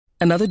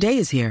Another day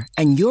is here,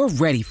 and you're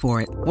ready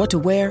for it. What to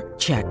wear?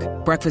 Check.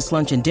 Breakfast,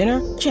 lunch, and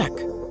dinner? Check.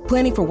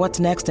 Planning for what's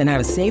next and how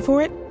to save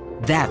for it?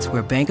 That's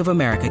where Bank of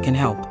America can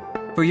help.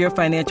 For your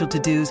financial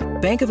to-dos,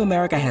 Bank of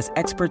America has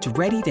experts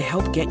ready to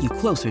help get you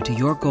closer to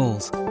your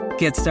goals.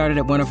 Get started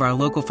at one of our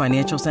local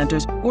financial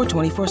centers or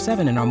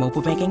 24/7 in our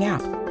mobile banking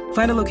app.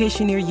 Find a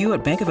location near you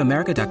at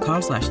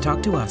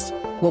bankofamerica.com/talktous.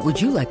 What would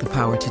you like the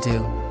power to do?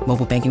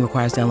 Mobile banking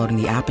requires downloading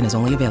the app and is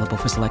only available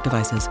for select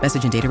devices.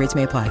 Message and data rates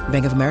may apply.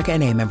 Bank of America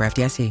N.A., member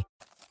FDIC.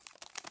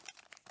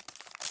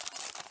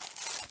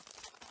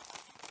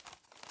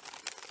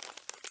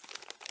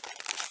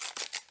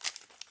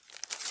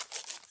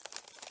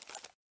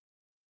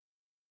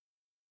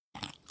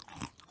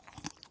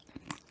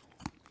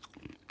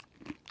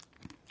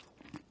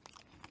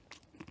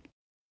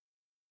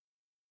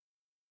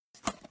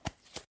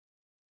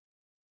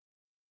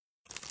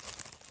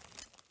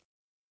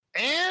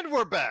 And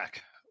we're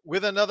back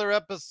with another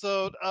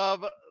episode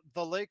of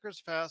the Lakers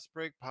Fast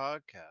Break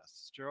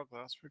podcast. Gerald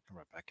Glassford coming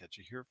right back at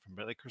you here from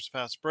Lakers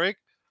Fast Break,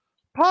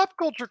 Pop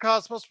Culture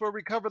Cosmos, where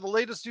we cover the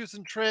latest news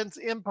and trends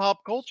in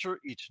pop culture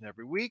each and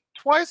every week,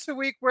 twice a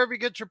week, wherever you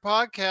get your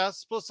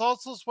podcasts, plus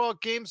also as well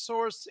Game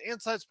Source,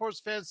 Inside Sports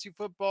Fantasy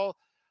Football,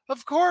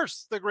 of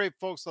course, the great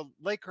folks at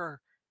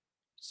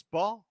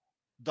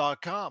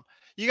LakersBall.com.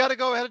 You got to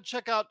go ahead and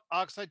check out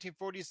Ox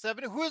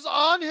 1947, who is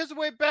on his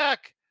way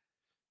back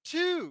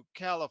to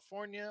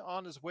California,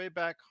 on his way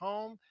back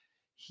home.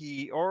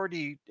 He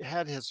already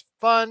had his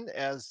fun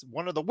as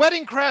one of the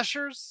wedding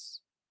crashers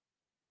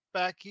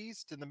back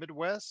east in the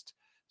Midwest.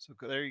 So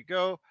there you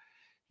go.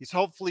 He's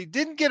hopefully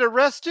didn't get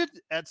arrested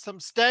at some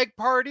stag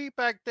party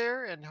back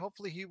there, and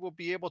hopefully he will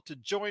be able to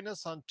join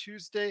us on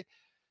Tuesday.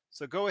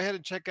 So go ahead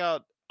and check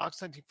out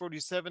Ox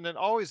 1947 and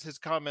always his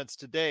comments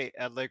today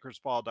at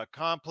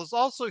LakersBall.com. Plus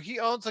also he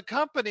owns a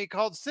company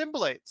called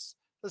Simblades.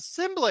 The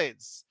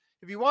Simblades,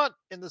 if you want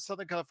in the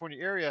Southern California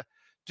area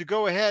to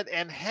go ahead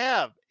and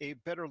have a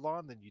better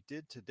lawn than you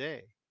did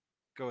today,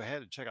 go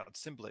ahead and check out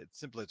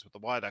Simblades with the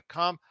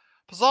Y.com.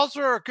 Plus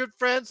also our good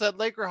friends at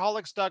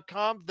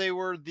Lakerholics.com. They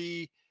were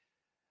the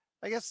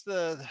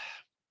scuttlebutt,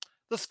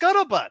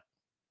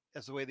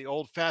 as the way the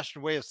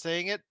old-fashioned way of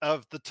saying it,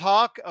 of the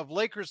talk of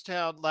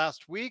Lakerstown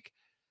last week,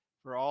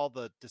 for all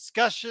the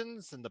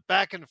discussions and the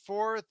back and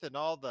forth and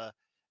all the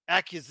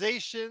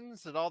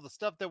accusations and all the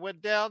stuff that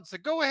went down. So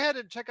go ahead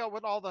and check out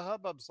what all the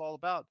hubbub's all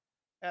about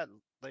at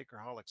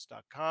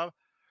Lakerholics.com.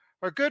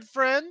 Our good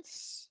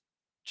friends,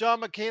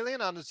 John McCallion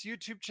on his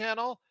YouTube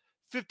channel,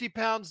 50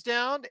 pounds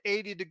down,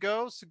 80 to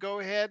go. So go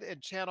ahead and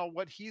channel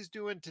what he's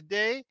doing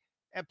today,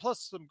 and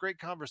plus some great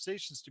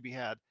conversations to be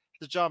had,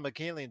 the John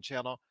McCallion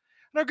channel.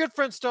 And our good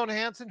friend Stone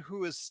Hansen,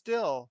 who is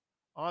still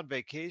on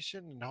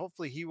vacation, and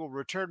hopefully he will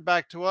return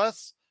back to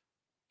us,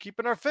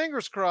 keeping our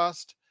fingers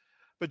crossed.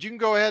 But you can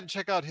go ahead and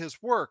check out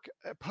his work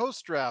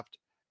post-draft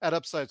at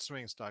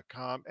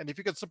UpsideSwings.com. And if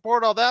you can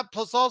support all that,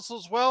 plus also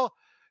as well,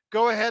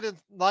 go ahead and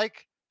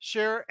like,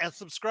 share, and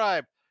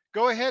subscribe.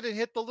 Go ahead and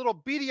hit the little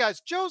beady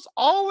eyes. Joe's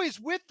always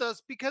with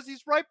us because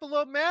he's right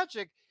below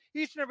Magic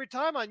each and every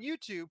time on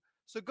YouTube.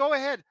 So go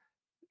ahead,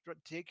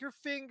 take your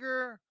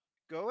finger,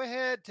 go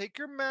ahead, take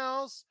your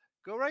mouse,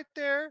 go right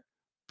there,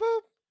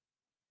 boop.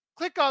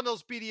 Click on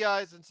those beady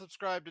eyes and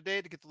subscribe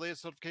today to get the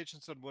latest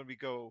notifications on when we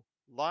go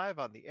live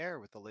on the air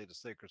with the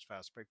latest Lakers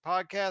Fast Break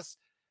podcast.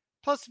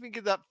 Plus, if you can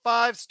give that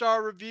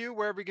 5-star review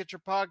wherever you get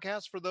your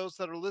podcast for those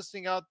that are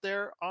listening out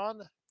there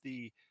on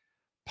the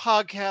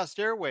podcast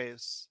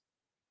airwaves.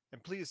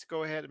 And please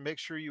go ahead and make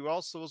sure you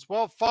also as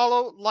well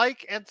follow,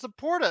 like, and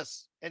support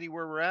us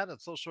anywhere we're at on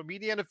social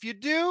media. And if you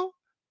do,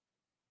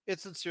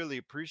 it's sincerely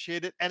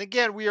appreciated. And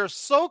again, we are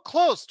so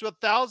close to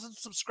 1,000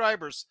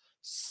 subscribers.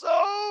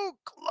 So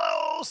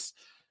close.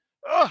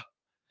 Ugh,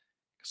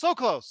 so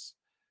close.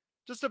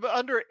 Just about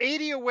under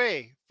 80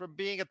 away from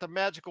being at the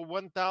magical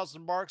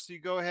 1,000 mark. So you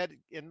go ahead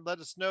and let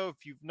us know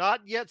if you've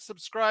not yet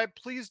subscribed.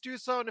 Please do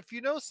so. And if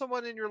you know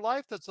someone in your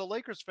life that's a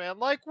Lakers fan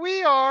like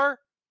we are,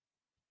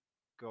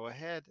 go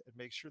ahead and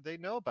make sure they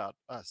know about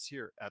us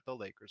here at the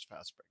Lakers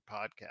Fast Break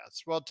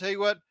podcast. Well, I'll tell you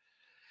what,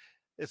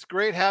 it's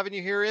great having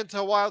you here. Into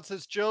a while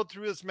since Joe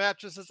threw his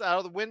mattresses out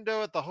of the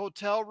window at the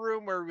hotel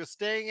room where we were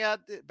staying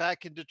at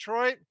back in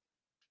Detroit.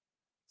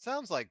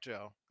 Sounds like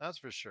Joe, that's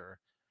for sure.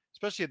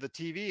 Especially if the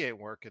TV ain't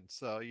working.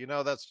 So,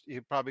 that's,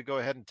 you probably go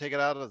ahead and take it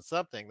out on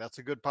something. That's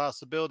a good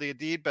possibility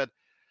indeed. But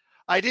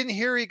I didn't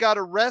hear he got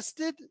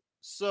arrested.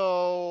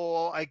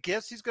 So I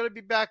guess he's going to be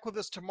back with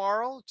us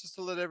tomorrow, just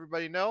to let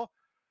everybody know.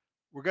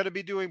 We're going to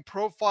be doing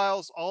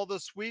profiles all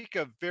this week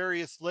of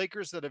various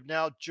Lakers that have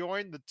now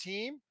joined the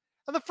team.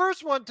 And the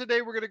first one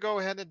today we're going to go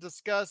ahead and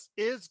discuss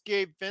is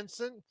Gabe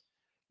Vincent.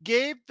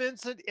 Gabe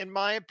Vincent, in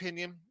my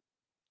opinion,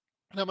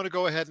 and I'm going to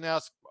go ahead and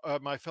ask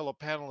my fellow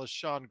panelist,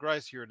 Sean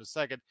Grice, here in a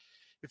second,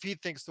 if he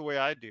thinks the way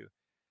I do.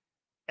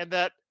 And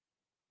that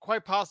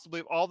quite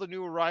possibly of all the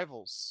new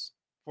arrivals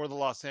for the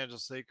Los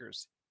Angeles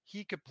Lakers,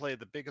 he could play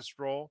the biggest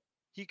role.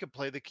 He could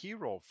play the key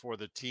role for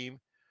the team.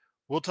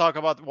 We'll talk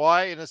about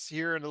why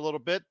here in a little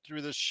bit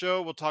through this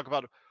show. We'll talk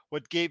about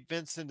what Gabe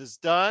Vincent has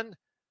done,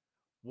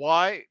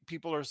 why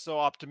people are so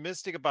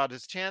optimistic about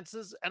his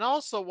chances, and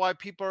also why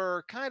people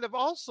are kind of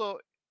also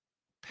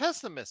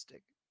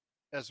pessimistic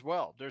as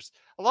well. There's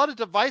a lot of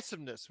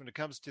divisiveness when it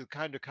comes to the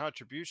kind of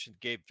contribution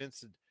Gabe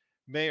Vincent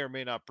may or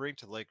may not bring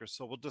to the Lakers.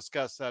 So we'll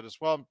discuss that as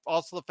well.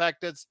 Also, the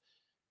fact that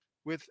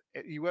with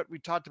what we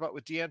talked about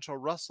with D'Angelo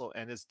Russell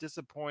and his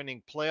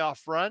disappointing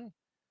playoff run,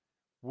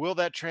 will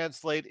that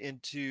translate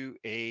into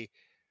a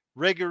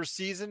regular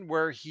season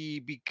where he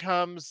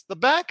becomes the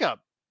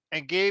backup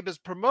and Gabe is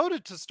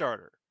promoted to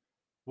starter?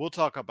 We'll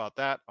talk about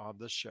that on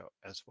the show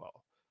as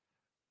well.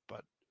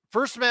 But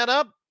first man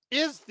up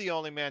is the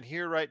only man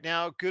here right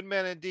now. Good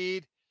man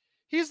indeed.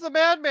 He's the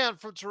madman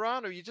from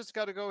Toronto. You just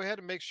got to go ahead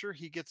and make sure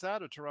he gets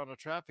out of Toronto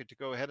traffic to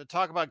go ahead and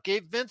talk about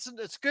Gabe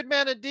Vincent. It's good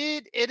man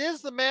indeed. It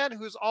is the man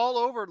who's all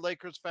over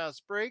Lakers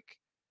Fast Break.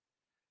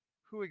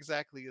 Who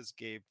exactly is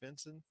Gabe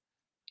Vincent?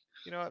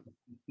 You know what?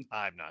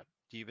 I'm not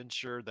even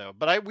sure though.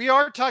 But we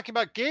are talking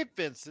about Gabe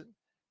Vincent.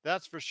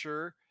 That's for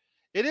sure.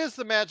 It is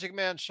the Magic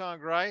Man, Sean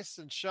Grice.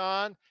 And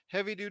Sean,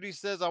 Heavy Duty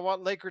says, I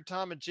want Laker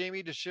Tom and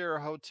Jamie to share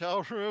a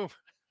hotel room.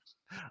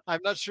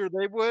 I'm not sure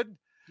they would.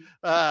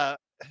 Uh,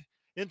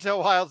 Intel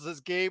Wild says,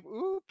 Gabe,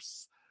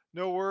 oops.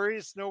 No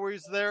worries. No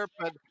worries there.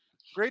 But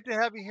great to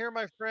have you here,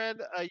 my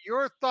friend.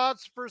 Your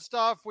thoughts, first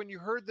off, when you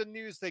heard the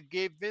news that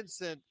Gabe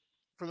Vincent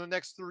for the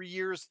next 3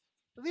 years,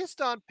 at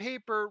least on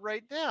paper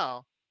right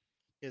now,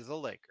 is a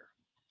Laker.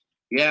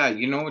 Yeah,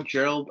 you know what,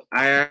 Gerald?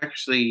 I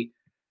actually,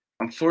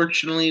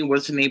 unfortunately,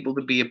 wasn't able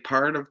to be a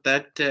part of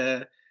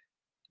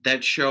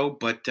that show,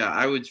 but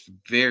I was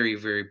very,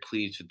 very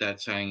pleased with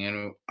that signing.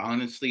 And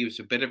honestly, it was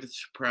a bit of a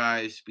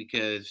surprise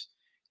because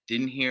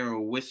didn't hear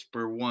a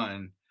whisper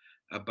one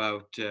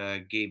about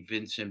Gabe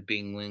Vincent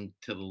being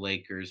linked to the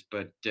Lakers.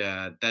 But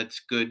that's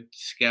good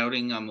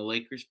scouting on the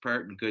Lakers'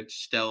 part and good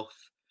stealth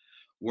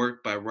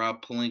work by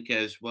Rob Pelinka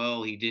as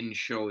well. He didn't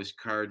show his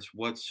cards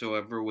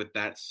whatsoever with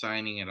that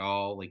signing at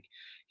all. Like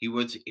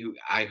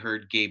I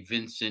heard Gabe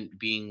Vincent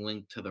being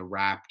linked to the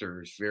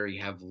Raptors very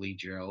heavily,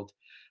 Gerald.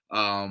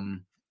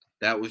 Um,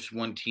 that was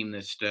one team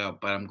that stood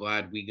out, but I'm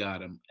glad we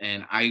got him.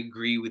 And I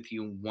agree with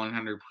you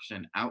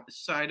 100%.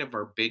 Outside of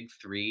our big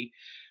three,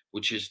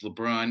 which is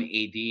LeBron,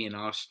 AD, and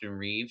Austin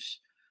Reeves,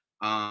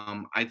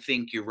 I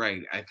think you're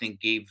right. I think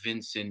Gabe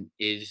Vincent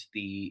is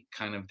the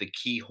kind of the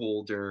key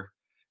holder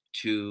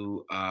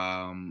to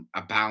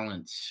a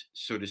balance,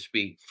 so to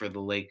speak, for the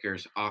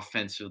Lakers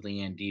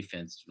offensively and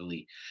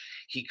defensively.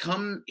 He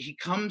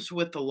comes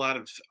with a lot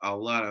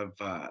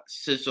of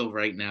sizzle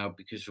right now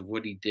because of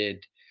what he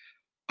did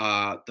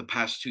the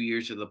past 2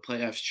 years of the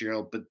playoffs,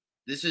 Gerald. But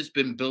this has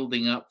been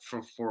building up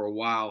for a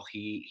while.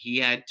 He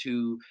had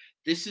to.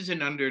 This is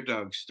an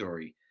underdog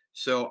story,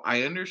 so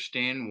I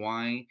understand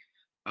why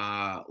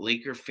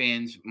Laker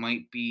fans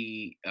might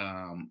be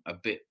a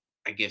bit,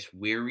 I guess,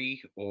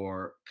 weary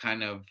or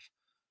kind of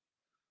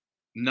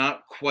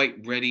not quite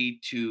ready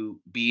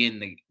to be in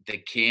the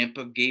camp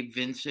of Gabe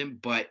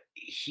Vincent, but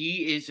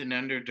he is an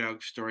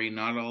underdog story,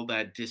 not all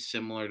that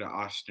dissimilar to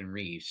Austin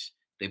Reeves.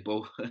 They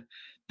both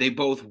they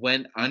both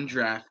went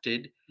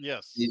undrafted. They,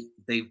 Yes.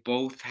 they've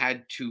both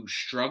had to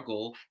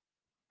struggle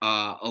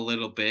a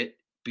little bit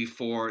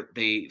before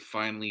they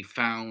finally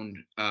found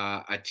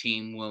a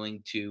team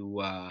willing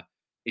to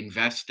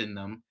invest in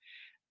them.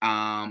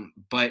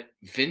 But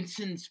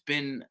Vincent's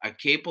been a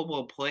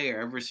capable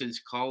player ever since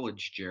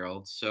college,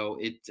 Gerald.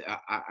 So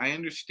I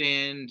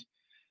understand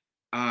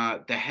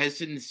the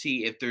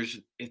hesitancy if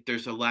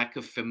there's a lack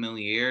of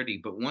familiarity.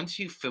 But once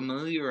you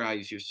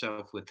familiarize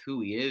yourself with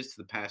who he is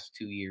the past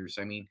 2 years,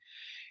 I mean,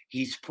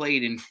 he's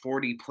played in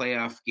 40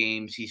 playoff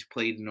games. He's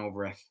played in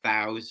over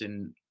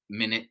 1,000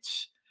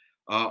 minutes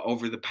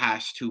over the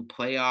past two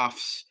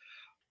playoffs.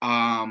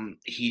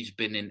 He's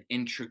been an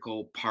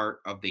integral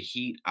part of the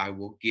Heat. I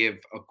will give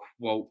a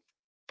quote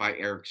by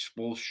Eric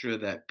Spoelstra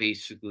that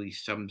basically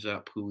sums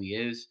up who he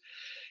is.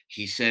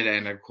 He said,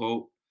 and I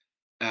quote,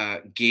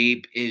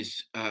 Gabe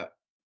is a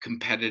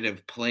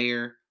competitive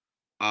player.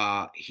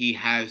 He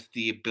has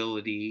the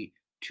ability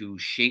to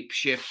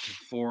shapeshift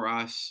for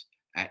us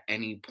at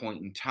any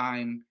point in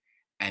time,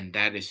 and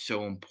that is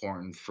so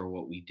important for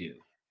what we do.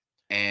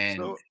 And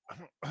So,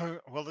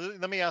 well,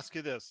 let me ask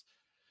you this.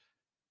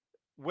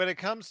 When it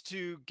comes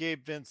to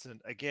Gabe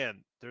Vincent,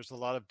 again, there's a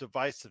lot of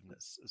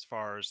divisiveness as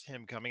far as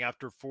him coming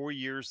after 4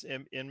 years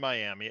in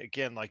Miami.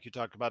 Again, like you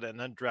talked about, an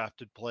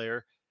undrafted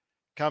player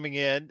coming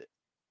in.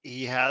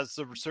 He has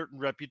a certain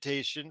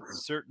reputation,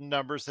 certain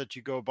numbers that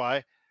you go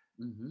by.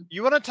 mhm.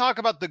 You want to talk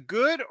about the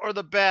good or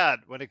the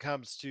bad when it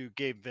comes to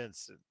Gabe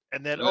Vincent?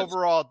 And then let's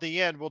overall, at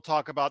the end, we'll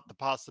talk about the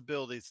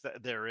possibilities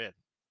that they're in.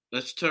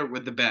 let's start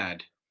with the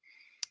bad.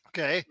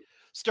 Okay.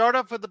 Start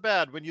off with the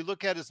bad. When you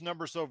look at his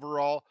numbers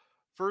overall,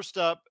 first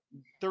up,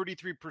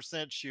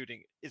 33%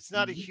 shooting. It's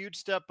not a Mhm, huge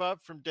step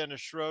up from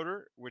Dennis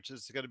Schroeder, which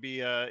is going to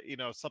be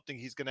something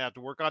he's going to have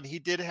to work on. He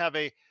did have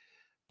a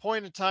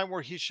point in time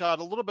where he shot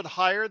a little bit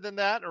higher than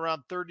that,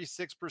 around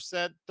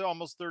 36%,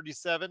 almost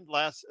 37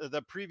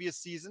 the previous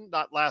season,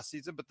 not last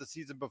season, but the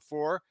season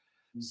before.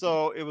 mhm,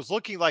 So it was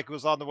looking like it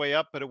was on the way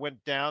up, but it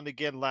went down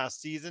again last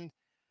season.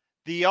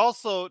 The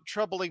also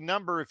troubling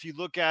number, if you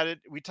look at it,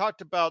 we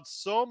talked about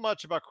so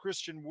much about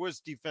Christian Wood's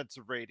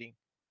defensive rating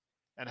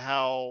and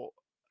how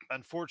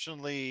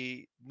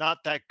unfortunately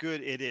not that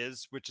good it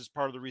is, which is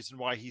part of the reason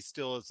why he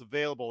still is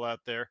available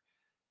out there.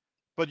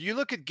 But you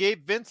look at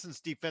Gabe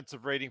Vincent's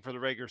defensive rating for the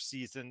regular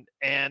season,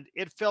 and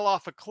it fell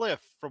off a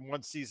cliff from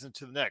one season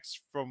to the next.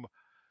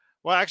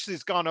 Well, actually,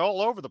 it's gone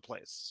all over the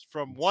place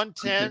from It's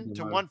 110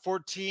 to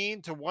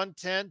 114 to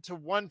 110 to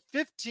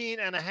 115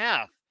 and a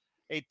half.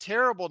 A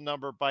terrible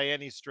number by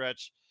any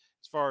stretch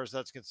as far as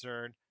that's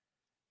concerned.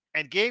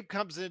 And Gabe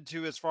comes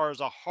into as far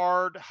as a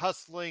hard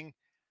hustling,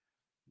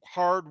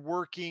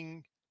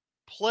 hard-working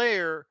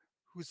player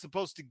who's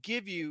supposed to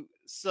give you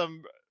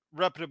some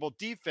reputable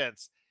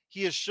defense.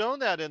 He has shown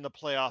that in the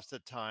playoffs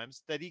at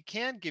times that he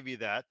can give you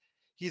that.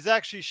 He's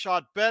actually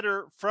shot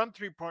better from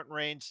three-point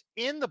range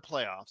in the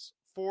playoffs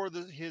for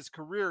his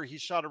career. He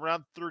shot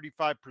around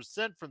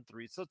 35% from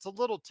three, so it's a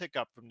little tick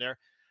up from there.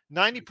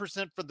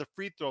 90% from the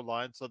free throw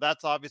line, so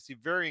that's obviously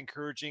very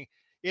encouraging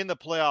in the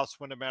playoffs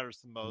when it matters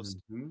the most.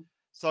 Mhm.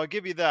 So I'll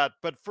give you that.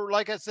 But for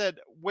like I said,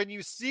 when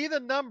you see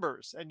the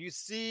numbers and you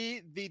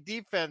see the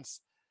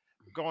defense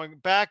going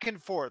back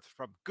and forth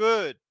from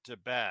good to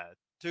bad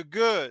to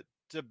good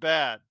to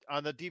bad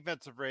on the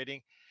defensive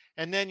rating,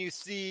 and then you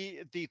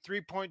see the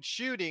 3-point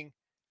shooting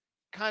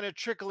kind of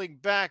trickling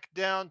back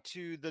down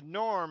to the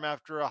norm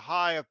after a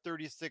high of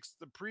 36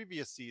 the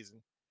previous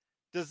season,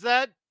 does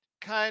that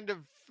kind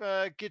of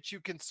get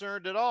you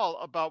concerned at all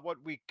about what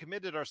we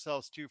committed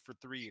ourselves to for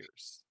 3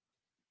 years?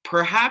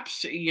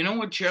 Perhaps, you know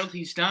what, Gerald?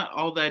 He's not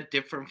all that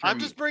different I'm from.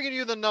 just bringing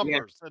you the Yeah,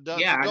 numbers.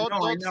 yeah. I know,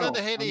 I Don't send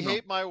know, I any know.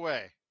 hate my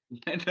way.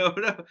 No,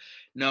 no,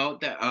 no.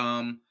 That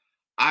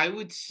I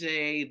would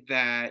say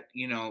that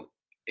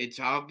it's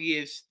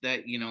obvious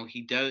that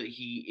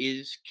he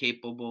is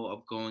capable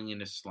of going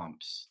into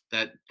slumps.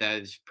 That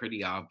is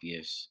pretty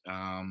obvious.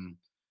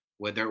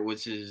 Whether it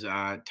was his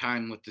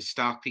time with the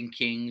Stockton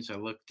Kings, I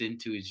looked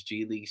into his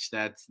G League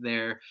stats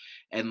there,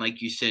 and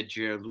like you said,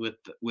 Jared,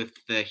 with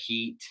the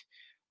Heat,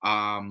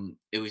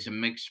 it was a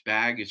mixed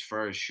bag as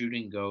far as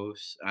shooting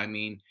goes. I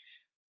mean,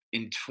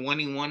 in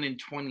 21 and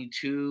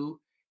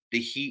 22, the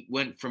Heat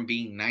went from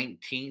being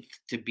 19th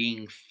to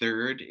being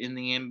third in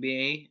the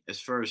NBA as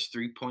far as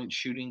 3-point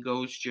shooting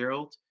goes,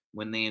 Gerald,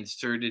 when they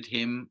inserted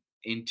him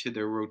into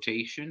their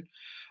rotation.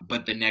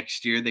 But the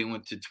next year they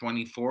went to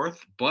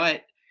 24th.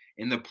 But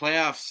in the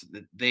playoffs,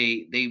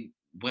 they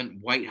went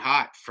white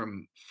hot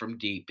from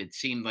deep. It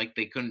seemed like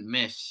they couldn't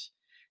miss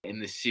in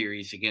the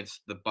series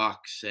against the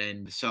Bucks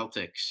and the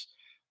Celtics.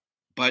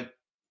 But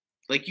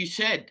like you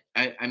said,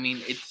 I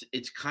mean,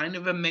 it's kind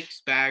of a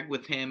mixed bag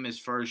with him as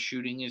far as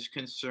shooting is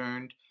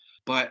concerned.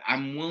 But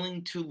I'm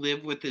willing to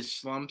live with his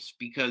slumps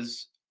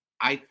because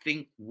I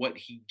think what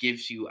he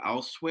gives you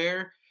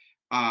elsewhere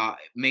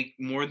make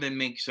more than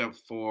makes up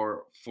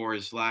for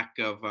his lack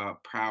of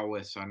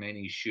prowess on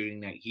any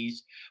shooting that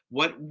he's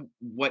what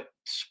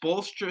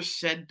Spolstra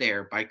said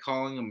there by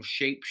calling him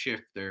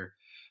shapeshifter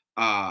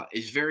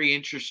is very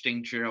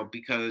interesting, Gerald,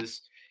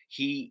 because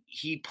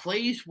he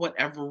plays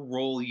whatever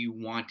role you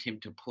want him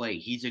to play.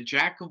 He's a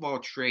jack of all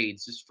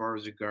trades as far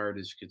as a guard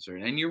is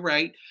concerned. And you're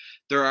right,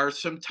 there are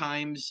some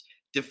times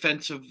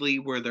defensively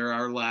where there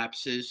are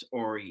lapses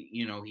or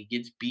he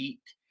gets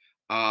beat.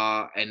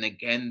 And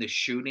again, the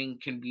shooting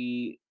can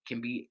be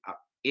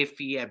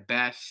iffy at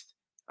best,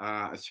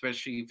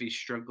 especially if he's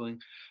struggling.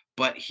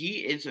 But he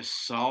is a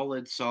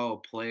solid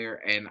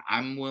player, and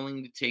I'm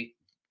willing to take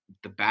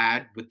the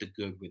bad with the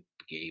good with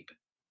Gabe.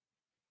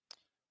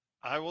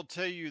 I will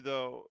tell you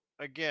though,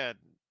 again,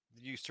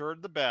 you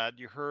heard the bad.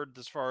 You heard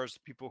as far as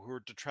people who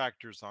are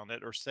detractors on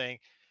it are saying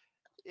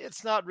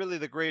it's not really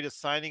the greatest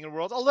signing in the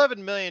world. $11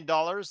 million,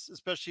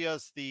 especially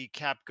as the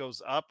cap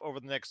goes up over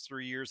the next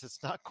 3 years,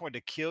 it's not going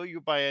to kill you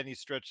by any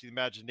stretch of the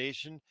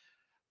imagination.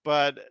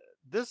 But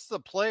this is a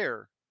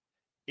player.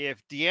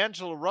 If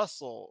D'Angelo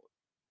Russell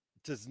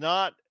does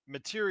not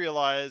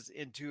materialize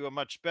into a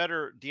much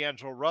better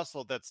D'Angelo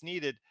Russell that's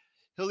needed,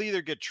 he'll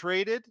either get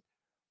traded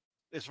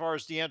as far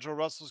as D'Angelo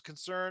Russell is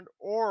concerned,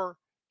 or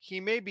he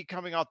may be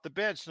coming off the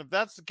bench. And if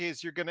that's the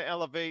case, you're going to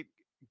elevate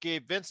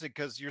Gabe Vincent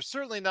because you're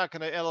certainly not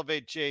going to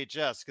elevate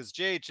JHS because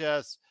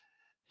JHS,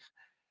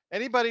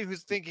 anybody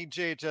who's thinking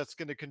JHS is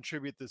going to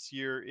contribute this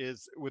year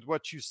is with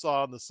what you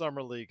saw in the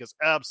summer league is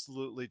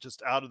absolutely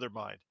just out of their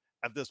mind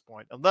at this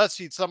point. Unless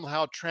he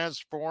somehow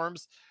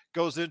transforms,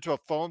 goes into a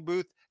phone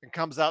booth and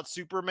comes out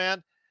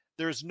Superman,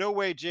 there's no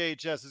way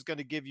JHS is going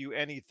to give you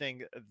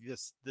anything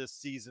this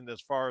season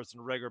as far as on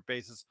a regular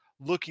basis,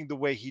 looking the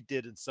way he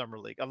did in summer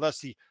league,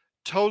 unless he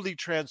totally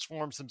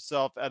transforms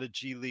himself at a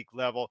G League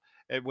level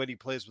and when he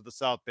plays with the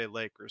South Bay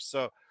Lakers.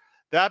 So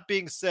that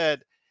being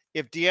said,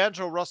 if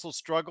D'Angelo Russell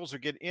struggles or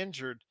get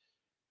injured,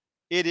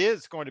 it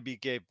is going to be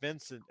Gabe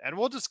Vincent. And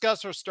we'll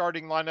discuss our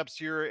starting lineups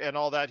here and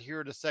all that here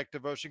in a sec,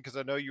 Devotion, because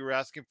I know you were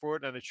asking for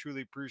it and I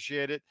truly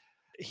appreciate it.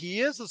 He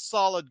is a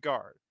solid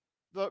guard.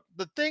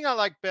 The thing I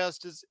like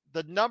best is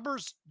the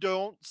numbers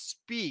don't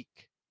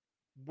speak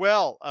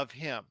well of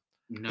him.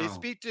 They No.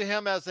 speak to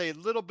him as a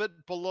little bit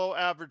below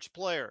average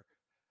player.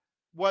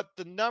 What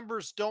the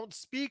numbers don't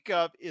speak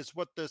of is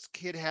what this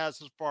kid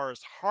has as far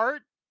as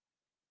heart,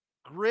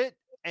 grit,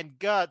 and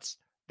guts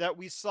that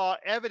we saw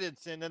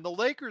evidence in. And the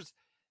Lakers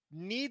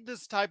need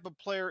this type of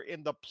player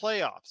in the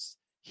playoffs.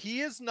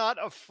 He is not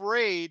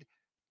afraid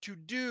to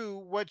do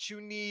what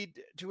you need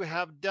to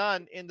have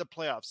done in the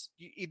playoffs.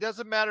 It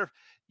doesn't matter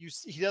if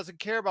he doesn't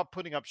care about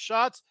putting up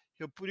shots.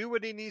 He'll do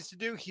what he needs to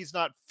do. He's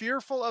not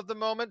fearful of the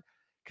moment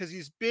because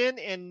he's been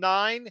in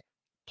 9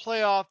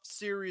 playoff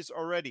series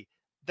already.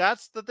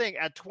 That's the thing.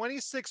 At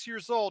 26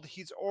 years old,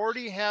 he's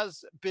already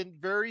has been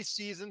very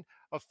seasoned,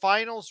 a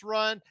finals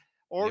run,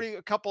 already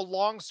a couple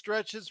long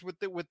stretches with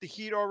the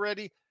Heat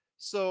already.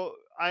 So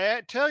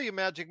I tell you,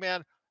 Magic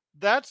Man,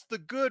 that's the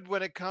good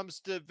when it comes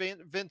to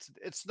Vincent.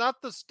 It's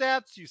not the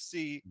stats you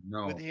see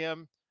with No.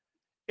 him.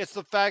 It's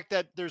the fact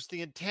that there's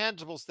the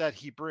intangibles that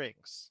he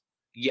brings.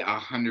 Yeah,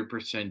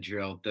 100%,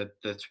 Gerald.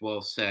 That's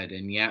well said.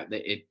 And yeah,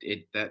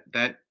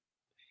 that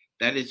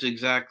is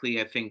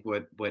exactly, I think,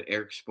 what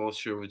Eric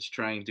Spoelstra was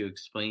trying to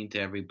explain to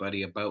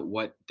everybody about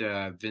what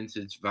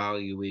Vincent's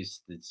value is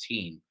to the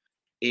team.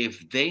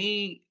 If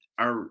they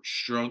are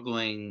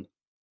struggling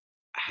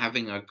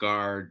having a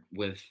guard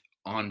with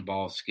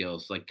on-ball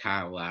skills like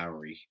Kyle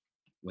Lowry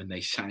when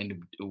they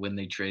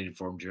traded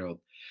for him, Gerald,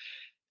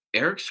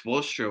 Eric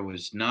Spoelstra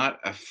was not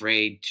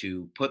afraid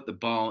to put the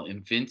ball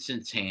in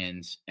Vincent's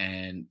hands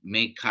and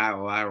make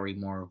Kyle Lowry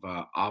more of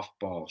a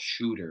off-ball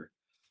shooter.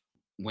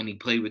 When he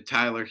played with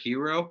Tyler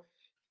Hero,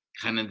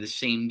 kind of the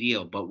same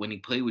deal. But when he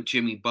played with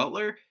Jimmy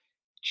Butler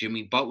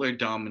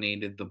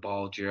dominated the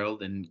ball,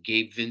 Gerald, and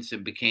Gabe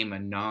Vincent became a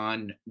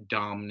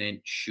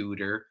non-dominant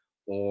shooter,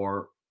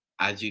 or,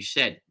 as you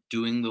said,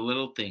 doing the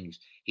little things.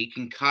 He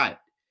can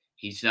cut.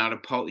 He's not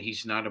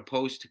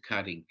opposed to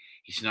cutting.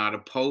 He's not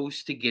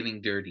opposed to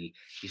getting dirty.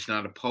 He's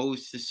not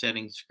opposed to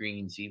setting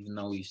screens, even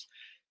though he's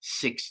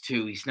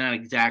 6'2". He's not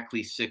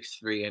exactly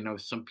 6'3". I know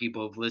some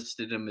people have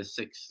listed him as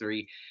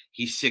 6'3".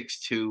 He's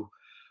 6'2".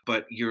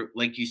 But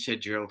like you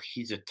said, Gerald,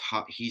 he's a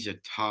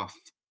tough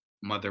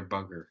mother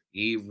bugger.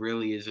 He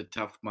really is a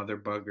tough mother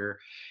bugger.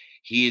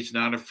 He is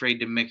not afraid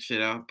to mix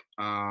it up.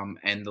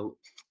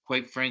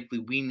 Quite frankly,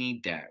 we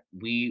need that.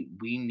 We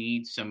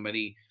need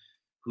somebody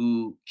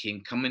who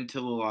can come into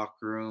the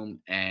locker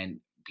room and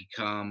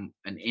become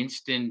an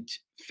instant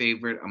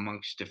favorite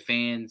amongst the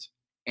fans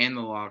and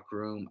the locker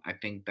room. I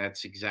think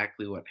that's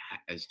exactly what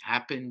has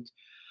happened.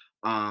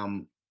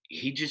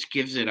 He just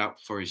gives it up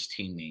for his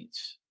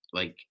teammates.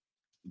 Like,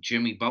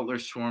 Jimmy Butler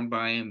sworn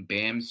by him,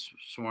 Bam's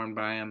sworn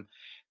by him.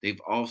 They've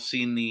all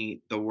seen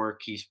the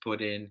work he's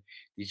put in.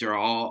 These are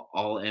all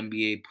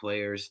NBA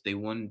players. They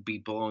wouldn't be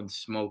blowing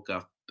smoke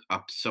up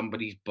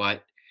somebody's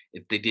butt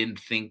if they didn't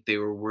think they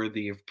were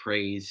worthy of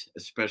praise,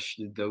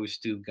 especially those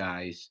two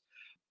guys.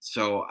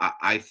 So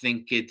I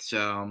think it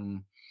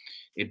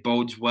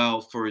bodes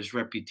well for his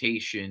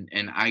reputation.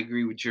 And I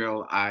agree with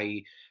Gerald.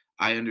 I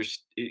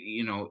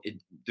understand,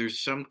 there's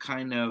some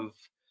kind of,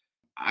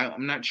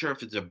 I'm not sure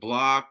if it's a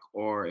block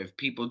or if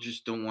people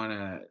just don't want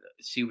to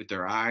see with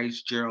their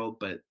eyes, Gerald.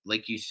 But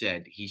like you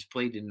said, he's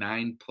played in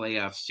 9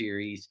 playoff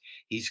series.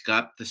 He's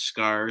got the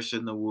scars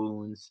and the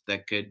wounds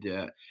that could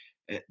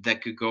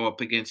go up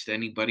against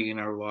anybody in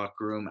our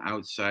locker room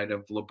outside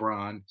of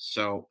LeBron.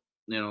 So,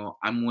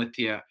 I'm with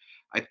you.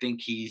 I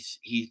think he's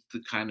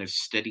the kind of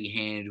steady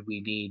hand we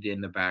need in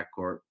the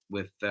backcourt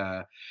with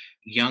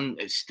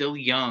still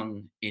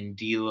young in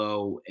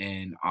D'Lo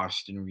and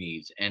Austin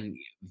Reeves, and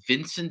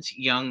Vincent's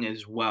young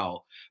as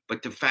well.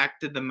 But the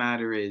fact of the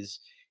matter is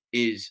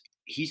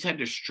he's had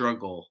to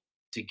struggle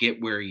to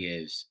get where he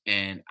is.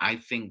 And I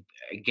think,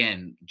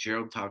 again,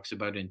 Gerald talks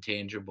about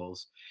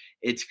intangibles.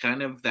 It's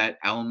kind of that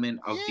element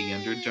of the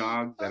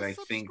underdog that I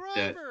think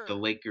that the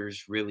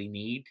Lakers really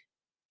need,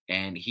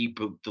 and he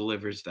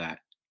delivers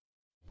that.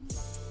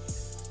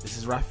 This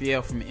is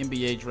Raphael from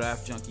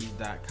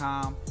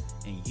NBADraftJunkies.com,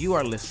 and you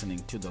are listening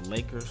to the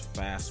Lakers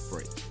Fast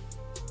Break.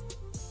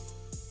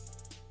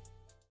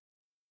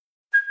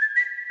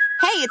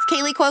 Hey, it's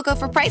Kaylee Cuoco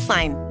for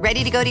Priceline.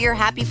 Ready to go to your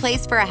happy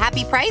place for a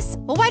happy price?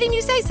 Well, why didn't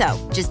you say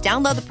so? Just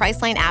download the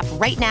Priceline app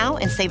right now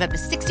and save up to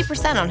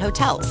 60% on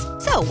hotels.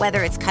 So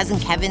whether it's Cousin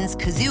Kevin's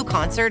Kazoo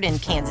Concert in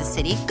Kansas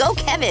City, go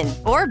Kevin,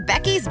 or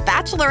Becky's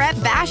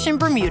Bachelorette Bash in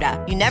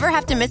Bermuda, you never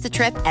have to miss a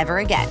trip ever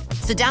again.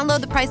 So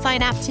download the Priceline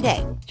app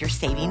today. Your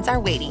savings are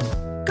waiting.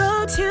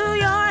 Go to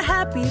your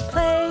happy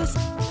place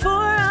for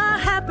a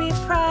happy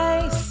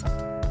price.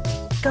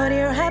 Go to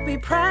your happy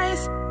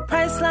price,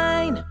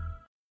 Priceline.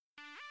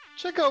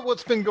 Check out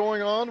what's been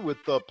going on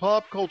with the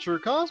Pop Culture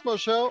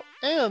Cosmos Show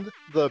and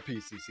the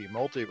PCC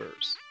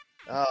Multiverse.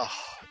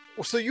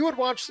 So you would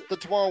watch the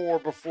Tomorrow War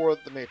before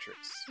The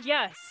Matrix?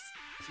 Yes.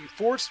 If you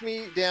forced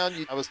me down,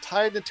 I was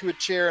tied into a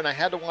chair and I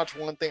had to watch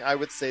one thing, I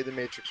would say The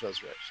Matrix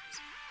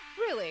Resurrections.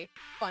 Really?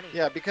 Funny.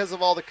 Yeah, because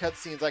of all the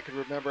cutscenes, I could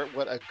remember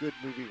what a good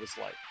movie was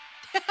like.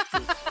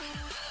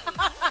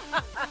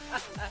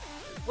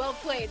 Well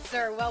played,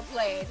 sir. Well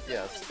played.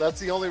 Yes,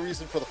 that's the only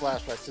reason for the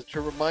flashbacks,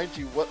 to remind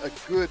you what a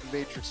good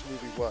Matrix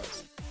movie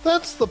was.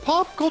 That's the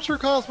Pop Culture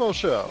Cosmos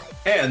Show.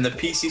 And the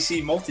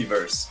PCC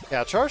Multiverse.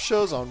 Catch our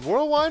shows on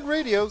Worldwide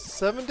Radio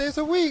 7 days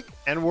a week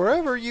and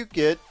wherever you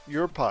get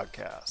your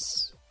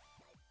podcasts.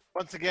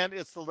 Once again,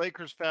 it's the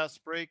Lakers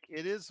Fast Break.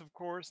 It is, of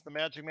course, the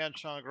Magic Man,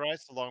 Sean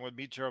Grice, along with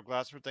me, Gerald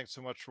Glassford. Thanks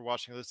so much for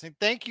watching and listening.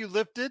 Thank you,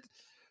 Lifted,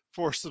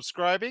 for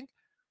subscribing.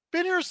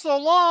 Been here so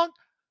long.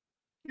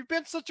 You've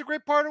been such a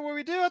great part of what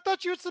we do. I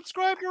thought you had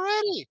subscribed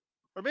already.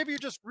 Or maybe you're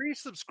just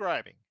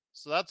resubscribing.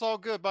 So that's all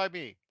good by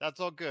me. That's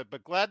all good.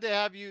 But glad to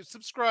have you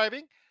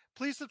subscribing.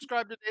 Please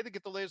subscribe today to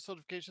get the latest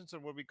notifications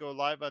on when we go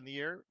live on the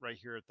air right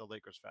here at the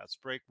Lakers Fast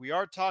Break. We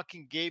are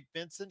talking Gabe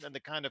Vincent and the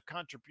kind of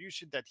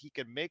contribution that he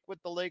can make with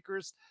the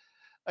Lakers.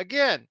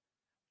 Again,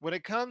 when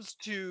it comes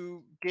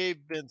to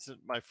Gabe Vincent,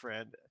 my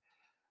friend,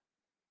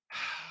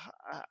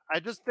 I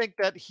just think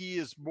that he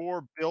is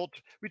more built.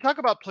 We talk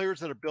about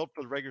players that are built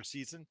for the regular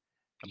season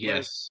and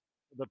players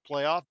for the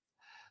playoff.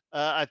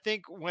 I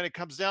think when it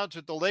comes down to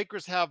it, the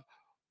Lakers have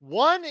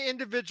one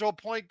individual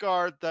point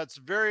guard that's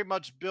very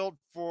much built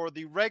for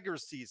the regular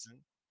season,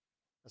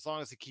 as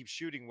long as he keeps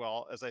shooting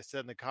well, as I said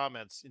in the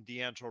comments, in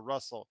D'Angelo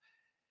Russell.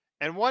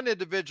 And one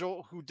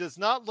individual who does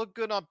not look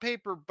good on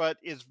paper, but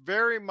is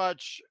very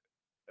much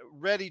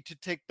ready to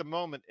take the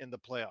moment in the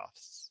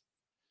playoffs.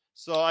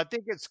 So I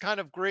think it's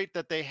kind of great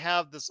that they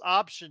have this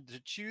option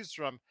to choose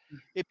from.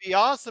 It'd be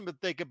awesome if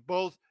they could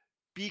both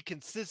be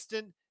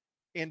consistent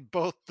in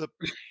both the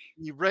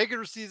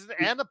regular season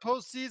and the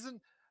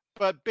postseason,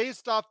 but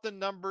based off the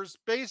numbers,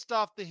 based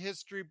off the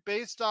history,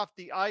 based off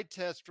the eye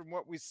test from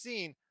what we've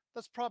seen,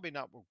 that's probably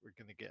not what we're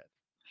going to get.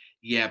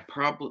 Yeah,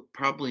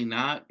 probably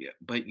not.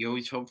 But you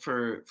always hope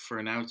for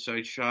an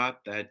outside shot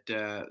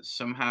that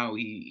somehow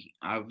he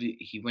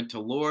went to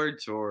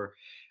Lords or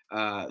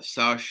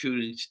saw a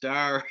shooting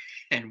star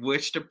and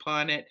wished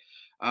upon it.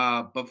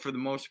 But for the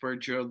most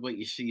part, Gerald, what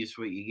you see is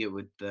what you get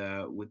with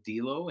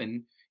D'Lo,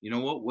 and you know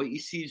what you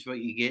see is what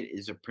you get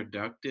is a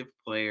productive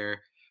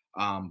player.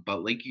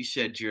 But like you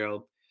said,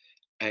 Gerald,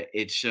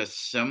 it's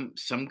just some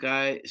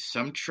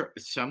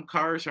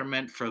cars are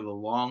meant for the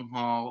long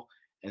haul,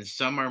 and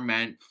some are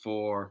meant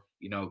for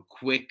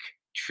quick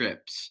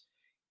trips.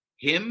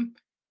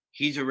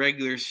 He's a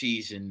regular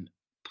season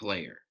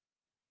player.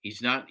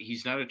 He's not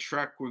a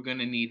truck we're going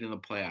to need in the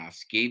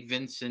playoffs. Gabe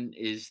Vincent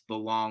is the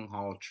long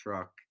haul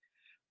truck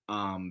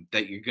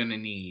that you're going to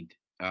need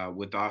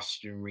with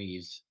Austin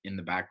Reeves in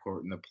the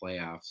backcourt in the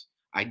playoffs,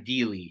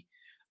 ideally.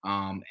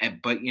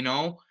 But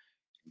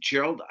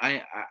Gerald,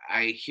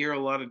 I hear a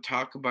lot of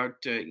talk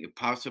about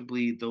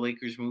possibly the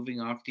Lakers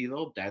moving off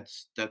D'Lo.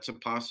 That's a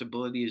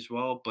possibility as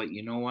well. But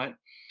you know what?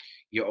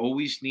 You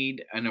always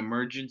need an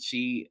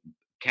emergency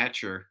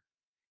catcher.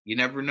 You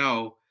never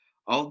know.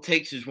 All it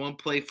takes is one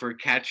play for a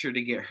catcher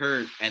to get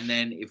hurt, and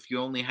then if you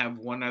only have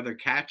one other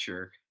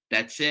catcher,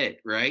 that's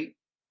it, right?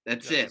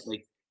 That's it.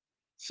 Like,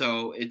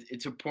 so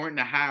it's important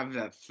to have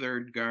that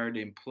third guard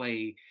in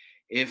play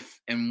if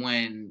and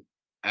when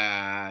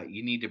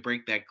you need to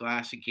break that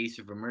glass in case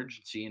of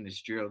emergency. And as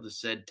Gerald has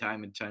said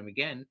time and time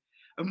again,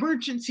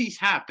 emergencies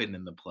happen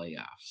in the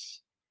playoffs.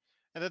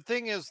 And the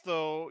thing is,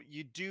 though,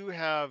 you do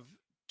have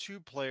two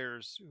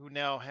players who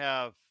now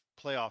have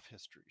playoff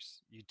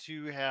histories. You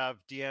two have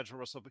D'Angelo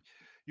Russell. But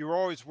you were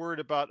always worried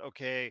about,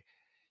 okay,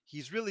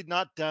 he's really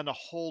not done a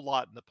whole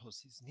lot in the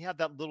postseason. He had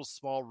that little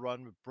small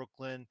run with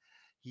Brooklyn.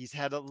 He's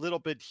had a little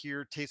bit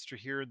here, taster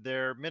here and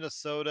there.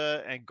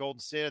 Minnesota and Golden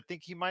State, I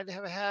think he might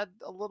have had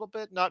a little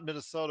bit. Not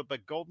Minnesota,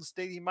 but Golden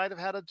State, he might have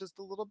had just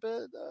a little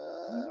bit.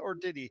 Or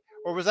did he?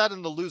 Or was that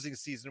in the losing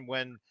season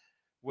when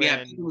yeah,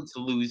 it was the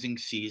losing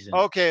season.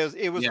 Okay,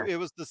 it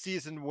was the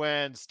season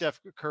when Steph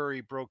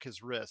Curry broke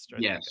his wrist.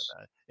 Yes.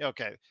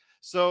 Okay.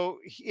 So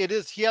he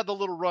had the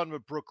little run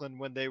with Brooklyn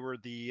when they were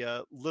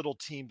the little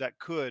team that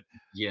could,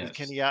 with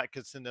Kenny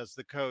Atkinson as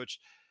the coach.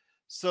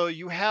 So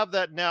you have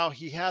that now.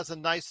 He has a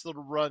nice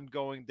little run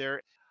going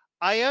there.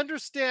 I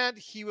understand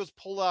he was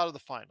pulled out of the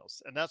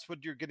finals, and that's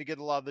what you're going to get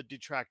a lot of the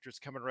detractors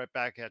coming right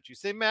back at you.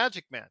 Say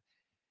Magic Man.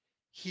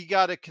 He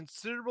got a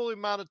considerable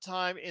amount of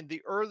time in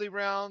the early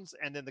rounds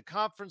and in the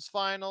conference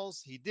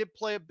finals. He did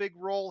play a big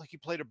role. He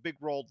played a big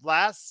role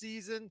last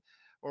season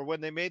or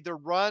when they made their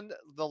run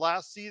the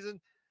last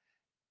season.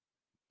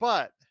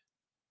 But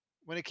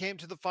when it came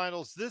to the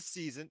finals this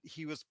season,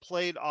 he was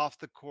played off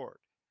the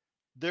court.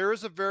 There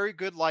is a very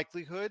good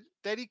likelihood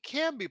that he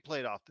can be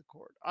played off the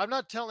court. I'm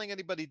not telling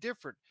anybody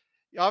different.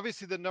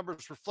 Obviously, the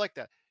numbers reflect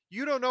that.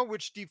 You don't know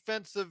which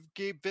defensive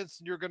Gabe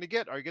Vincent you're going to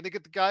get. Are you going to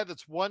get the guy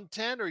that's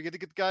 110 or are you going to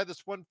get the guy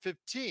that's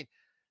 115?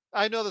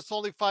 I know that's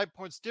only 5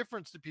 points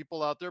difference to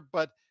people out there,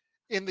 but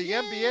in the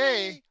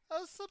NBA,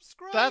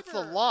 that's a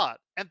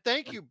lot. And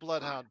thank you,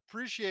 Bloodhound.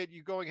 Appreciate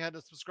you going ahead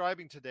and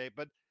subscribing today.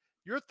 But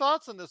your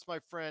thoughts on this, my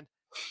friend?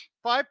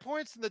 5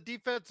 points in the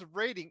defensive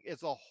rating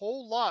is a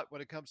whole lot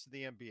when it comes to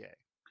the NBA.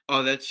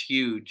 Oh, that's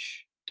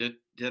huge.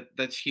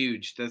 That's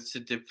huge. That's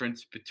the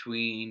difference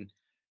between,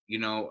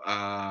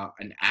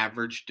 an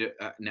average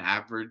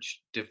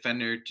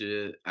defender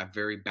to a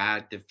very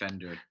bad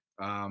defender.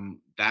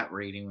 That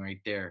rating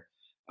right there.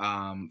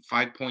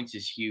 5 points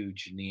is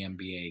huge in the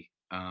NBA.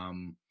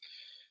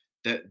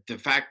 the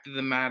fact of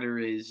the matter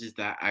is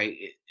that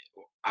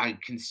I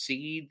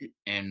concede,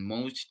 and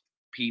most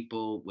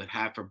people with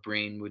half a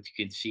brain would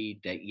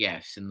concede that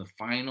yes, in the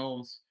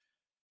finals,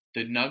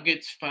 the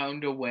Nuggets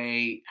found a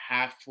way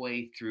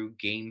halfway through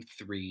Game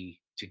 3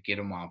 to get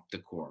him off the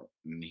court.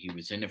 And he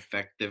was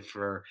ineffective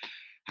for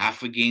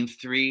half of Game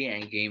 3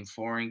 and Game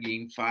 4 and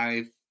Game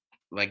 5.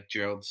 Like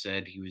Gerald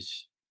said, he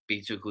was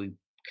basically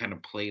kind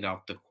of played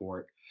off the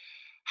court.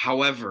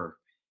 However,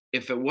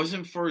 if it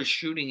wasn't for his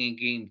shooting in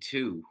Game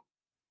 2,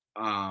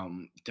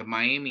 the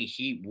Miami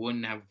Heat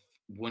wouldn't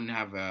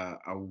have a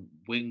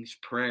wing's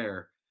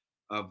prayer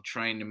of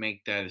trying to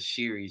make that a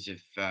series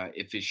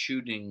if his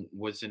shooting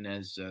wasn't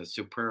as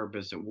superb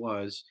as it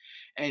was.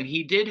 And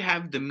he did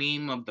have the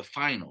meme of the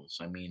finals.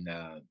 I mean,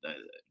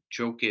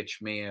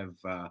 Jokic may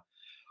have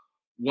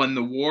won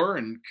the war,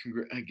 and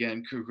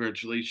again,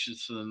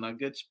 congratulations to the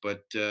Nuggets.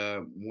 But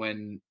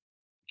when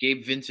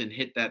Gabe Vincent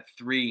hit that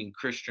three in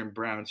Christian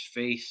Brown's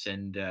face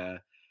and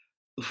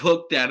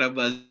looked at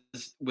him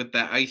with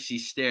that icy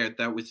stare,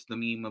 that was the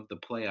meme of the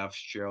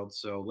playoffs, Gerald.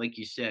 So, like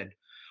you said,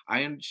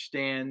 I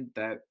understand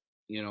that,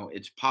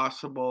 it's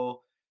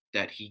possible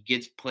that he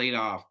gets played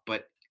off,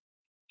 but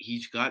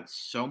he's got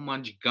so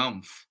much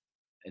gumph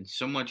and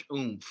so much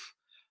oomph.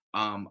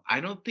 I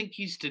don't think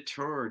he's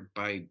deterred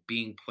by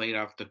being played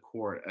off the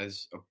court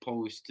as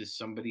opposed to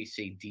somebody,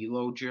 say,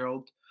 D'Lo,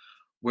 Gerald,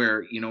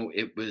 where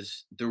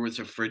there was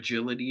a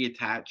fragility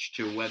attached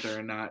to whether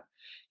or not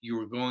you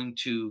were going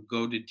to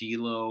go to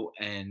D'Lo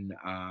and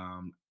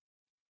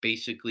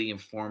basically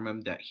inform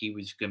him that he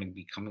was going to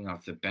be coming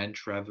off the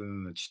bench rather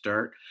than the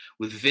start.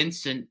 With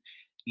Vincent,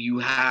 you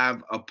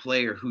have a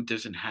player who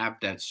doesn't have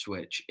that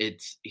switch.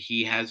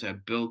 He has a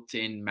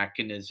built-in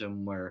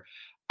mechanism where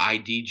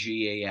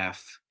IDGAF,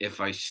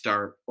 if I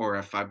start or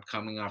if I'm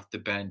coming off the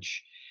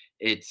bench,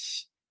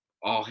 it's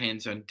all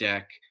hands on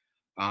deck.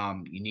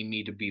 You need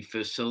me to be a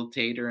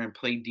facilitator and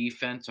play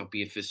defense, I'll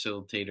be a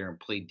facilitator and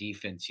play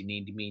defense. You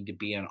need me to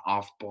be an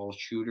off-ball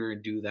shooter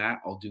and do that,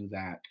 I'll do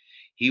that.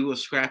 He will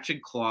scratch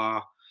and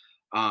claw.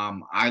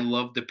 I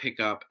love the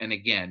pickup. And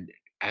again,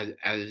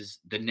 as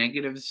the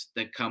negatives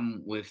that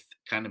come with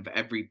kind of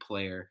every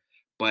player,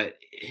 but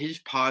his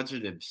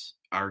positives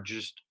are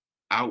just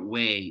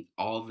outweigh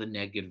all the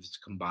negatives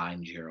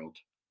combined, Gerald.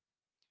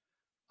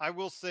 I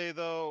will say,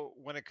 though,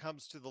 when it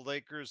comes to the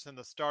Lakers and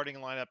the starting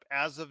lineup,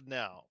 as of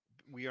now,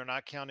 we are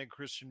not counting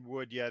Christian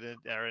Wood yet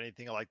or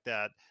anything like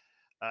that.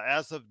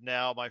 As of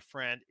now, my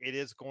friend, it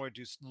is going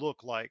to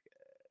look like,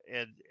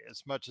 and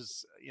as much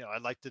as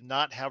I'd like to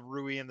not have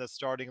Rui in the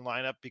starting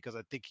lineup because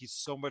I think he's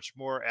so much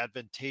more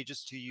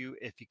advantageous to you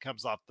if he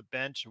comes off the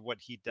bench and what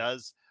he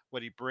does,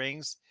 what he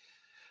brings.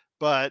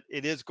 But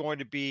it is going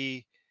to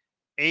be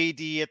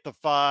AD at the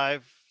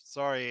 5.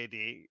 Sorry,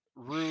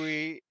 AD.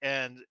 Rui,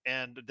 and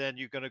then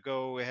you're going to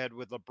go ahead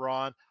with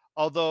LeBron.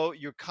 Although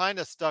you're kind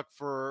of stuck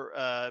for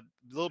a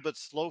little bit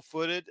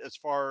slow-footed as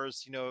far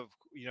as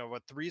a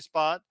 3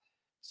 spot,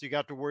 so you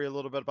got to worry a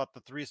little bit about the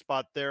 3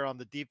 spot there on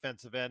the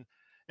defensive end.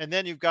 And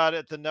then you've got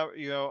at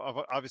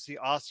the obviously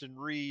Austin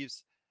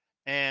Reeves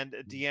and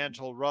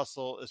D'Angelo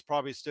Russell is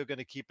probably still going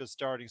to keep his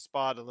starting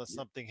spot unless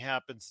something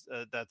happens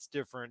that's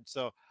different.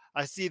 So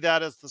I see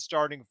that as the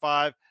starting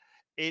 5.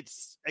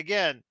 It's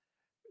again,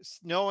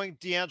 knowing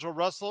D'Angelo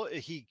Russell,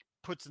 he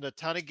puts in a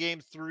ton of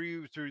games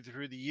through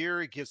the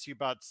year. He gives you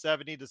about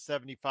 70 to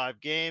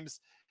 75 games.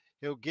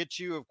 He'll get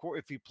you, of course,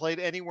 if he played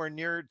anywhere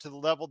near to the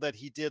level that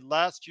he did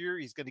last year,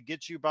 he's going to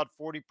get you about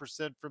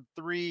 40% from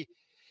 3.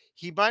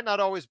 He might not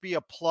always be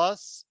a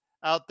plus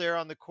out there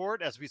on the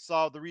court, as we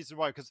saw the reason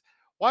why. Because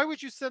why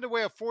would you send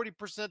away a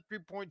 40%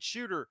 three-point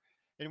shooter?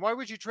 And why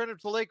would you trade him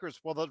to the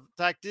Lakers? Well, the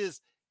fact is,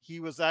 he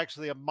was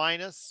actually a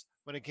minus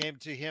when it came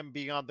to him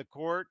being on the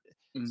court.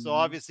 So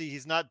obviously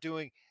he's not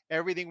doing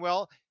everything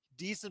well.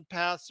 Decent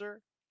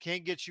passer,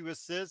 can get you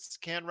assists,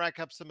 can rack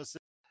up some assists.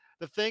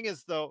 The thing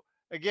is, though,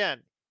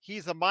 again,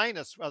 he's a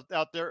minus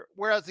out there.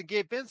 Whereas in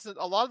Gabe Vincent,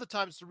 a lot of the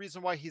times the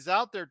reason why he's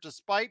out there,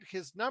 despite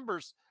his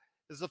numbers,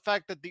 is the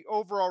fact that the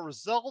overall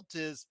result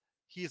is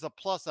he's a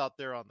plus out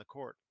there on the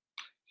court.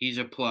 He's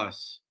a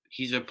plus.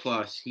 He's a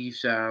plus.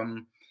 He's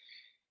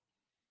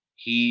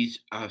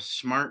a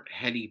smart,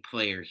 heady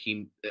player.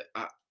 He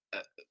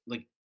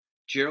like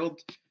Gerald.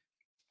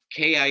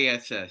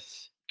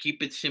 KISS.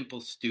 Keep it simple,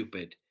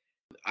 stupid.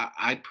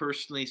 I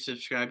personally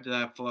subscribe to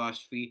that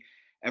philosophy.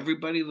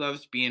 Everybody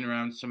loves being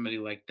around somebody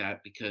like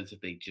that because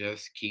they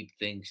just keep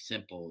things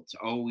simple. It's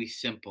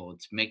always simple.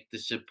 It's make the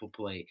simple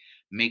play,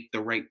 make the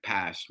right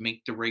pass,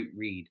 make the right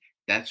read.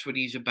 That's what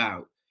he's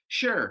about.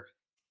 Sure,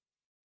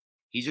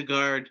 he's a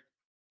guard.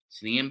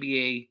 It's the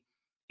NBA.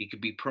 He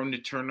could be prone to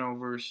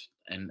turnovers.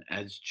 And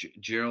as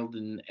Gerald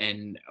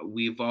and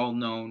we've all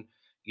known,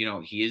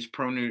 he is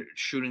prone to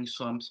shooting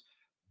slumps.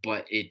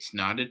 But it's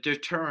not a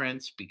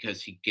deterrence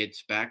because he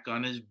gets back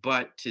on his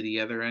butt to the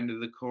other end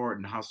of the court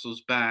and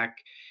hustles back.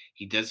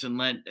 He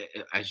doesn't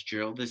as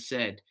Gerald has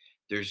said,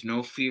 there's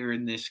no fear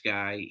in this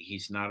guy.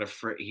 He's not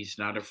afraid. He's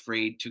not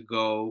afraid to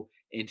go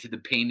into the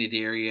painted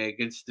area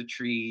against the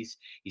trees.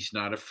 He's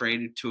not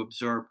afraid to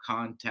absorb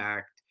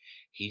contact.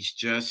 He's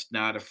just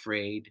not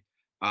afraid.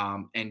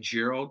 And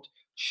Gerald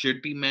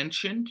should be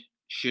mentioned.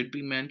 Should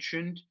be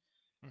mentioned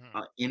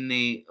Mhm. in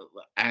the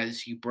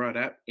as you brought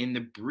up in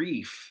the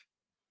brief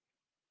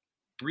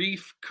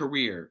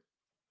career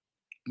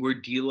where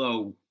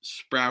D'Lo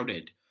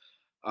sprouted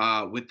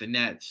with the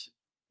Nets.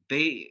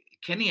 They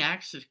Kenny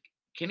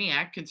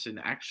Atkinson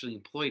actually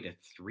employed a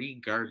 3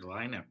 guard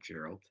lineup.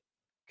 Gerald,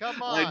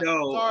 Come I on.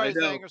 know, I Sorry,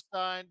 know.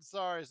 Zangerstein.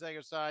 Sorry,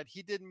 Zangerstein.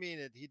 He didn't mean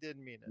it. He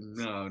didn't mean it.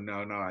 So, No,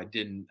 no, no, I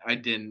didn't. I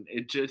didn't.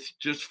 It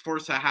just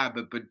force a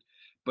habit,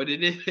 but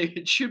it is,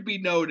 it should be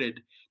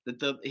noted that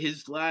the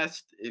his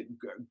last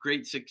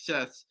great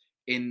success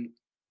in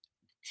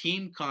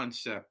team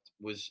concept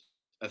was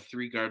a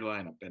 3 guard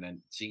lineup, and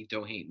then see,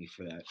 don't hate me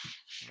for that.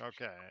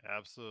 okay,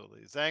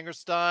 absolutely.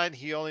 Zangerstein,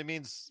 he only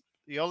means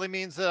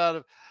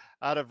it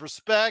out of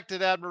respect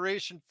and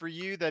admiration for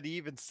you that he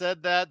even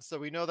said that. So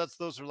we know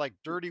those are like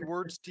dirty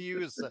words to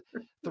you as a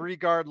 3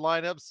 guard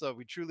lineup. So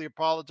we truly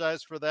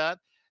apologize for that.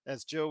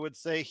 As Joe would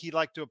say, he'd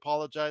like to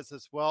apologize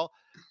as well.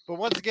 But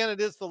once again, it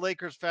is the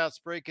Lakers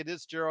fast break. It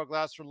is Gerald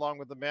Glasser along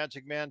with the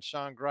Magic Man,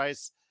 Sean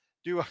Grice.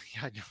 Do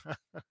high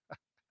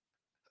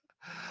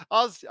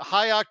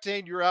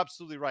octane, you're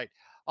absolutely right.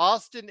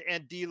 Austin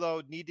and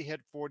D'Lo need to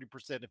hit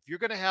 40%. If you're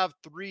going to have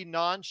three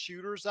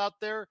non-shooters out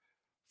there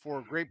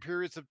for great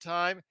periods of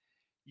time,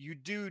 you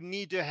do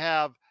need to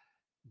have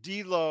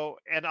D'Lo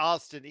and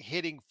Austin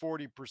hitting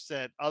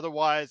 40%.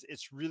 Otherwise,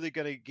 it's really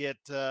going to get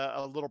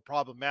a little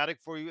problematic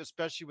for you,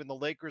 especially when the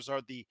Lakers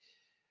are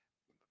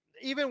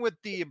even with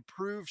the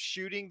improved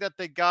shooting that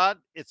they got,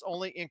 it's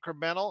only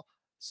incremental.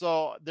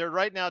 So they're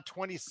right now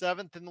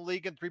 27th in the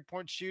league in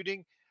 3-point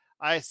shooting.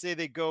 I say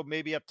they go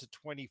maybe up to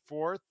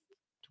 24th,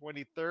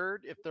 23rd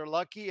if they're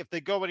lucky. If they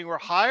go anywhere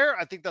higher,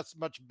 I think that's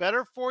much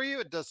better for you.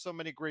 It does so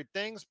many great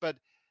things. But,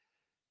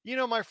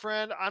 my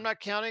friend, I'm not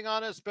counting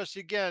on it,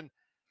 especially again.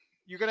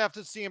 You're going to have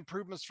to see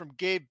improvements from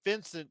Gabe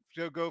Vincent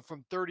to go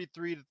from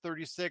 33 to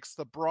 36.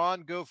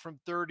 LeBron go from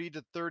 30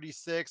 to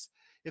 36.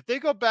 If they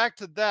go back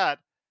to that,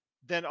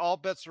 then all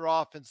bets are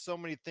off and so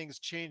many things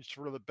changed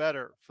for the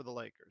better for the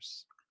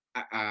Lakers.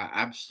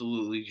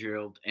 Absolutely,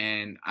 Gerald.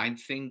 And I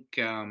think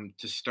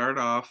to start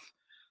off,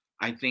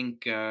 I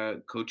think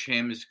Coach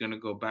Ham is going to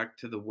go back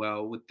to the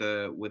well with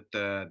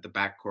the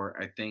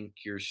backcourt. I think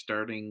your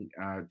starting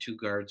 2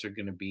 guards are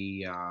going to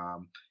be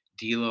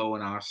D'Lo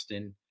and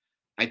Austin.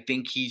 I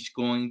think he's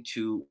going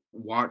to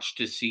watch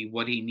to see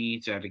what he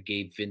needs out of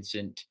Gabe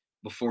Vincent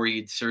before he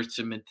inserts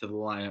him into the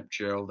lineup,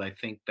 Gerald. I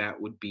think that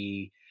would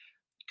be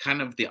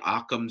kind of the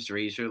Occam's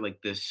razor.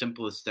 Like the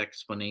simplest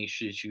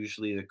explanation is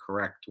usually the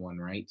correct one,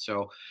 right?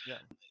 So Yeah.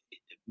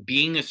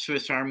 being a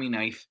Swiss Army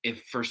knife,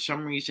 if for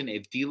some reason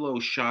if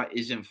D'Lo's shot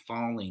isn't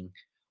falling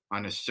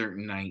on a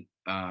certain night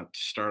to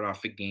start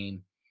off a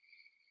game,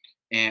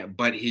 and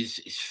but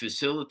his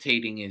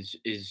facilitating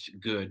is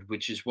good,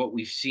 which is what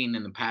we've seen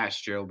in the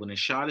past, Gerald. When a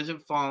shot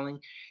isn't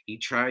falling, he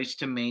tries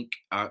to make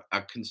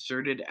a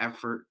concerted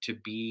effort to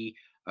be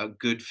a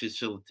good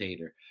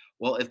facilitator.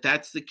 Well, if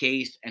that's the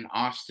case and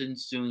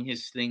Austin's doing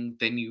his thing,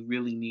 then you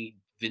really need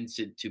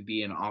Vincent to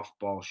be an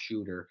off-ball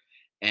shooter,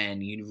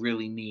 and you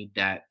really need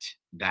that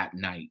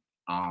night.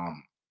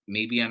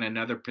 Maybe on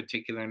another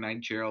particular night,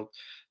 Gerald,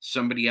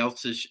 somebody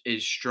else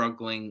is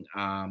struggling.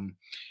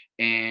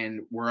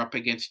 And we're up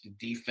against a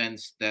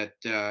defense that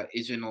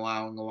isn't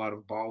allowing a lot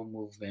of ball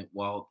movement.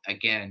 Well,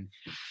 again,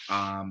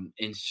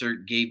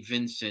 insert Gabe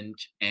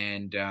Vincent,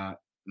 and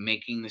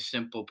making the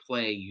simple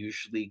play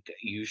usually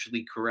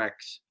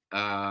corrects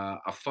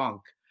a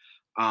funk.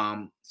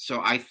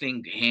 So I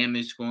think Ham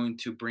is going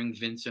to bring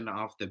Vincent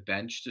off the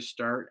bench to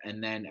start,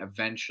 and then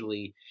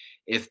eventually,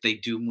 if they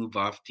do move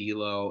off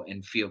D'Lo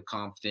and feel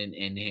confident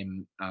in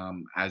him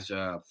as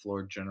a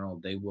floor general,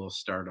 they will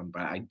start him.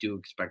 But I do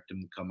expect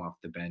him to come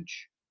off the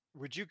bench.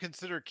 Would you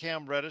consider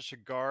Cam Reddish a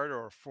guard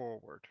or a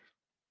forward?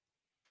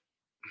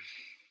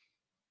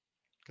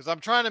 Because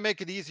I'm trying to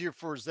make it easier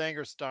for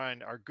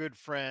Zangerstein, our good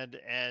friend,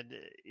 and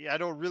I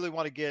don't really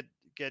want to get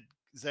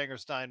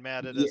Zangerstein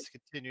mad at Yeah, us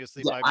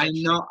continuously yeah, by I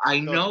mentioning know,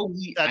 I those, know,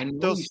 I know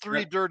those he's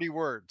three got. dirty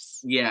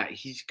words. Yeah,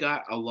 he's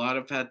got a lot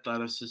of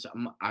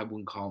athleticism. I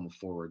wouldn't call him a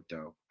forward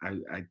though.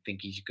 I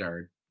think he's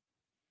guard.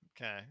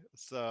 Okay,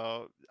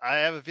 so I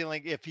have a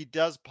feeling if he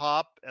does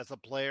pop as a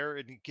player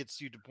and he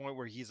gets you to the point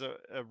where he's a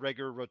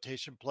regular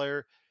rotation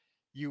player,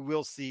 you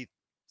will see.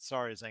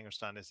 Sorry,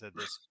 Zangerstein, I said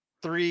this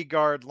 3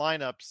 guard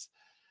lineups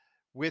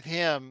with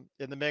him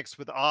in the mix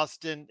with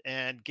Austin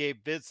and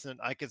Gabe Vincent.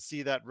 I could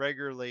see that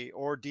regularly,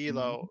 or Mhm,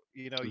 D'Lo.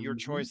 Your mhm.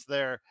 choice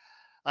there.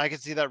 I can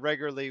see that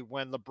regularly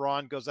when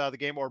LeBron goes out of the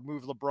game or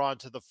move LeBron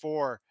to the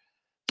 4.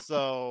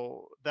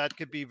 So that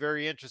could be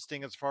very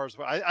interesting as far as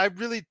I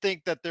really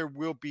think that there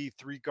will be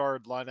 3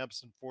 guard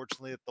lineups,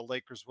 unfortunately, that the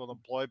Lakers will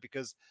employ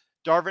because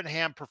Darvin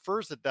Ham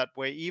prefers it that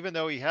way, even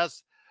though he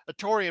has a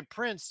Torian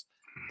Prince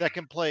that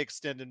can play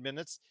extended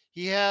minutes.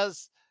 He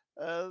has,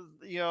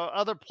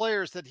 other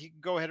players that he can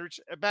go ahead and reach.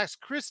 Max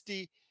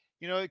Christie,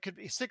 it could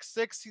be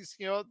 6'6". He's,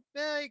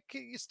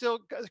 he's still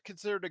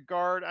considered a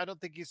guard. I don't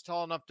think he's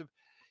tall enough to,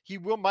 he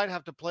might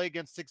have to play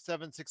against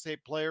 6'7",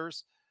 6'8"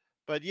 players,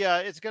 But yeah,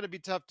 it's going to be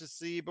tough to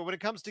see. But when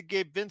it comes to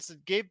Gabe Vincent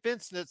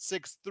at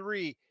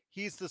 6'3",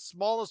 he's the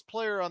smallest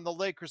player on the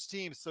Lakers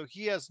team, so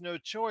he has no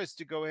choice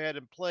to go ahead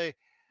and play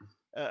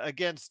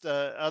against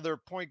other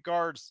point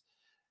guards.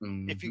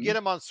 If you Mm-hmm. get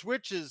him on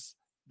switches,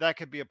 that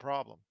could be a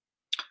problem.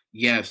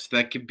 Yes,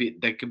 that could be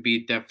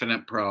a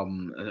definite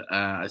problem,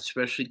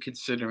 especially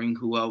considering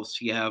who else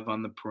you have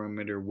on the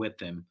perimeter with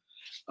him.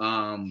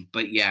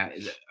 But yeah,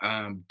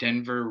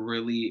 Denver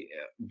really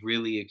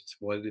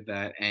exploited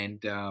that, and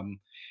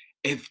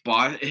if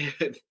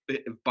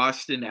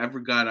Boston ever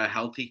got a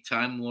healthy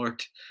Time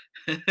Lord,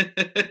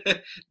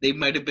 they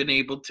might have been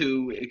able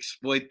to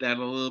exploit that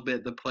a little bit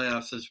in the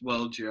playoffs as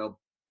well, Gerald.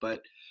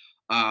 But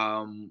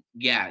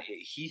yeah,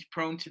 he's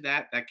prone to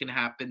that. That can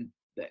happen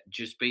that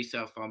just based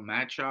off on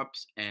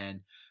matchups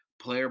and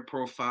player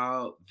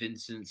profile.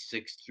 Vincent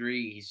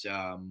 6'3".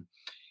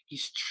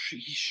 He's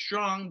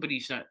strong, but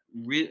he's not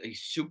really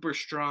super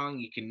strong.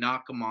 You can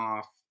knock him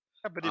off.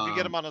 Yeah, but if you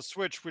get him on a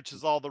switch, which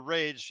is all the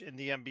rage in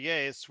the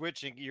NBA,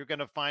 switching, you're going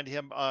to find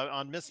him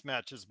on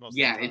mismatches most of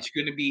Yeah, the time. it's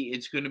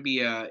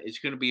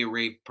gonna be a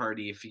rave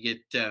party if you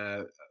get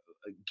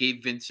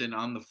Gabe Vincent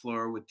on the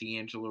floor with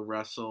D'Angelo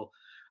Russell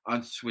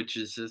on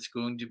switches. That's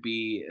going to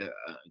be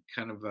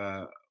kind of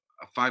a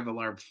 5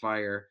 alarm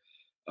fire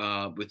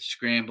with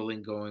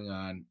scrambling going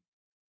on.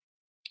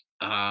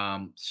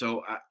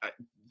 So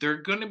there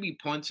are going to be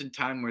points in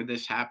time where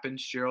this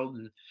happens, Gerald,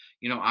 and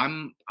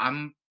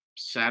I'm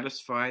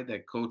satisfied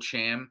that Coach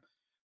Ham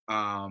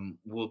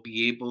will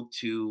be able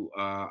to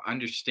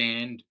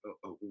understand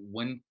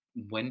when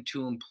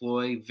to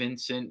employ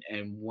Vincent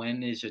and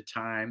when is a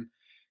time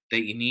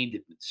that you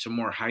need some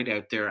more height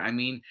out there. I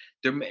mean,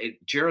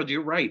 Gerald,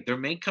 you're right. There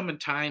may come a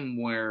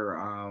time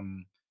where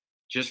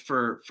just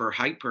for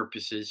height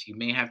purposes, you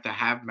may have to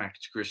have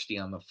Max Christie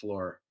on the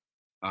floor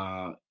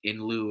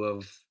in lieu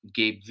of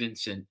Gabe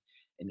Vincent.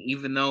 And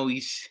even though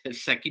he's a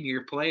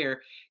second-year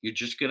player, you're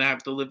just going to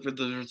have to live with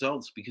the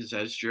results because,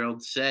 as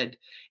Gerald said,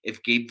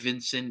 if Gabe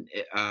Vincent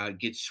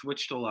gets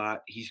switched a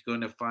lot, he's going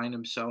to find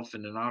himself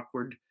in an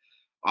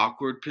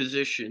awkward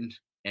position,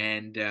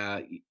 and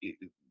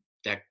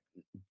that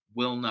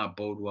will not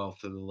bode well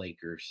for the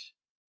Lakers.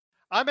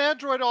 I'm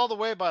Android all the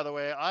way, by the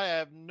way.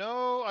 I'm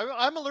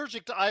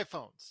allergic to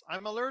iPhones.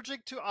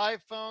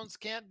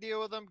 Can't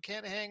deal with them,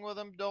 can't hang with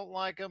them, don't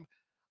like them.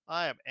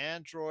 I am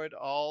Android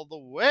all the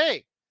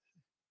way.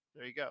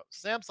 There you go.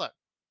 Samsung,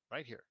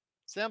 right here.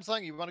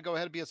 Samsung, you want to go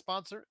ahead and be a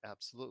sponsor?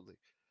 Absolutely.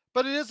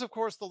 But it is, of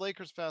course, the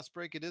Lakers Fast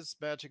Break. It is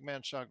Magic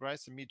Man Sean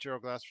Grice and me,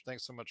 Gerald Glassford.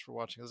 Thanks so much for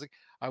watching.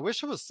 I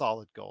wish it was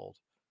solid gold.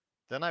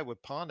 Then I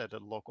would pawn it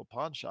at a local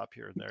pawn shop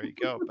here, and there you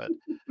go. But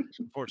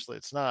unfortunately,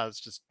 it's not.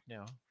 It's just,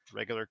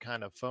 regular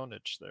kind of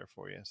phonage there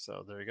for you.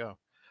 So there you go.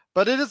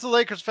 But it is the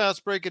Lakers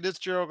Fast Break. It is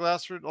Gerald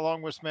Glassford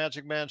along with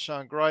Magic Man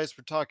Sean Grice.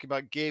 We're talking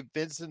about Gabe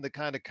Vincent, the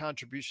kind of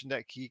contribution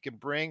that he can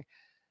bring.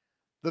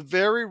 The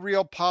very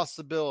real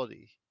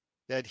possibility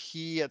that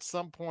he, at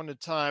some point in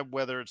time,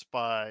 whether it's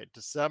by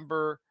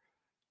December,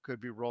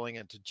 could be rolling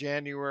into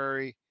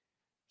January,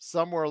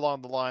 somewhere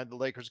along the line, the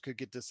Lakers could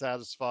get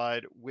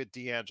dissatisfied with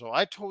D'Angelo.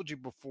 I told you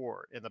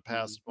before in the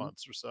past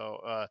months or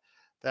so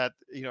that,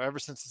 ever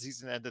since the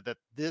season ended, that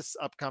this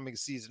upcoming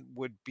season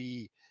would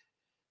be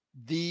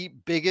the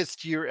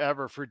biggest year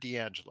ever for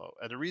D'Angelo.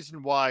 And the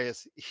reason why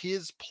is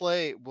his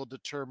play will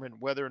determine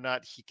whether or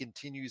not he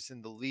continues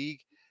in the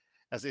league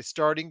as a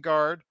starting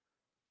guard,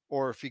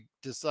 or if he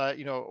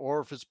decide,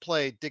 or if his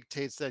play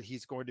dictates that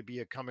he's going to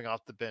be a coming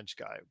off the bench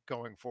guy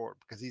going forward,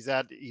 because he's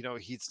at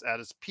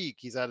his peak.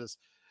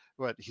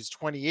 He's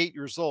 28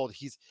 years old.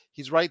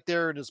 He's right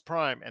there in his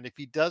prime. And if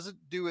he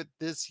doesn't do it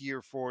this year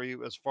for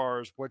you, as far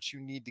as what you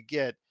need to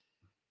get,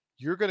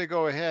 you're going to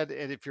go ahead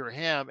and, if you're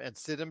Ham, and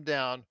sit him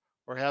down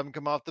or have him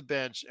come off the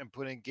bench and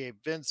put in Gabe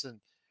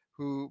Vincent,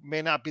 who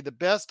may not be the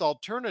best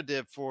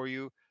alternative for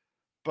you.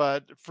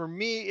 But for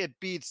me, it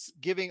beats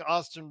giving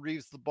Austin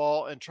Reeves the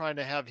ball and trying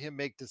to have him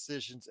make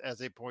decisions as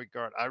a point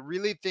guard. I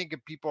really think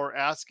if people are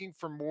asking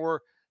for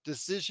more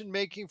decision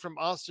making from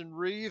Austin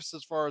Reeves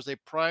as far as a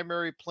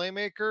primary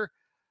playmaker,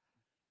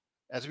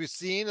 as we've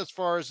seen, as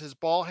far as his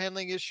ball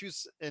handling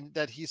issues and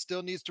that he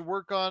still needs to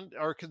work on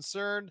are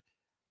concerned,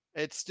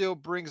 it still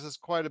brings us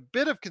quite a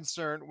bit of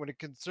concern when it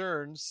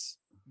concerns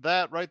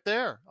that right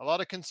there. A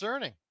lot of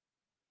concerning.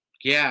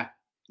 Yeah,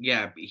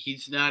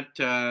 he's not.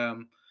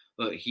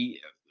 Look,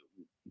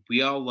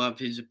 we all love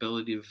his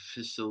ability to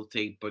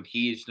facilitate, but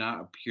he is not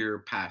a pure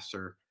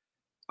passer.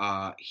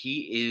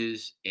 He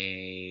is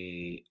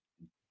a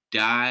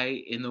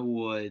die in the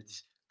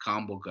woods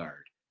combo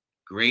guard.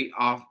 Great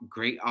off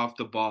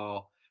the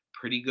ball,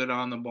 pretty good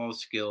on the ball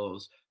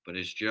skills. But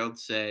as Gerald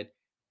said,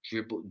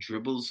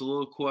 dribbles a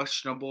little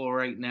questionable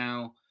right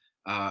now,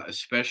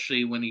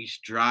 especially when he's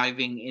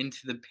driving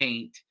into the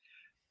paint.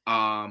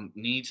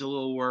 Needs a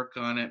little work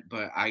on it,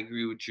 but I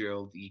agree with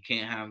Gerald. You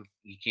can't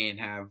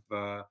have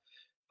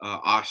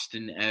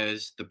Austin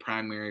as the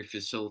primary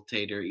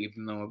facilitator,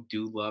 even though I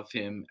do love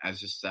him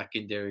as a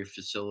secondary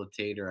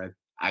facilitator.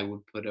 I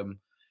would put him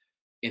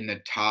in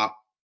the top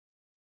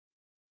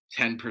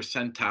 10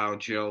 percentile,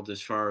 Gerald,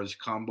 as far as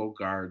combo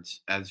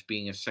guards, as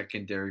being a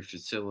secondary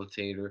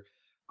facilitator.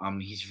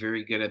 He's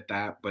very good at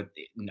that, but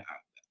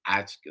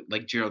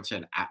like Gerald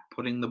said, at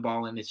putting the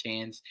ball in his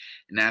hands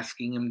and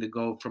asking him to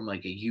go from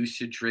like a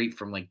usage rate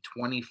from like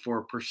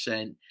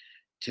 24%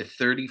 to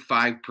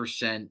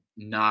 35%,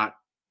 not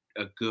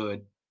a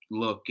good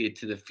look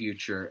into the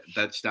future.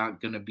 That's not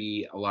going to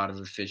be a lot of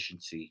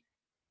efficiency.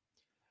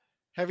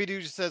 Heavy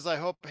Duty says, I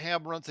hope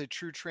Ham runs a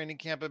true training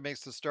camp and makes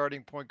the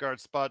starting point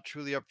guard spot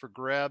truly up for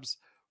grabs.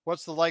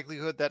 What's the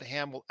likelihood that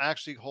Ham will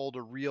actually hold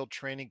a real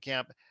training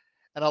camp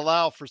and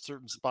allow for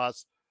certain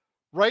spots?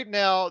 Right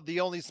now, the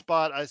only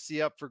spot I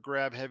see up for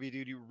grab, Heavy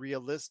Duty,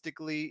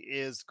 realistically,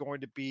 is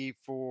going to be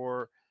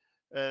for,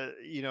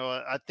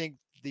 I think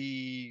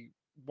the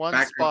one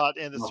Back up spot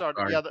in the off start,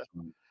 guard. the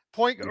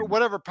point or Yeah.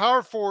 whatever,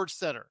 power forward,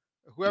 center,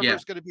 whoever Yeah.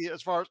 is going to be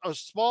as far as a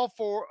small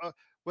for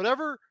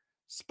whatever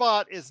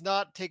spot is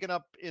not taken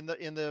up in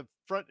the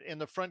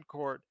front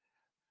court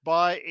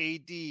by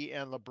AD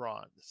and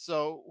LeBron.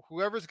 So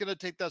whoever's going to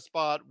take that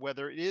spot,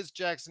 whether it is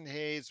Jackson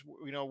Hayes,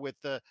 with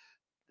the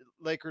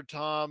Laker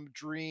Tom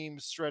Dream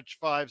stretch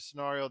five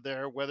scenario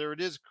there, whether it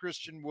is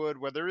Christian Wood,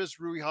 whether it is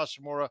Rui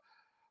Hashimura,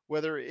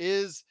 whether it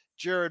is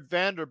Jared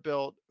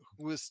Vanderbilt,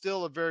 who is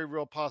still a very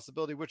real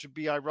possibility, which would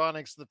be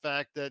ironic to the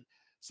fact that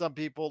some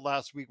people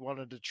last week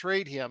wanted to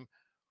trade him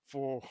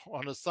for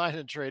on a sign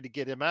and trade to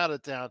get him out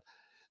of town.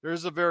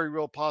 There's a very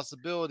real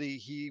possibility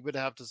he would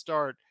have to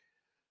start.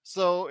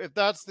 So if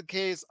that's the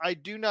case, I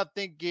do not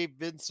think Gabe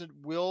Vincent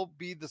will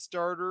be the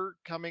starter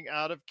coming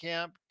out of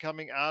camp,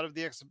 coming out of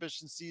the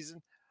exhibition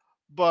season.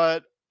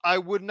 But I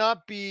would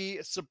not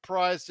be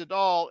surprised at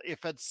all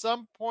if at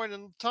some point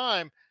in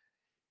time,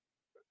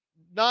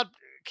 not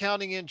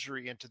counting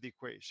injury into the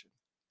equation,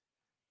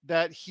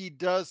 that he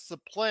does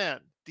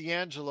supplant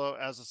D'Angelo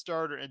as a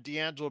starter and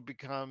D'Angelo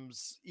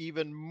becomes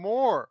even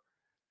more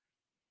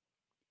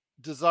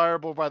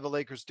desirable by the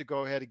Lakers to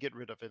go ahead and get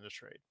rid of in a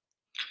trade.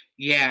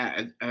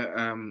 Yeah,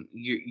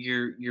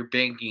 you're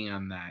banking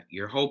on that.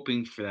 You're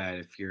hoping for that.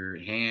 If you're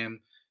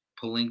Ham,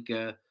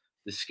 Pelinka,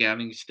 the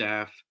scouting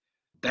staff,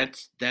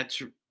 that's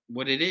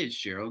what it is,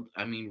 Gerald.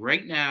 I mean,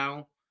 right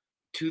now,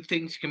 two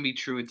things can be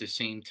true at the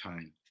same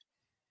time.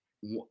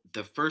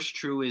 The first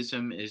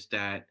truism is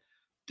that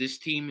this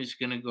team is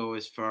going to go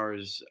as far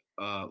as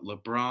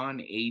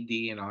LeBron,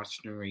 AD, and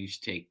Austin Reeves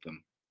take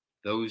them.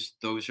 Those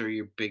are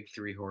your big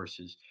three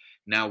horses.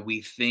 Now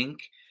we think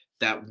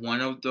that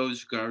one of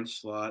those guard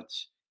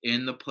slots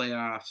in the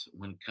playoffs,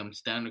 when it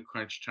comes down to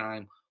crunch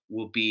time,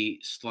 will be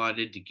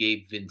slotted to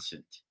Gabe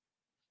Vincent.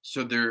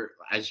 So there,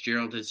 as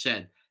Gerald has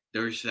said,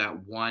 there's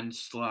that one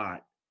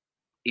slot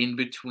in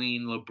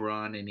between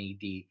LeBron and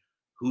AD.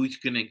 Who's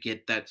going to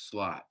get that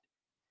slot?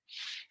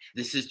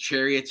 This is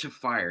Chariots of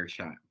Fire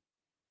time.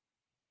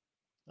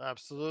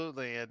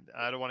 Absolutely. And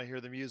I don't want to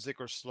hear the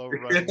music or slow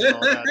running and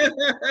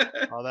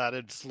all that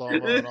in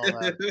slow-mo and all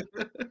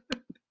that.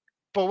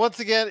 But once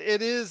again,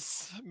 it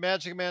is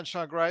Magic Man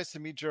Sean Grice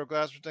and me, Gerald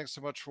Glassford. Thanks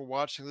so much for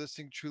watching,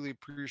 listening. Truly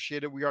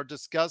appreciate it. We are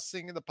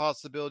discussing the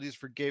possibilities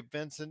for Gabe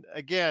Vincent.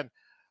 Again,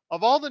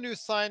 of all the new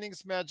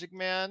signings, Magic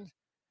Man,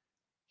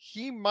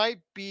 he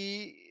might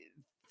be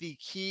the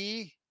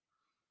key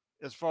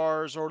as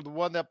far as, or the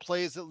one that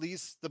plays at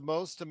least the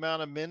most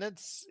amount of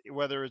minutes,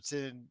 whether it's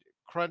in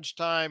crunch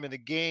time in a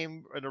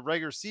game in a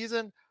regular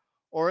season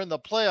or in the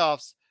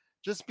playoffs,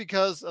 just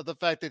because of the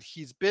fact that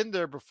he's been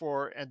there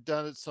before and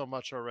done it so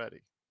much already.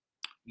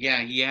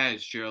 Yeah, he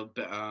has, Gerald.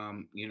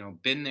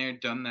 Been there,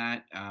 done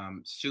that.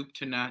 Soup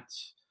to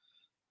nuts.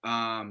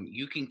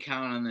 You can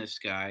count on this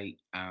guy.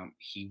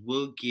 He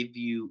will give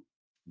you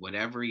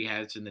whatever he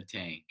has in the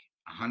tank.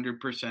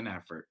 100%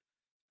 effort.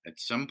 At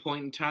some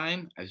point in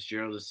time, as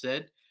Gerald has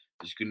said,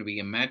 there's going to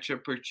be a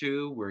matchup or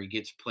two where he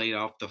gets played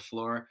off the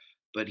floor,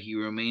 but he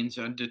remains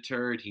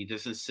undeterred. He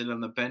doesn't sit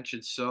on the bench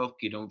and sulk.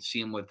 You don't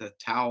see him with a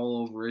towel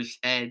over his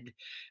head,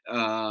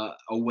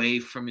 away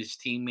from his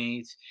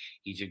teammates.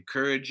 He's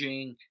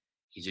encouraging.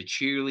 He's a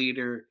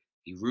cheerleader.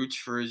 He roots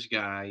for his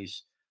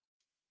guys.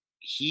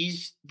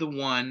 He's the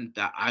one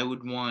that I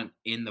would want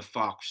in the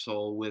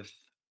foxhole with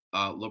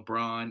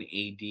LeBron,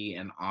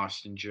 AD, and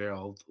Austin,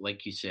 Gerald.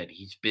 Like you said,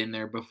 he's been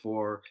there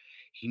before.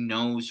 He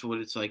knows what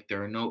it's like.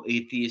 There are no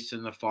atheists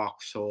in the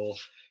foxhole.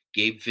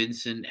 Gabe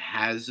Vincent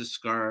has the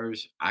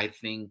scars. I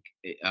think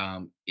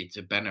it's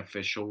a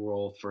beneficial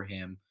role for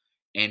him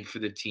and for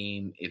the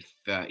team if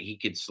he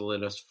could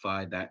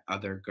solidify that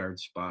other guard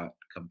spot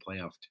come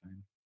playoff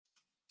time.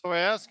 So I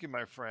ask you,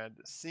 my friend,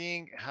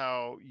 seeing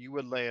how you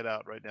would lay it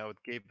out right now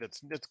with Gabe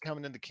that's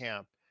coming into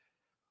camp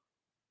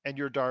and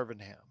you're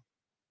Darvin Ham,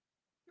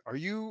 are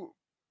you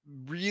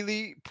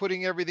really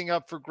putting everything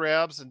up for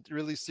grabs and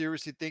really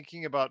seriously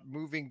thinking about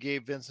moving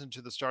Gabe Vincent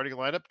to the starting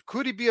lineup?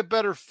 Could he be a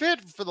better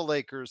fit for the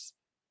Lakers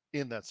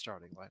in that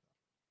starting lineup?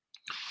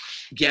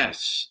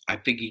 Yes, I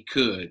think he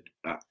could.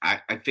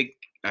 I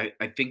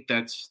think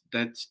that's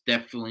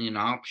definitely an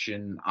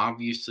option.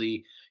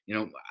 Obviously,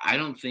 I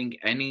don't think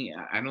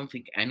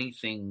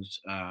anything's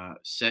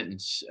set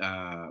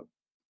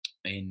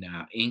in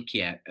ink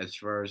yet as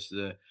far as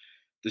the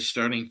the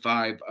starting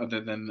five other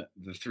than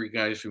the three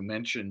guys we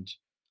mentioned.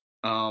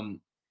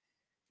 Um,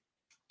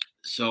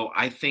 so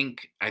I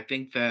think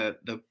that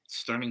the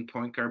starting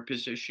point guard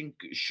position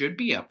should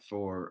be up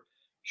for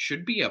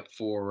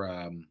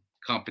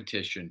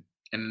competition,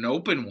 and an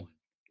open one.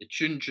 It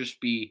shouldn't just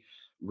be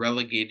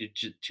relegated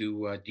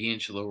to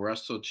D'Angelo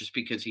Russell just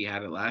because he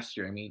had it last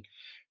year. I mean,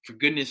 for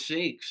goodness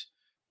sakes,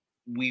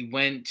 we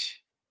went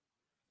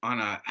on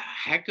a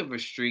heck of a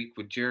streak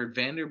with Jared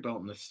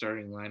Vanderbilt in the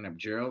starting lineup,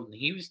 Gerald, and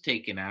he was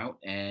taken out,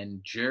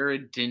 and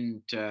Jared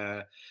didn't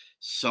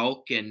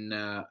sulk and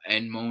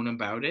moan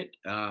about it.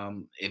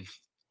 If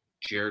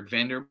Jared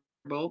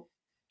Vanderbilt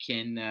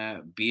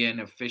can be an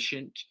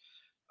efficient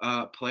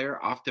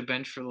player off the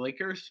bench for the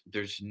Lakers,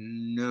 there's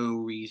no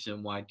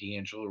reason why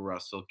D'Angelo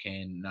Russell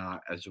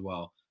cannot as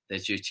well.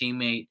 That's your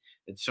teammate.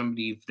 It's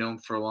somebody you've known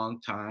for a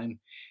long time.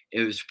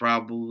 It was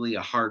probably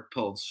a hard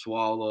pill to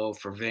swallow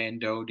for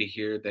Vando to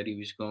hear that he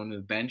was going to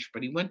the bench,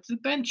 but he went to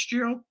the bench,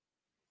 Gerald.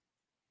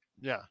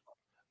 Yeah.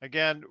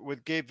 Again,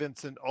 with Gabe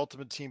Vincent,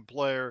 ultimate team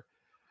player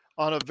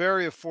on a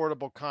very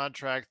affordable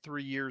contract,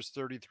 3 years,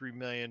 $33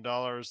 million,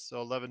 so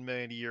 $11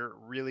 million a year.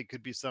 Really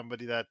could be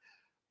somebody that,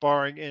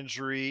 barring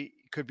injury,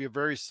 could be a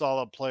very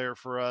solid player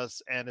for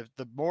us. And if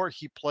the more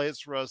he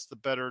plays for us, the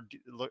better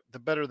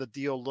the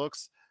deal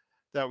looks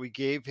that we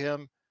gave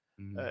him.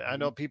 I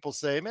know Mhm. people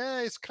say,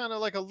 man, it's kind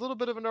of like a little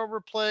bit of an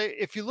overplay.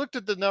 If you looked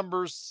at the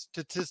numbers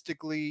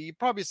statistically, you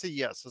probably say,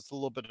 yes, it's a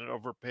little bit of an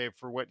overpay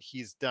for what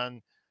he's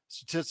done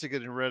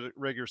statistically in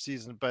regular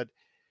season. But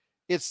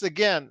it's,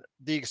 again,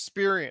 the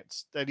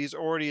experience that he's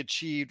already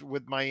achieved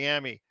with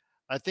Miami.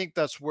 I think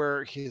that's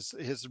where his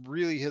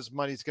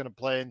money's going to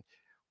play. And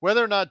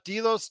whether or not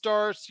D'Lo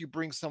starts, you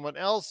bring someone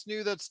else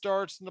new that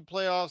starts in the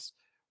playoffs,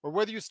 or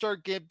whether you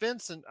start Gabe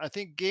Vincent, I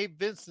think Gabe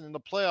Vincent in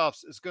the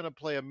playoffs is going to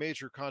play a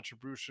major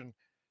contribution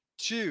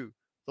to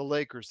the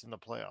Lakers in the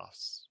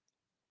playoffs.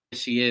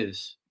 Yes, he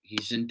is.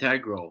 He's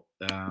integral.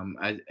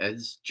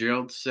 As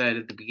Gerald said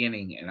at the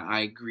beginning, and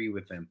I agree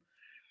with him.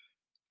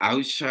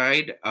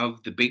 Outside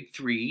of the big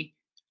three,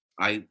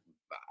 I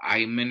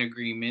I'm in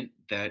agreement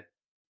that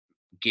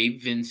Gabe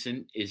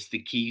Vincent is the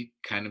key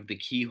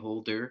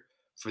holder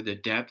for the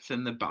depth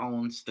and the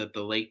balance that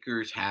the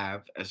Lakers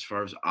have as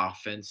far as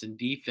offense and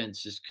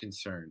defense is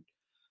concerned.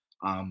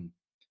 Um,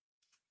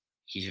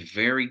 he's a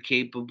very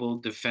capable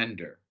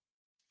defender.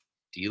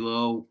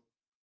 D'Lo,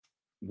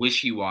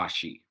 wishy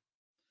washy.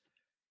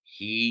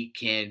 He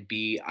can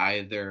be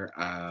either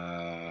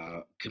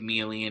a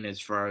chameleon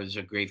as far as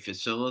a great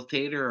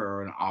facilitator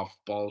or an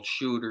off-ball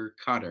shooter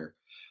cutter.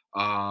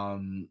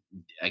 Um,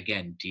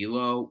 Again,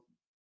 D'Lo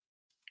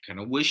kind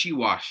of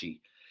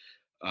wishy-washy.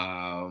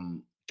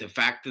 The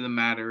fact of the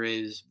matter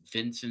is,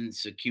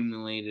 Vincent's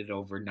accumulated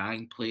over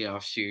 9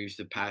 playoff series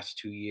the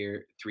past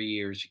 3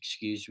 years.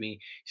 Excuse me.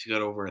 He's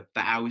got over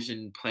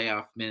 1,000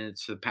 playoff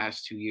minutes the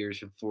past 2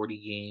 years in 40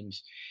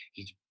 games.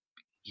 He's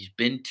He's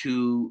been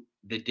to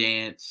the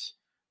dance.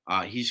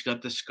 He's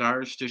got the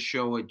scars to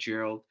show it,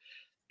 Gerald.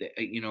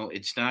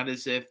 It's not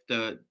as if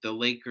the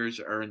Lakers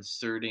are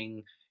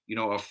inserting,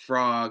 a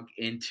frog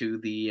into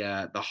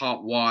the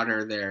hot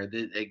water there.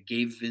 That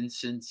gave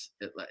Vincent's,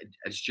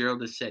 as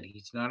Gerald has said,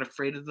 he's not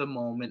afraid of the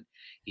moment.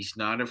 He's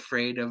not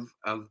afraid of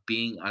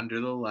being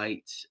under the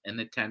lights and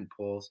the tent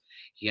poles.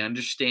 He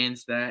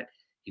understands that.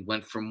 He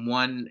went from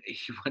one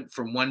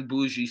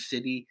bougie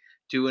city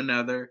to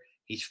another.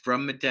 He's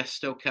from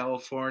Modesto,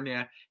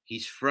 California.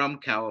 He's from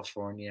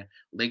California.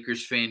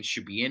 Lakers fans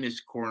should be in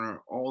his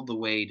corner all the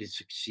way to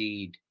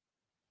succeed.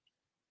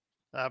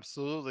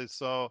 Absolutely.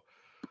 So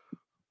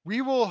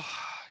we will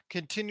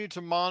continue to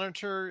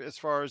monitor as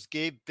far as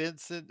Gabe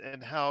Vincent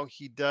and how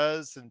he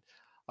does, and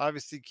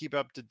obviously keep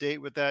up to date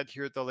with that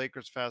here at the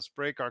Lakers Fast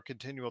Break. Our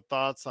continual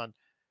thoughts on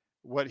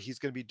what he's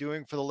going to be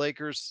doing for the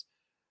Lakers.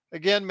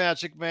 Again,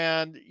 Magic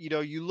Man,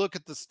 you look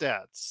at the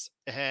stats,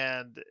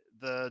 and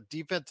the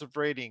defensive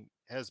rating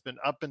has been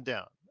up and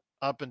down,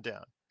 up and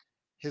down.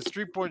 His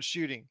 3-point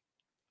shooting,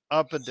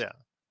 up and down,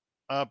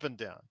 up and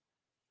down.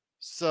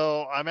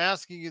 So I'm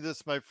asking you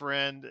this, my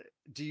friend.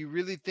 Do you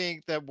really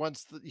think that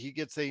once he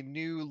gets a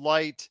new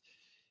light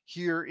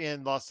here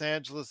in Los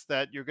Angeles,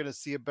 that you're going to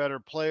see a better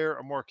player,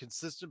 a more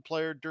consistent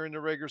player during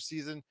the regular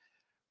season?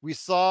 We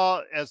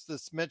saw, as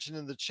this mentioned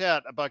in the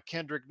chat, about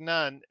Kendrick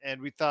Nunn,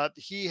 and we thought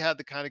he had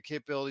the kind of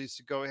capabilities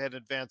to go ahead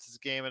and advance his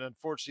game. And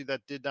unfortunately,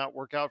 that did not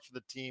work out for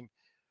the team.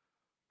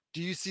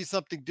 Do you see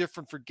something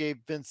different for Gabe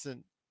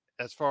Vincent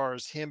as far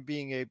as him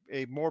being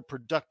a more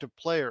productive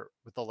player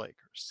with the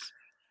Lakers?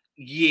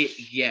 Yeah,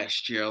 yes,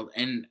 Gerald.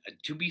 And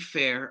to be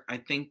fair, I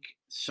think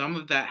some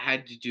of that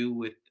had to do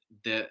with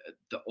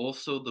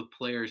the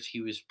players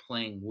he was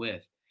playing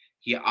with.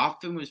 He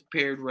often was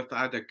paired with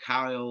either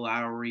Kyle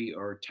Lowry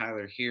or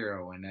Tyler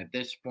Hero, and at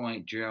this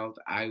point, Gerald,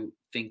 I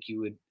think you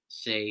would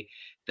say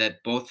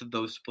that both of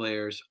those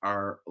players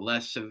are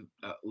less of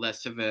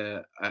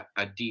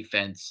a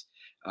defense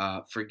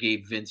for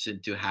Gabe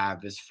Vincent to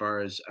have as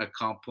far as a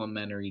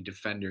complementary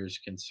defender is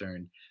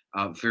concerned.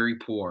 Very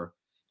poor.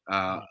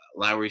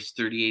 Lowry's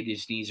 38,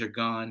 his knees are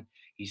gone.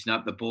 He's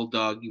not the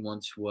bulldog he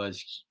once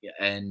was,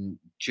 and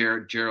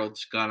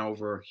Gerald's gone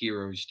over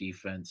Hero's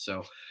defense.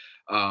 So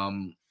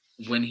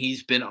when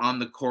he's been on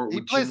the court He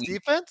with plays Jimmy,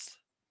 defense?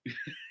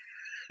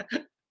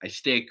 I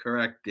stay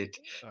corrected.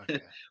 Okay.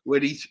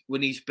 when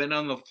he's been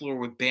on the floor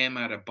with Bam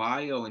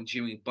Adebayo and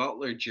Jimmy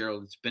Butler,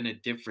 Gerald, it's been a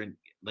different.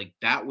 Like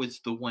that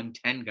was the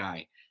 110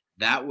 guy.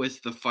 That was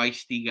the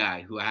feisty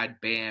guy who had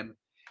Bam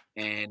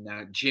and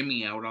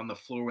Jimmy out on the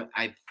floor with.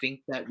 I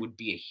think that would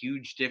be a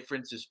huge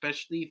difference,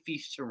 especially if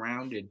he's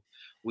surrounded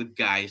with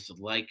guys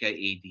like a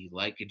AD,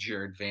 like a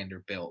Jared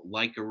Vanderbilt,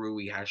 like a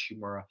Rui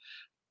Hashimura.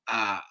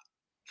 Uh,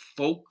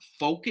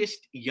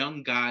 focused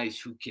young guys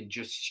who can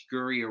just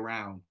scurry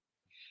around.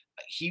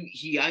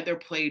 He either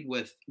played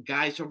with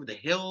guys over the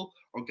hill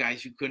or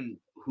guys who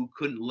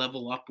couldn't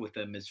level up with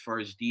him as far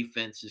as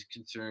defense is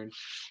concerned.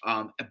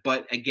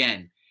 But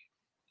again,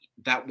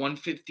 that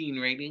 115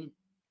 rating,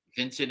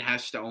 Vincent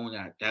has to own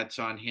that. That's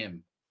on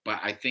him. But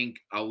I think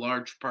a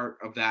large part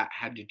of that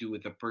had to do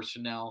with the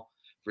personnel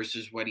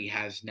versus what he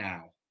has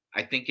now.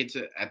 I think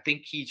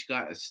he's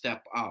got a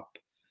step up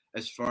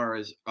as far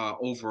as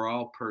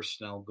overall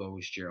personnel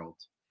goes, Gerald.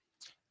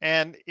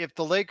 And if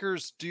the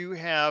Lakers do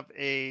have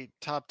a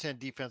top 10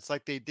 defense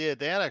like they did,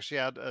 they had actually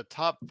had a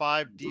top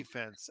 5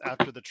 defense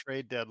after the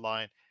trade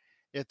deadline.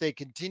 If they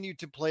continue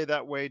to play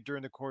that way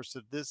during the course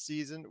of this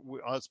season,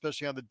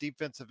 especially on the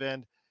defensive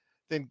end,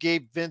 then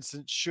Gabe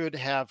Vincent should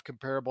have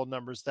comparable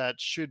numbers that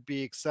should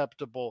be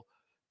acceptable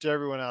to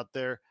everyone out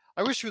there.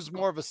 I wish he was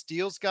more of a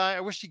steals guy. I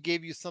wish he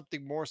gave you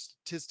something more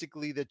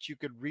statistically that you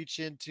could reach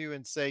into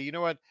and say, you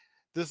know what,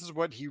 this is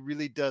what he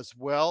really does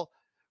well.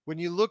 When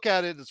you look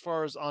at it as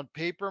far as on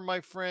paper,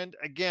 my friend,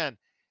 again,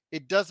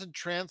 it doesn't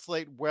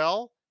translate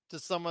well to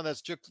someone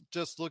that's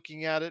just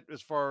looking at it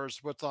as far as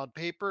what's on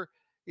paper.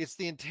 It's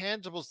the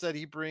intangibles that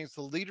he brings,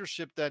 the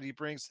leadership that he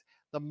brings,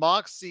 the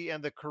moxie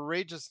and the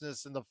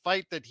courageousness and the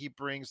fight that he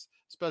brings,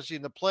 especially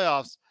in the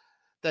playoffs,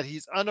 that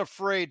he's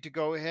unafraid to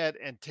go ahead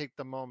and take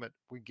the moment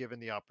when given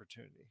the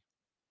opportunity.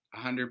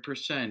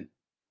 100%.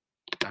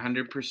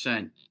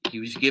 100%. He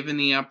was given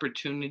the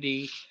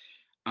opportunity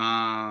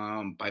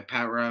by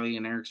Pat Riley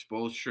and Eric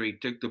Spoelstra. He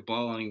took the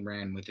ball and he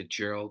ran with it,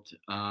 Gerald.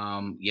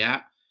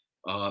 Yeah,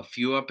 a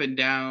few up and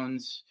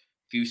downs,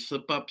 a few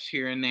slip ups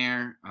here and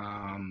there.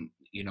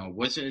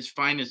 Wasn't his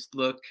finest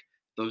look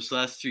those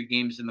last 3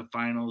 games in the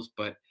finals,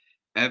 but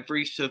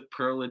every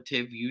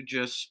superlative you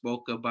just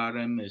spoke about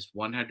him is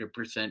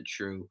 100%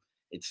 true.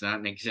 It's not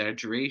an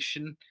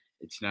exaggeration.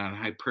 It's not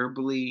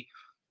hyperbole.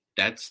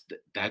 That's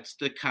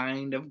the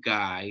kind of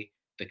guy,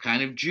 the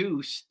kind of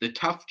juice, the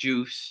tough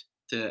juice,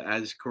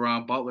 as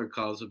Caron Butler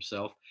calls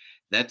himself.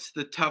 That's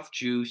the tough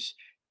juice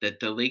that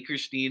the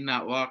Lakers need in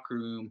that locker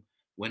room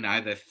when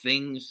either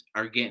things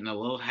are getting a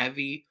little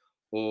heavy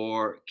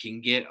or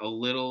can get a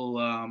little,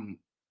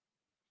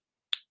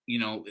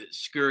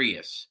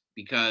 scurrious.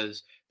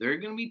 Because there are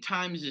going to be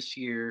times this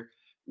year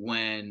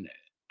when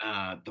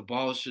the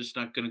ball is just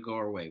not going to go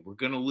our way. We're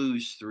going to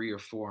lose 3 or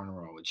 4 in a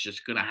row. It's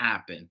just going to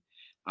happen.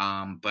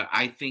 But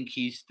I think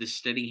he's the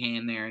steady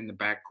hand there in the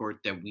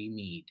backcourt that we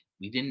need.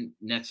 We didn't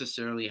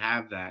necessarily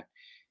have that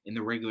in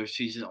the regular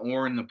season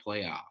or in the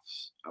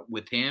playoffs.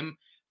 With him,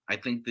 I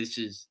think this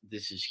is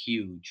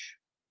huge.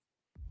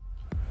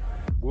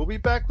 We'll be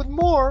back with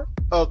more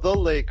of the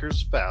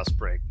Lakers Fast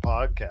Break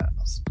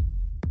podcast.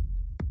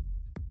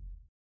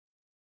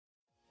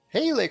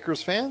 Hey,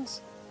 Lakers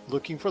fans!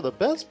 Looking for the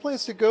best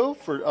place to go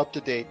for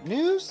up-to-date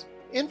news,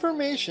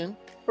 information,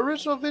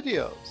 original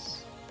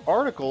videos,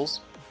 articles,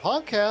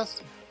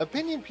 podcasts,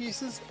 opinion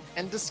pieces,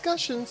 and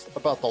discussions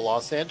about the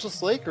Los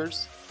Angeles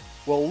Lakers?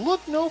 Well,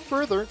 look no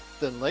further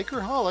than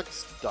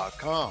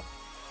Lakerholics.com.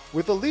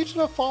 With a legion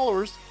of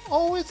followers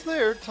always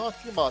there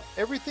talking about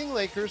everything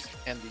Lakers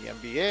and the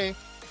NBA,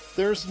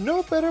 there's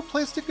no better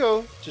place to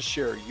go to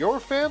share your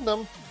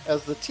fandom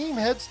as the team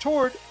heads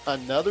toward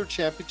another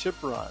championship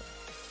run.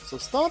 So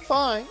stop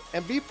by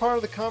and be part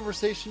of the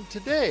conversation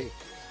today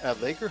at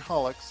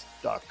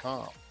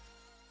Lakerholics.com.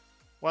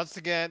 Once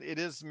again, it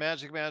is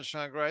Magic Man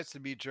Sean Grice to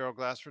meet Gerald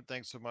Glassford.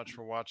 Thanks so much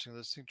for watching and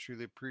listening.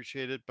 Truly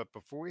appreciate it. But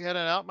before we head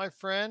on out, my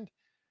friend,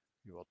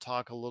 we will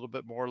talk a little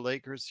bit more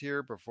Lakers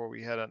here before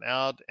we head on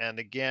out. And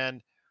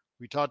again,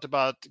 we talked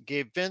about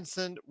Gabe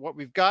Vincent, what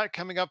we've got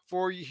coming up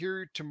for you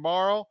here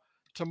tomorrow.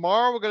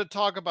 Tomorrow, we're going to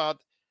talk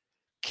about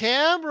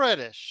Cam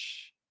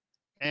Reddish.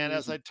 And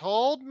as I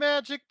told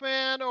Magic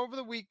Man over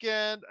the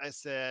weekend, I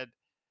said,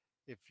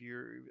 if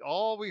you're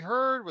all we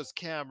heard was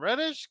Cam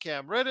Reddish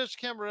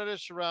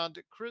around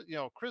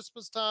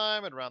Christmas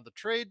time and around the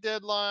trade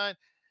deadline.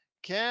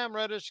 Cam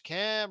Reddish.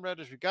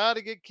 We got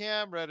to get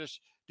Cam Reddish.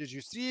 Did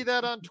you see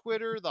that on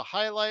Twitter? The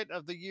highlight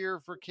of the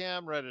year for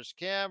Cam Reddish.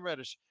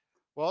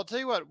 Well, I'll tell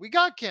you what, we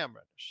got Cam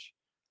Reddish.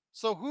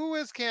 So who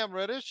is Cam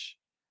Reddish?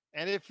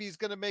 And if he's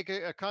going to make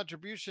a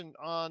contribution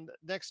on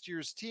next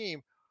year's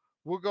team,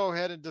 we'll go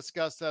ahead and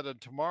discuss that on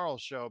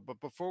tomorrow's show. But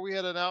before we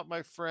head it out,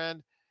 my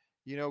friend,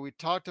 we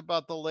talked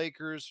about the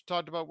Lakers,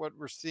 talked about what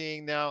we're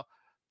seeing now.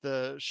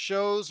 The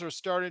shows are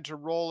starting to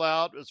roll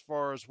out as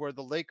far as where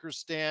the Lakers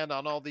stand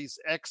on all these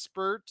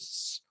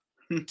experts.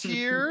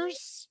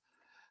 tiers.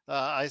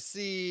 I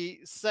see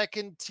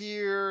second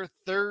tier,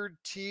 third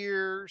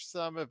tier.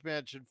 Some have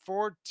mentioned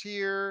fourth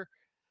tier.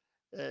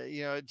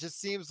 It just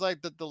seems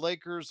like that the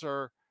Lakers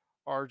are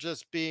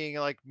just being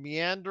like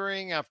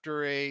meandering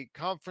after a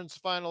conference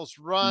finals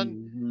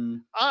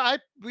run. Hmm.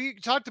 We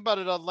talked about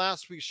it on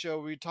last week's show.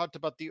 We talked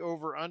about the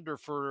over under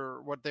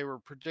for what they were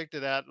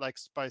predicted at, like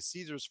by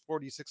Caesars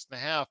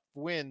 46.5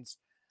 wins.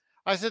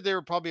 I said they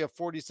were probably a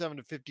 47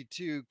 to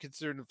 52,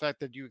 considering the fact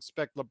that you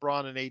expect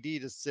LeBron and AD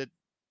to sit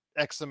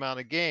X amount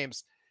of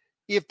games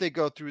if they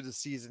go through the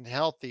season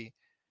healthy.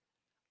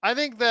 I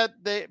think that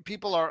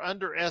people are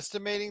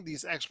underestimating,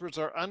 these experts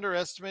are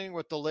underestimating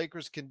what the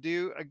Lakers can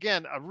do.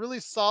 Again, a really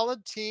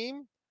solid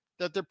team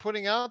that they're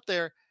putting out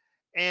there.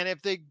 And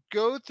if they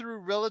go through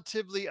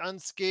relatively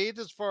unscathed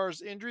as far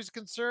as injuries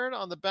concerned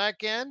on the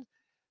back end,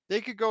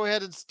 they could go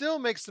ahead and still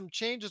make some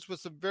changes with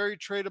some very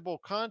tradable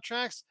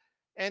contracts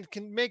and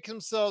can make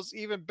themselves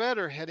even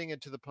better heading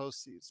into the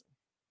postseason.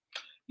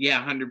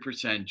 Yeah,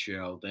 100%,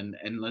 Gerald.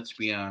 And let's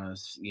be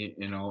honest,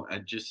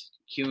 just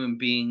human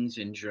beings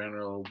in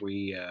general,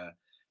 we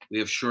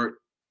have short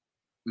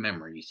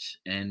memories,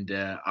 and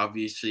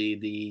obviously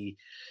the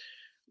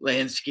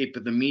landscape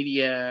of the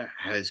media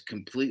has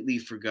completely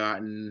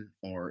forgotten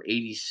or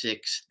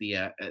 86 the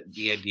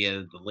idea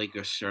that the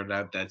Lakers started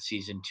out that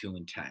season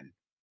 2-10.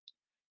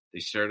 They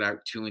started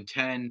out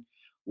 2-10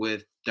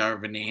 with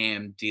Darvin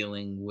Ham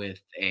dealing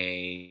with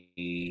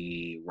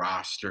a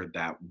roster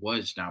that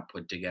was not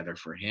put together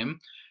for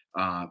him,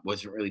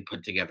 wasn't really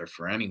put together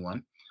for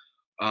anyone.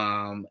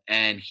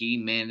 And he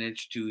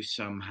managed to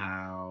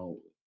somehow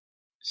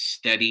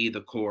steady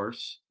the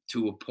course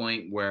to a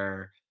point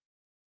where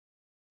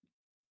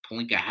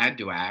Pelinka had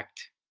to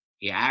act.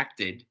 He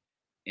acted,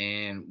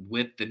 and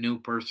with the new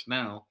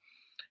personnel,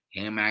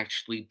 Ham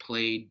actually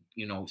played,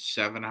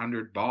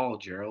 700 ball,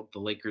 Gerald. The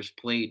Lakers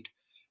played,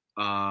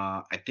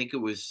 I think it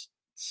was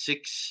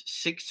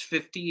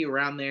 650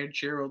 around there,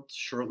 Gerald,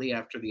 shortly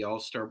after the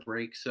All-Star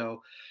break.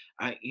 So,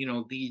 a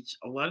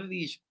lot of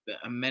these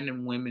men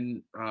and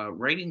women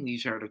writing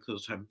these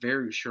articles have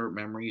very short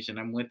memories, and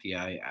I'm with you.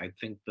 I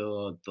think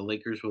the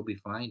Lakers will be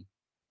fine.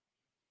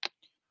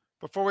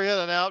 Before we head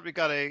on out, we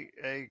got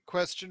a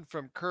question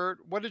from Kurt.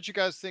 What did you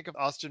guys think of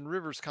Austin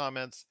Rivers'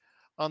 comments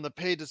on the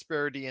pay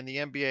disparity in the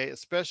NBA,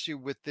 especially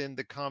within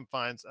the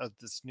confines of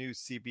this new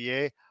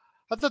CBA?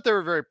 I thought they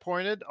were very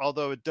pointed,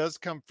 although it does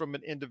come from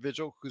an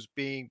individual who's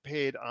being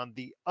paid on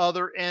the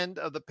other end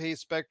of the pay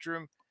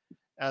spectrum,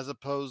 as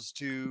opposed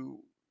to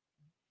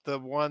the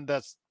one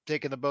that's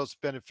taken the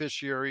most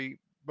beneficiary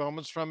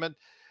moments from it.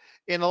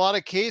 In a lot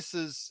of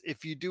cases,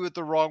 if you do it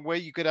the wrong way,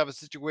 you could have a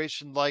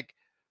situation like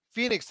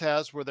Phoenix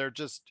has, where they're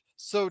just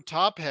so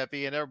top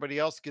heavy and everybody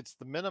else gets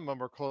the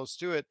minimum or close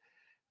to it.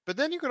 But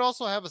then you could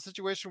also have a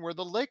situation where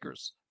the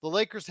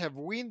Lakers have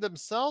weaned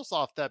themselves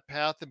off that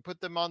path and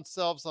put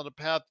themselves on a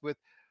path with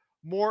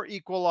more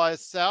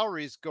equalized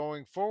salaries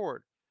going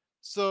forward.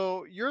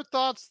 So your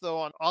thoughts though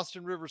on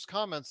Austin Rivers'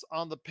 comments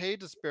on the pay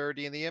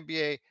disparity in the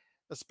NBA,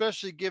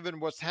 especially given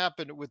what's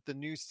happened with the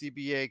new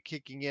CBA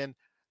kicking in,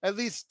 at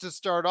least to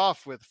start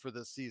off with for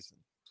this season.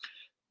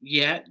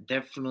 Yeah,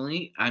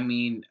 definitely. I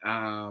mean,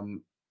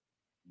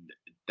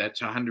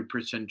 that's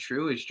 100%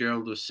 true. As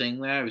Gerald was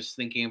saying that, I was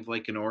thinking of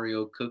like an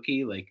Oreo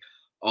cookie. Like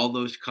all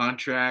those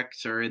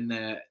contracts are in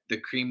the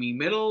creamy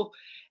middle,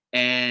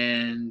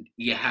 and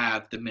you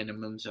have the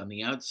minimums on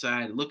the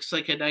outside. It looks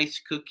like a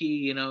nice cookie.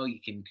 You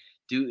can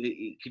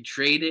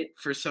trade it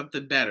for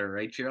something better,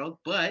 right, Gerald?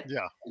 But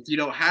Yeah. if you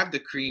don't have the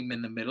cream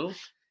in the middle,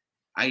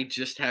 I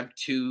just have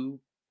two.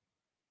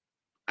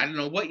 I don't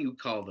know what you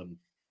call them.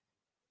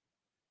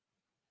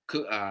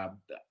 I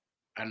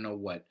don't know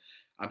what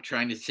I'm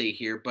trying to say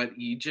here, but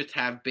you just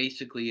have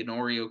basically an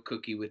Oreo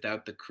cookie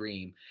without the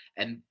cream,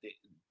 and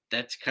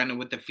that's kind of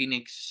what the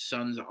Phoenix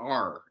Suns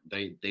are.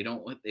 They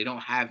don't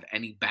have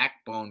any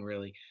backbone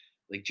really.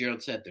 Like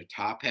Gerald said, they're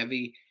top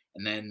heavy,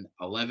 and then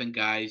 11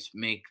 guys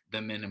make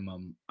the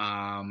minimum.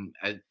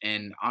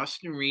 And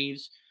Austin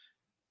Reeves,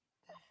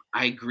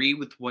 I agree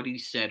with what he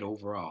said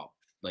overall.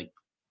 Like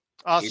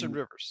Austin in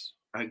Rivers.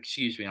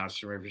 excuse me,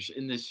 Austin Rivers.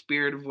 In the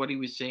spirit of what he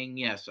was saying,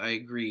 yes, I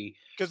agree.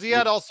 Because he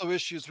had also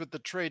issues with the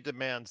trade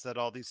demands that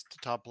all these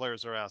top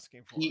players are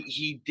asking for.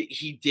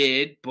 He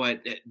did,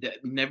 but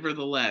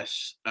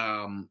nevertheless,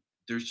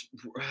 there's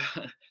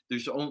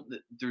there's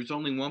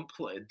only one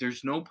play.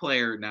 There's no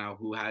player now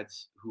who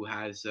has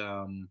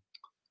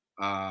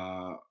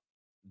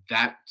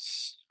that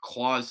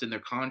clause in their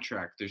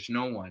contract. There's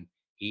no one.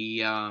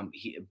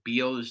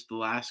 Beal is the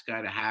last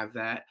guy to have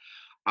that.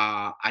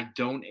 I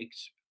don't.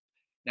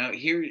 Now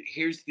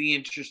here's the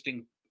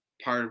interesting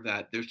part of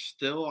that. There's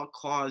still a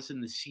clause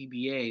in the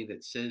CBA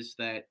that says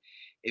that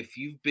if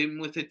you've been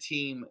with a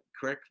team,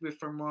 correct me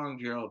if I'm wrong,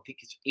 Gerald, I think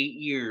it's 8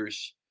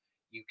 years,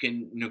 you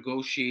can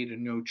negotiate a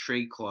no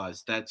trade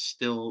clause. That's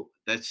still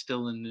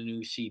in the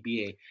new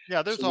CBA.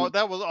 Yeah, So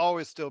that will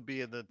always still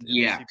be in the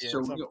yeah, CBA so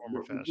in some form or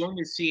we're fashion. going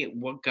to see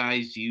what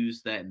guys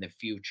use that in the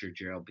future,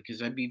 Gerald,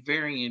 because I'd be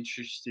very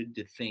interested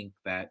to think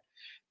that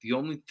The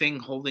only thing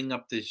holding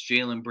up this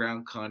Jaylen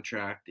Brown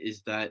contract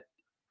is that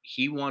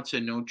he wants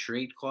a no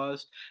trade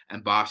clause,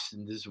 and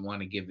Boston doesn't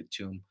want to give it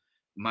to him.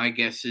 My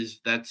guess is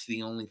that's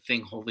the only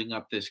thing holding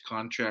up this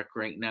contract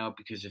right now,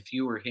 because if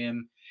you were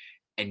him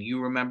and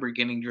you remember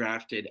getting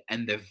drafted,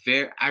 and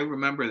I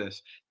remember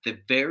this, the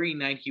very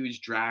night he was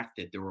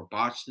drafted, there were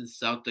Boston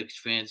Celtics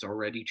fans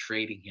already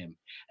trading him,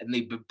 and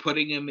they've been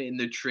putting him in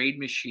the trade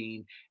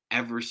machine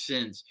ever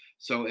since.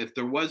 So if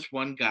there was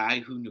one guy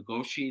who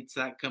negotiates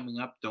that coming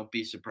up, don't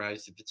be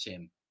surprised if it's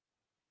him.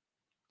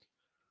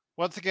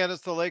 Once again,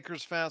 it's the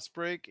Lakers Fast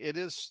Break. It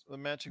is the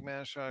Magic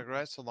Man Shot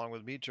Rice, along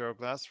with me, Gerald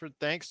Glassford.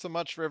 Thanks so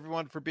much for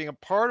everyone for being a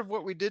part of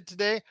what we did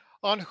today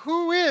on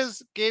Who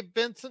is Gabe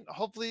Vincent.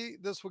 Hopefully,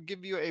 this will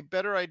give you a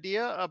better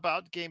idea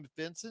about Gabe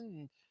Vincent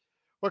and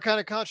what kind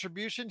of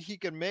contribution he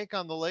can make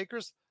on the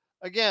Lakers.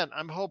 Again,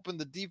 I'm hoping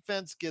the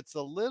defense gets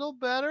a little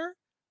better.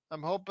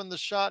 I'm hoping the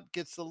shot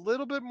gets a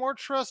little bit more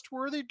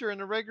trustworthy during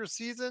the regular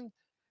season.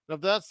 And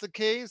if that's the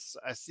case,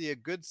 I see a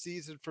good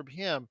season from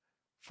him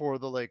for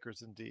the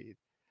Lakers indeed.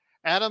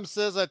 Adam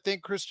says, I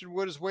think Christian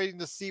Wood is waiting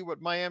to see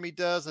what Miami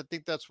does. I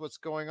think that's what's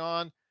going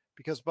on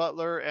because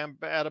Butler and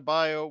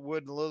Adebayo,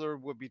 Wood, and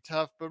Lillard would be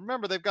tough. But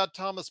remember, they've got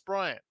Thomas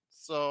Bryant.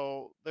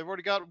 So they've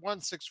already got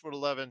one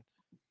 6'11"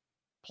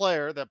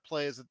 player that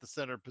plays at the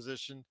center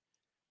position.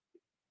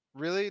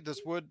 Really?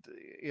 Does Wood,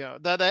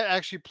 that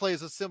actually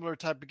plays a similar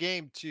type of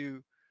game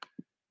to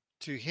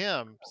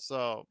him.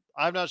 So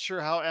I'm not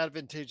sure how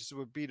advantageous it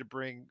would be to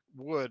bring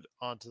Wood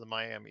onto the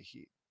Miami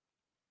Heat.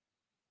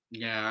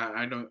 Yeah,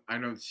 I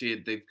don't see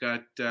it. They've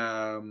got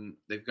Bam,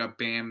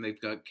 they've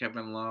got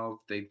Kevin Love,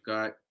 they've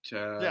got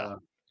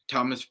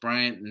Thomas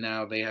Bryant, and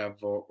now they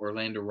have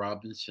Orlando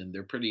Robinson.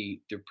 They're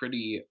pretty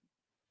pretty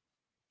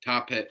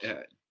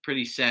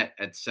set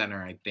at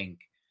center, I think.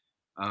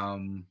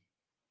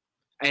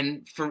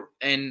 And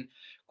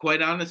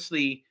quite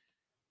honestly,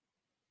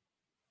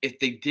 if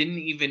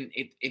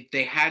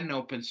they had an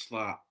open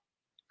slot,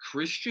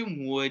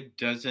 Christian Wood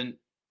doesn't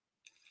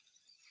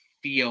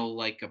feel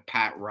like a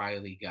Pat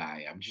Riley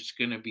guy. I'm just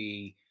gonna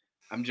be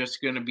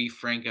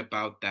frank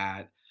about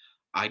that.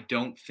 I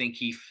don't think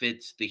he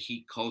fits the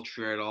Heat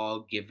culture at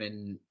all,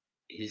 given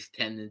his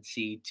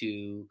tendency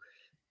to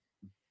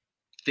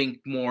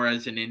think more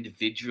as an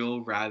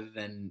individual rather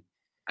than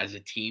as a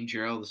team,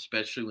 Gerald,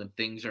 especially when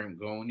things aren't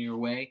going your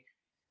way.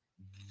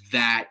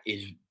 That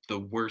is the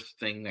worst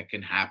thing that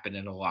can happen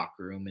in a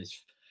locker room,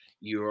 is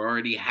you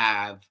already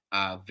have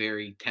a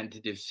very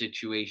tentative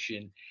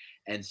situation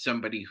and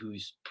somebody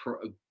who's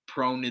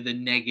prone to the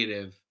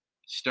negative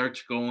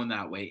starts going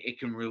that way. It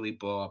can really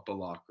blow up a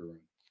locker room.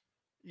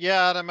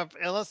 Yeah, Adam,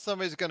 unless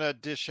somebody's going to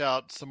dish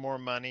out some more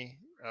money,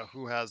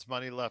 who has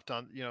money left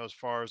on, as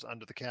far as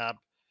under the cap,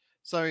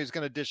 somebody's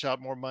going to dish out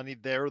more money.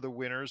 They're the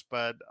winners,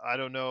 but I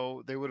don't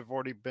know. They would have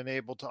already been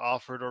able to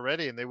offer it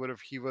already, and he would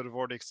have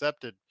already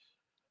accepted.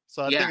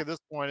 So I think at this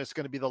point, it's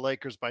going to be the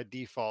Lakers by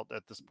default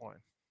at this point.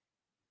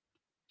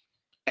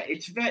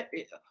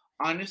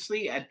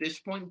 Honestly, at this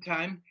point in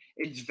time,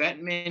 it's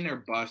Vetman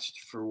or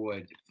bust for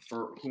Wood,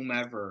 for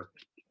whomever.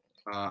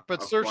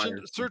 But search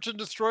and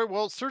destroy.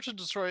 Well, search and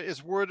destroy,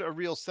 is Wood a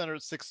real center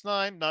at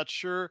 6'9"? Not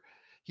sure.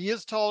 He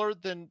is taller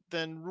than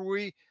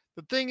Rui.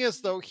 The thing is,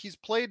 though, he's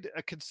played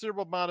a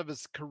considerable amount of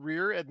his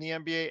career in the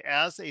NBA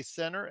as a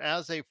center,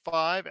 as a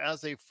 5,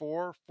 as a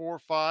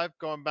 4-4-5,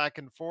 going back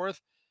and forth.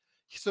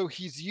 So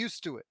he's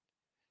used to it.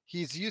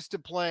 He's used to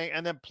playing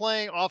and then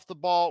playing off the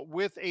ball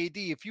with AD.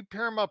 If you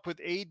pair him up with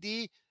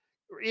AD,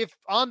 if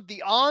on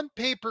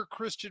paper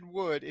Christian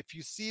Wood, if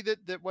you see that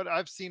what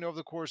I've seen over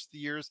the course of the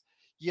years,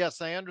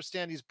 yes, I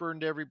understand he's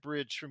burned every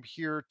bridge from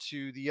here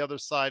to the other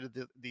side of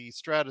the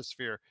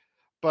stratosphere.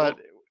 But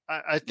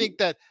I think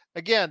that,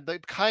 again, the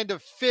kind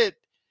of fit,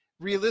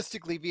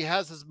 realistically, if he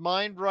has his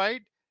mind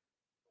right,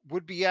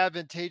 would be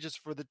advantageous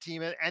for the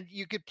team. And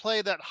you could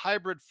play that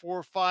hybrid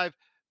 4-5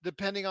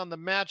 depending on the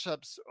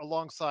matchups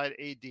alongside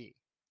AD.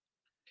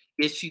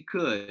 Yes, you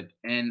could.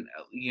 And,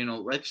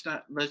 let's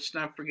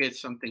not forget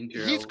something,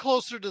 Gerald. He's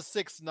closer to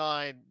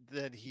 6'9"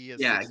 than he is.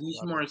 Yeah,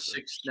 he's more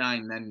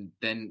 6'9"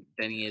 than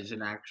he is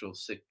an actual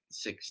 6'10".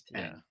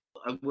 Yeah.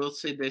 I will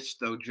say this,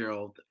 though,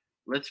 Gerald.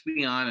 Let's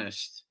be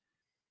honest.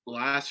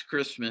 Last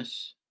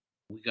Christmas,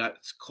 we got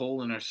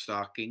coal in our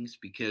stockings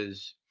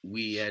because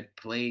we had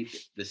played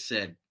the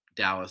said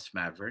Dallas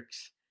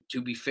Mavericks. To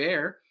be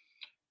fair,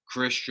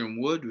 Christian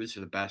Wood was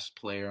the best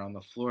player on the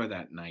floor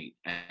that night,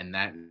 and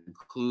that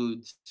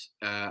includes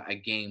a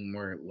game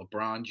where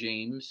LeBron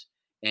James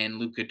and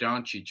Luka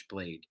Doncic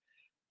played.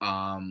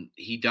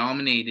 He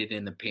dominated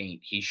in the paint.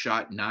 He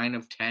shot 9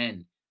 of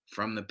 10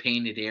 from the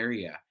painted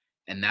area,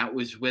 and that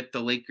was with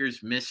the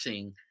Lakers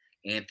missing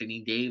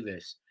Anthony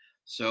Davis.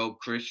 So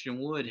Christian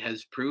Wood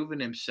has proven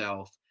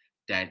himself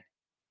that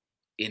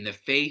in the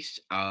face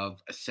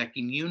of a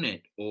second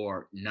unit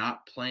or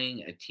not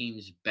playing a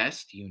team's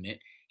best unit,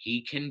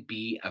 he can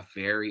be a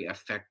very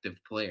effective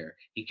player.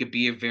 He could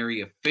be a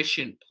very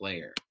efficient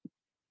player.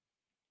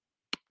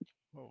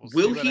 Well,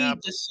 will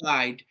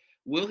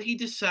he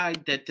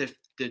decide that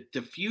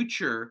the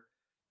future,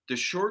 the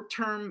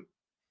short-term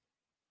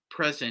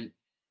present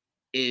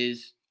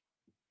is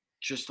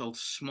just a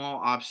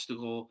small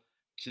obstacle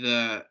to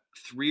the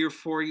 3 or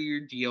 4 year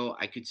deal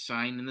I could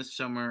sign in the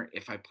summer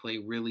if I play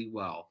really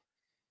well.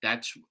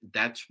 That's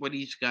what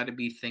he's got to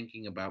be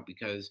thinking about,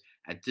 because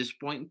at this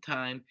point in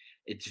time,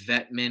 it's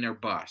vet min or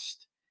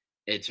bust.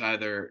 It's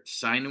either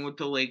signing with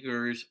the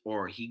Lakers,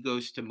 or he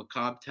goes to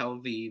Maccabi Tel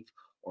Aviv,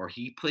 or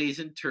he plays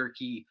in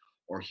Turkey,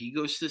 or he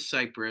goes to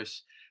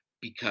Cyprus,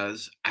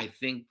 because I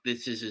think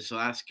this is his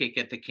last kick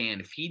at the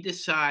can. If he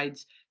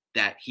decides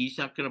that he's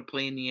not going to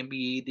play in the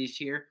NBA this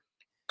year,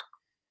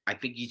 I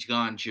think he's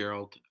gone,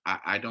 Gerald.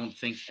 I don't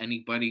think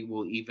anybody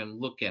will even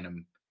look at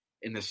him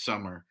in the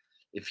summer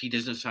if he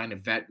doesn't sign a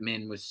vet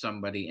min with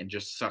somebody and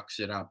just sucks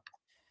it up.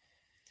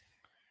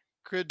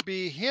 Could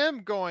be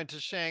him going to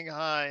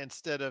Shanghai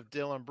instead of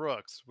Dylan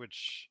Brooks,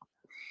 which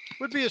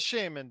would be a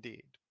shame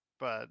indeed.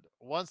 But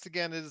once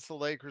again, it is the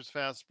Lakers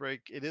Fast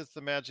Break. It is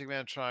the Magic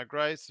Man, Sean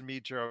Grice, and me,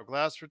 Gerald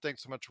Glassford.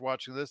 Thanks so much for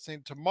watching and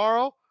listening.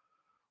 Tomorrow,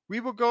 we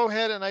will go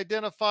ahead and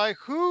identify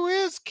who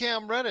is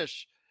Cam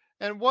Reddish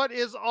and what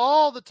is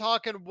all the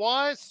talk and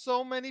why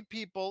so many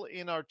people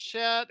in our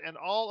chat and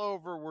all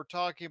over were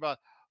talking about,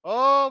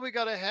 oh, we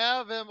got to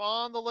have him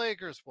on the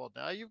Lakers. Well,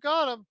 now you've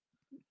got him.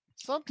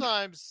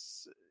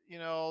 Sometimes,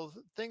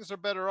 things are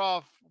better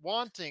off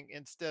wanting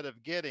instead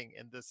of getting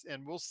in this,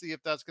 and we'll see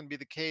if that's going to be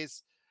the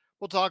case.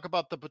 We'll talk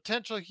about the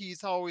potential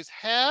he's always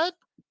had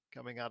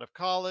coming out of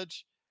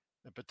college,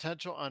 the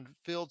potential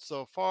unfilled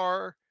so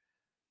far,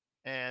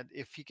 and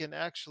if he can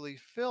actually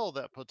fill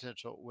that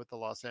potential with the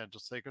Los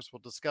Angeles Lakers. We'll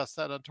discuss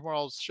that on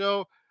tomorrow's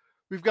show.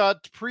 We've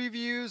got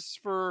previews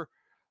for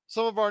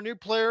some of our new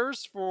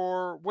players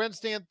for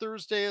Wednesday and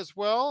Thursday as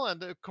well.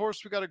 And of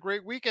course, we got a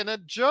great weekend.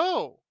 And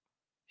Joe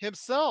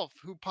himself,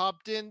 who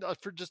popped in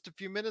for just a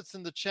few minutes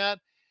in the chat,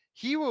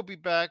 he will be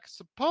back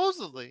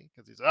supposedly,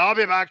 because he said, I'll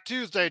be back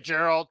Tuesday,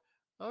 Gerald.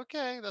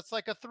 Okay, that's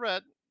like a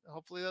threat.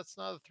 Hopefully that's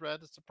not a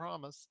threat. It's a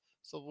promise.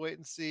 So we'll wait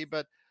and see.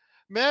 But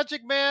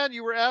Magic Man,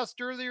 you were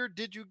asked earlier,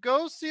 did you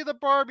go see the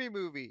Barbie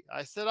movie?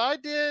 I said I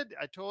did.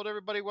 I told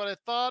everybody what I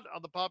thought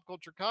on the Pop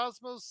Culture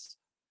Cosmos.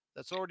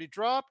 That's already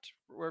dropped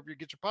wherever you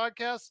get your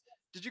podcasts.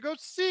 Did you go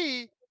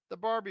see the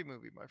Barbie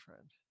movie, my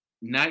friend?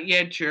 Not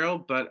yet,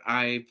 Gerald, but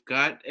I've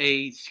got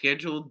a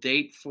scheduled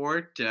date for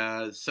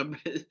it.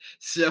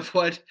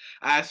 Someone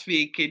asked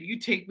me, can you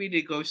take me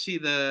to go see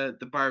the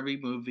Barbie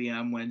movie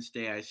on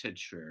Wednesday? I said,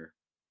 sure.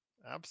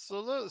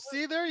 Absolutely.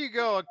 See, there you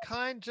go. A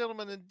kind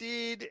gentleman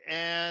indeed.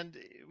 And,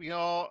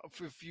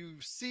 if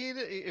you've seen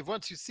it, if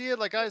once you see it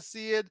like I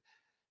see it,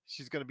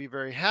 she's going to be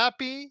very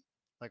happy.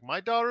 Like my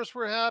daughters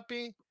were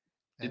happy.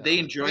 Did they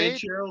enjoy it,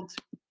 Gerald?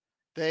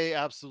 They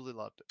absolutely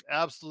loved it.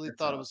 Absolutely That's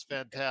thought it was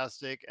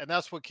fantastic. And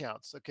that's what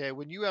counts. Okay.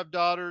 When you have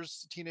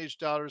daughters, teenage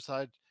daughters,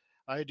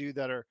 I do,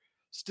 that are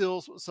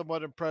still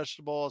somewhat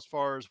impressionable as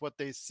far as what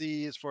they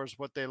see, as far as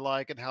what they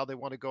like and how they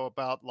want to go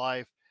about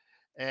life.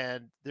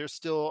 And they're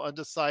still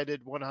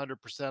undecided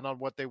 100% on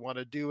what they want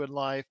to do in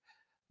life.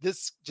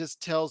 This just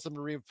tells them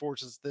and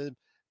reinforces them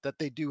that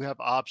they do have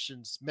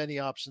options, many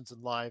options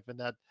in life. And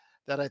that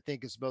I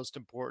think is most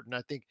important.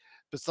 I think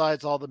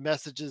besides all the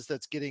messages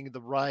that's getting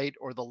the right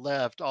or the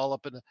left all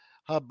up in a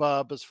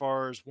hubbub as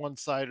far as one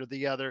side or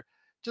the other,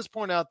 just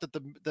point out that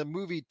the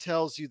movie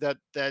tells you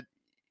that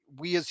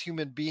we as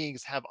human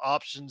beings have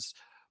options,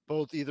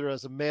 both either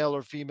as a male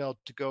or female,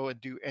 to go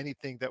and do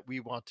anything that we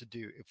want to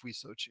do if we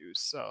so choose.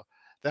 So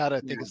that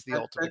I think is the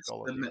ultimate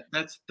goal of it.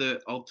 That's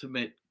the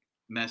ultimate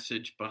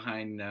message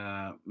behind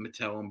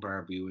Mattel and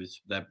Barbie,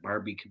 was that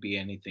Barbie could be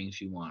anything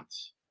she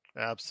wants.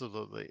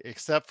 Absolutely,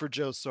 except for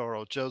Joe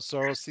Soros. Joe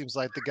Soros seems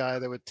like the guy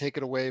that would take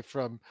it away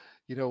from,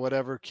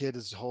 whatever kid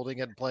is holding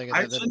it and playing it,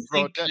 and then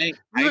throw it down.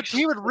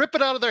 He would rip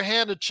it out of their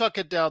hand and chuck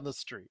it down the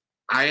street.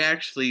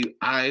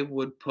 I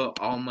would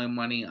put all my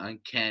money on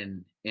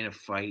Ken in a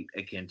fight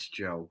against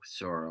Joe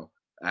Soros.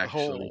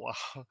 Actually,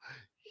 wow.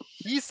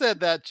 He said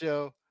that,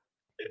 Joe.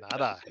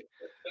 Not I.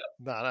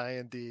 Not I,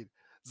 indeed.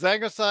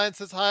 Zangerstein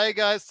says, hi,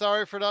 guys.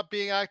 Sorry for not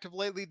being active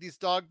lately. These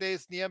dog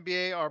days in the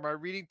NBA are my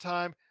reading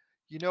time.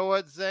 You know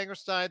what,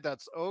 Zangerstein?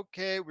 That's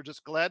okay. We're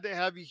just glad to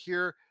have you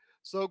here.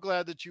 So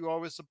glad that you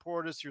always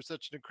support us. You're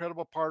such an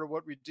incredible part of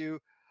what we do.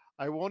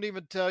 I won't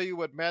even tell you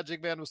what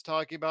Magic Man was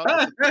talking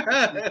about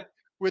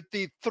with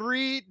the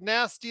three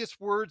nastiest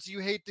words you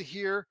hate to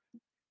hear.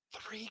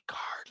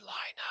 3-card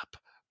lineup.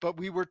 But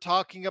we were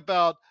talking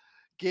about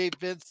Gabe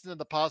Vincent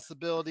and the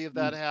possibility of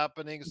that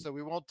happening. So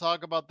we won't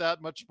talk about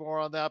that much more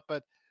on that.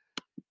 But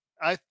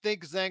I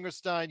think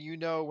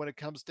Zangerstein, when it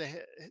comes to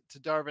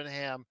Darvin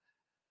Ham,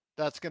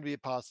 that's going to be a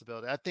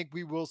possibility. I think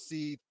we will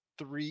see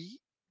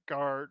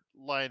 3-guard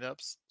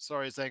lineups.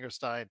 Sorry,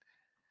 Zangerstein.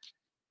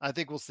 I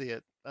think we'll see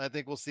it. I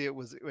think we'll see it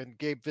when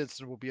Gabe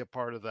Vincent will be a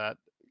part of that.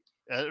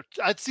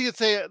 I'd see it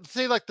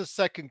say like the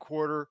second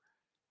quarter,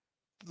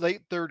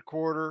 late third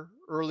quarter,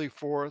 early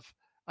fourth.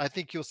 I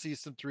think you'll see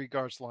some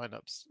 3-guards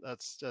lineups.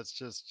 That's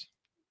just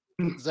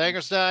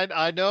Zangerstein.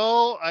 I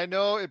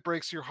know it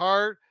breaks your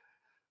heart,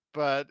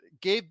 but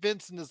Gabe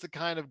Vincent is the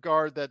kind of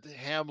guard that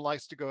Ham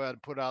likes to go out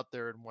and put out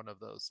there in one of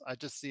those. I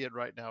just see it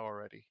right now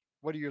already.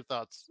 What are your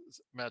thoughts,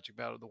 Magic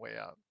Man, on the way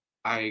out?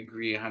 I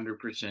agree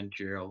 100%,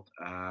 Gerald.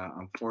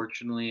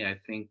 Unfortunately, I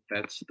think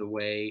that's the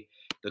way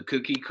the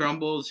cookie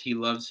crumbles. He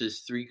loves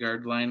his 3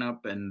 guard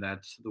lineup, and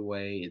that's the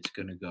way it's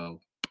going to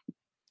go.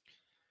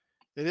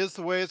 It is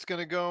the way it's going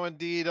to go,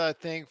 indeed. I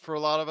think for a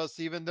lot of us,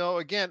 even though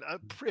again,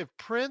 if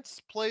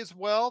Prince plays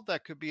well,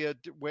 that could be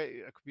way.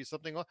 It could be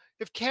something.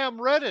 If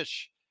Cam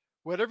Reddish,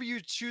 whatever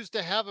you choose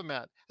to have him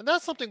at, and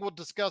that's something we'll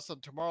discuss on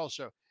tomorrow's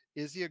show.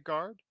 Is he a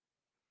guard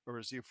or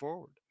is he a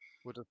forward?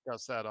 We'll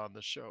discuss that on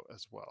the show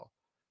as well.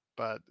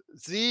 But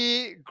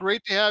Z,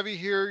 great to have you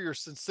here. You're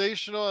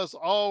sensational as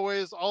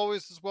always,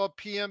 always as well.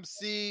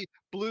 PMC,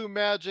 Blue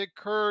Magic,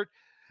 Kurt,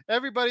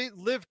 everybody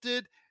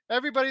lifted,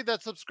 everybody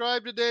that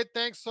subscribed today.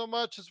 Thanks so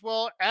much as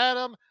well.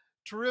 Adam,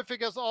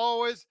 terrific as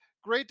always.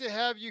 Great to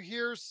have you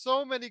here.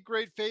 So many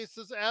great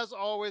faces as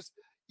always.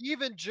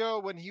 Even Joe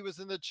when he was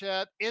in the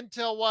chat.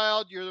 Intel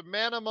Wild, you're the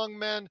man among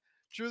men.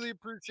 Truly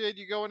appreciate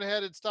you going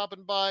ahead and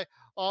stopping by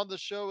on the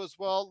show as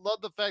well. Love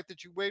the fact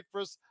that you wait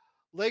for us.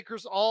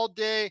 Lakers all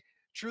day.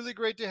 Truly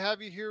great to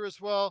have you here as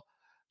well.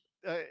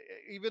 Uh,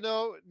 Even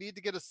though need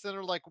to get a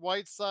center like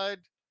Whiteside,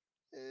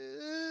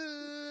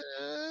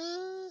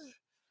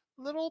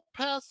 little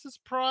past his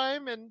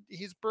prime, and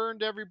he's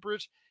burned every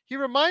bridge. He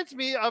reminds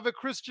me of a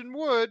Christian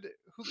Wood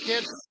who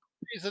can't see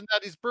the reason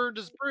that he's burned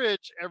his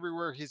bridge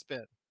everywhere he's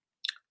been.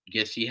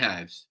 Yes, he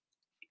has.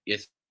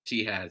 Yes,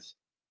 he has.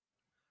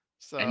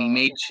 So And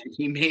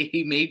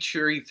he made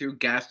sure he threw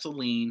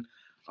gasoline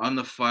on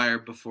the fire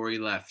before he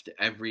left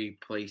every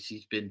place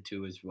he's been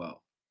to as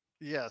well.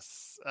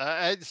 yes,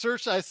 I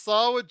searched. I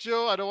saw what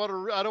Joe. I don't want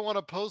to. I don't want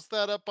to post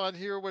that up on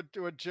here. What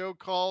Joe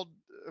called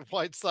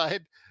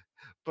Whiteside,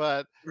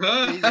 but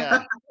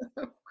yeah.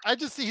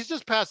 He's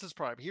just past his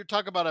prime. You're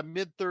talking about a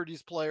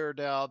mid-30s player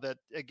now that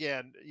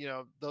again,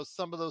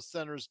 some of those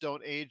centers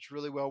don't age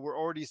really well. We're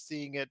already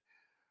seeing it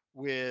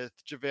with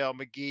JaVale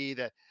McGee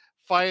that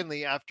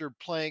finally, after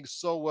playing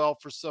so well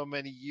for so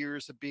many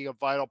years and being a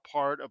vital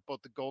part of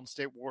both the Golden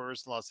State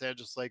Warriors and Los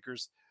Angeles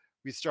Lakers,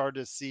 we started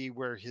to see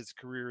where his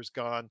career has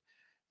gone.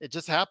 It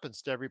just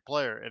happens to every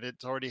player, and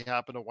it's already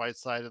happened to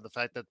Whiteside, and the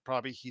fact that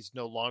probably he's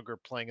no longer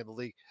playing in the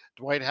league.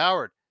 Dwight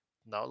Howard,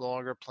 no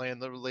longer playing in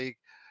the league.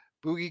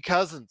 Boogie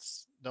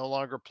Cousins, no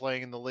longer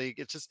playing in the league.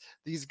 It's just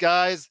these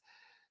guys,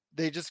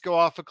 they just go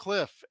off a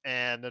cliff,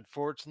 and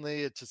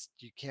unfortunately it just,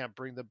 you can't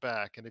bring them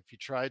back, and if you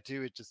try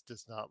to, it just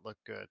does not look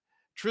good.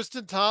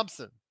 Tristan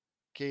Thompson,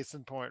 case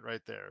in point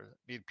right there.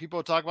 I mean,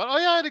 people talk about, oh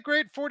yeah, I had a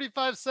great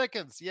 45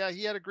 seconds. Yeah,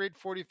 he had a great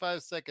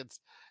 45 seconds.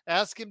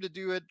 Ask him to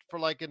do it for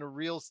like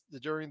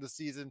during the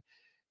season,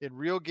 in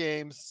real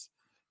games,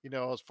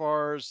 as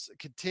far as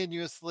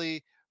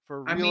continuously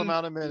for a real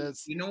amount of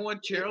minutes. You know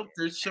what, Gerald?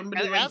 There's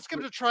somebody and ask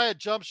him to try a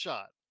jump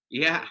shot.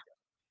 Yeah.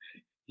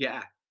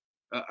 Yeah.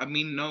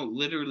 No,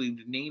 literally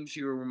the names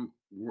you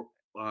were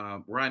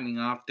rhyming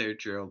off there,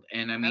 Gerald.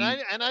 And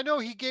I know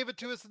he gave it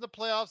to us in the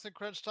playoffs in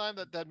crunch time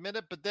that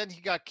minute, but then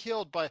he got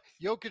killed by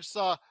Jokic.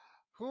 Saw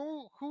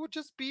who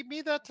just beat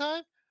me that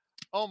time?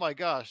 Oh my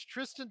gosh,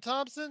 Tristan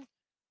Thompson.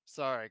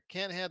 Sorry,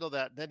 can't handle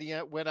that. And then he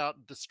went out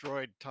and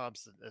destroyed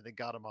Thompson, and then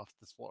got him off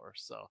the floor.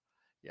 So,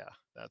 yeah,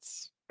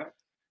 that's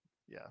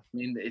yeah.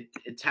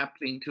 It's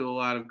happening to a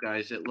lot of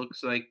guys. It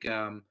looks like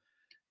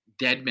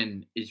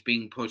Deadman is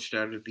being pushed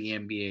out of the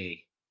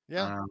NBA.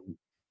 Yeah.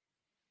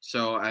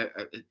 So I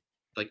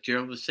like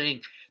Gerald was saying,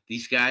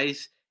 these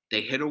guys,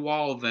 they hit a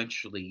wall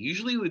eventually.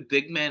 Usually with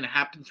big men, it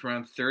happens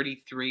around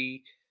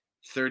 33,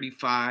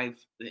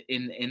 35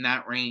 in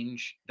that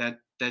range.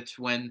 That's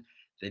when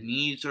the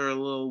knees are a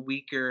little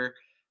weaker.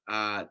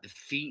 The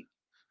feet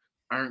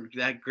aren't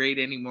that great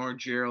anymore,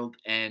 Gerald.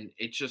 And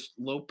it's just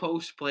low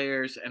post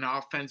players and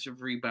offensive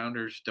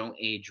rebounders don't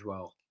age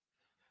well.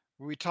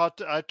 I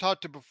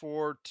talked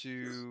before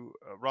to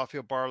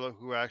Rafael Barlow,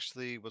 who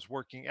actually was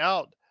working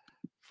out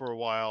for a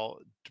while,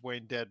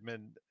 Dwayne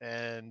Dedman,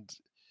 and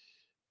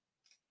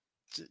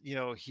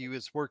he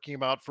was working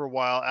him out for a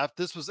while.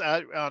 After this was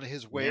on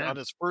his way on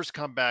his first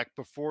comeback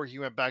before he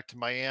went back to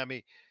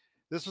Miami.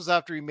 This was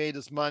after he made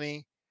his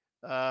money,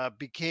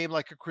 became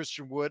like a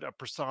Christian Wood, a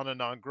persona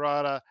non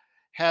grata,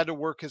 had to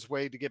work his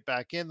way to get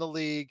back in the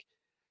league,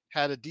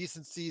 had a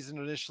decent season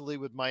initially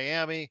with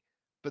Miami,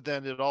 but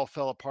then it all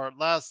fell apart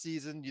last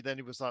season. Then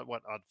he was on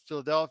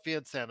Philadelphia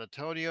and San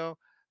Antonio.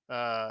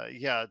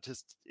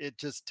 It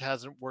just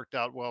hasn't worked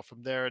out well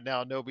from there. And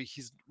now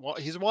he's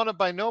wanted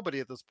by nobody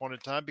at this point in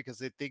time because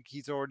they think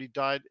he's already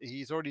died.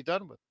 He's already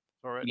done with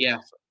already. Yeah.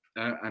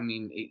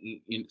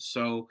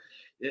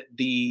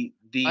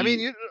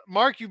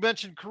 Mark, you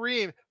mentioned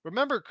Kareem.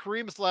 Remember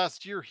Kareem's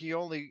last year, he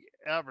only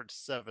averaged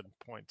 7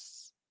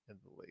 points in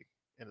the league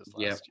in his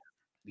last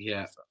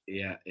year.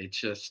 Yeah. It's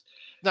just,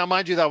 now,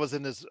 mind you, that was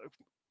in his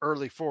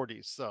early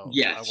 40s. So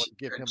yes, I would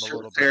give him a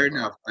little fair bit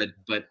enough.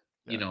 But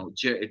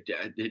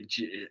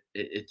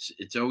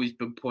it's always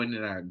been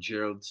pointed out.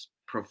 Gerald's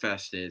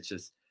professed it. It's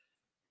just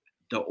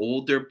the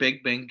older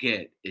big men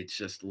get, it's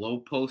just low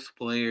post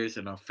players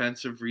and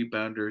offensive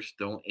rebounders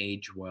don't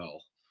age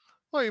well.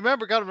 Well,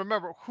 got to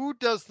remember who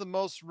does the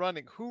most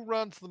running, who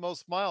runs the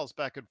most miles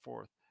back and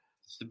forth.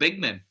 It's the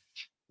big men.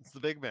 It's the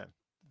big men.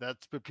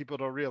 That's what people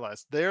don't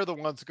realize. They're the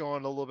ones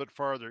going a little bit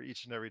farther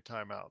each and every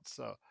time out.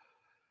 So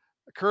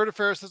Kurt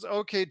Affair says,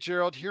 okay,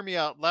 Gerald, hear me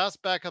out.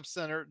 Last backup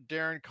center,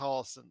 Darren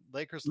Collison.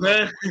 Lakers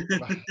love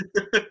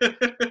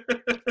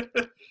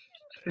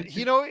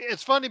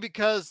it's funny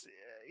because,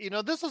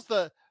 this is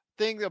the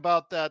thing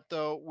about that,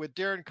 though, with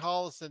Darren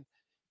Collison.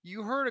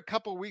 You heard a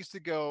couple weeks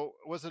ago,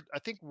 was it, I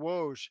think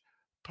Woj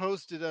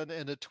posted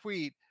in a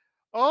tweet,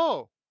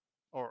 oh,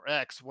 or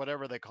X,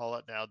 whatever they call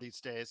it now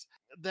these days,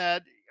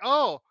 that,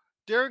 oh,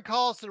 Darren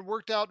Collison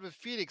worked out with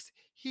Phoenix.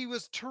 He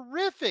was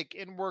terrific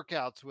in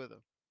workouts with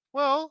him.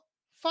 Well,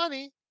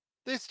 funny.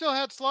 They still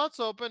had slots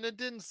open and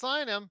didn't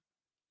sign him.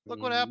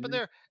 Look what happened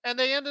there. And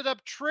they ended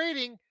up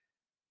trading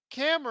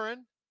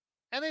Cameron,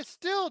 and they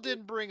still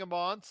didn't bring him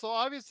on. So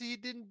obviously he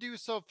didn't do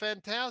so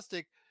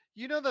fantastic.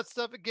 You know that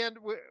stuff, again,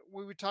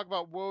 when we talk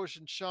about Woj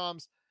and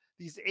Shams,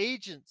 these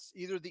agents,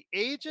 either the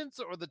agents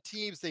or the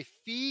teams, they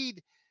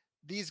feed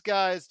these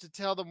guys to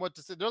tell them what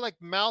to say. They're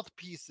like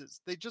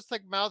mouthpieces. They just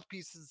like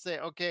mouthpieces say,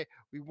 okay,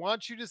 we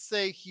want you to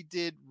say he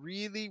did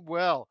really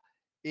well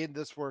in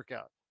this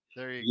workout.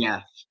 There you go.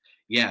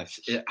 Yes,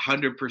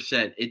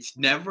 100%. It's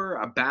never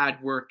a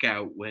bad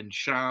workout when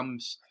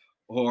Shams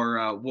or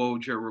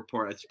Woj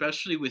report,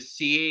 especially with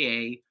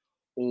CAA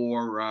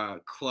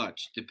or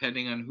Clutch,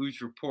 depending on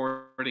who's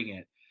reporting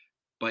it.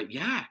 But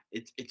yeah,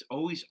 it's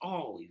always,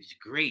 oh, he was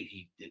great.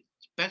 He did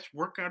best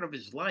workout of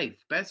his life.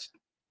 Best.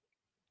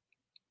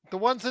 The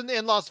ones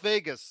in Las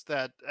Vegas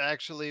that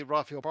actually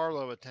Rafael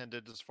Barlow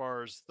attended, as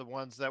far as the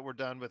ones that were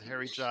done with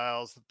Harry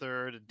Giles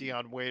III and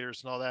Dion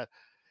Waiters and all that.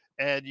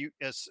 And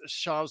as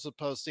Shams was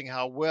posting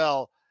how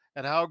well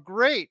and how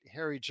great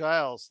Harry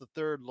Giles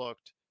III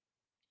looked.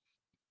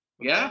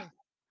 Okay. Yeah.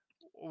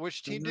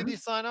 Which team did he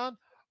sign on?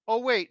 Oh,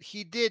 wait,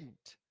 he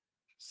didn't.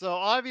 So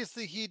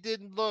obviously he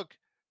didn't look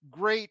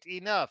great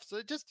enough. So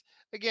it's just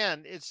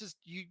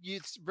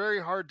it's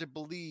very hard to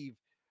believe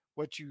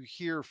what you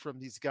hear from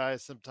these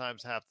guys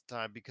sometimes half the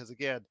time, because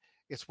again,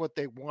 it's what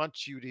they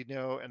want you to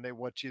know and they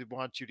want you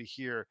to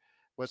hear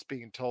what's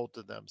being told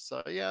to them.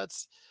 So yeah,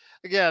 it's,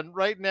 again,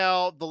 right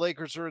now the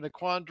Lakers are in a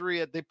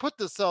quandary. They put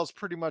themselves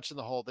pretty much in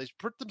the hole. They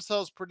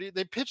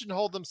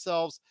pigeonhole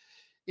themselves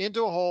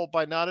into a hole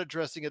by not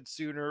addressing it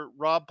sooner.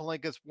 Rob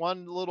Pelinka's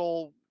one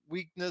little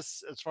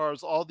weakness, as far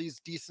as all these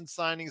decent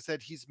signings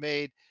that he's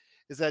made,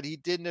 is that he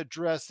didn't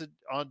address it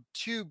on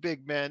two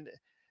big men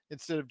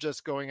instead of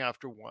just going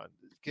after one.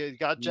 Okay,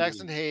 got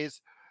Jackson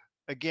Hayes.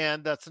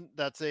 Again,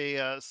 that's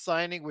a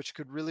signing which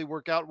could really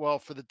work out well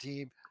for the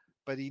team,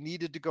 but he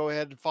needed to go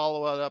ahead and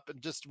follow it up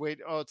and just wait.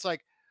 Oh, it's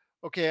like,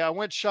 okay, I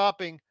went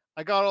shopping.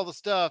 I got all the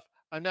stuff.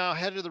 I'm now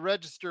headed to the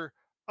register.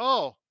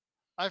 Oh,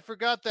 I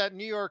forgot that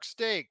New York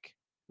steak.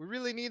 We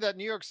really need that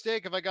New York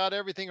steak if I got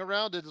everything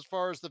around it, as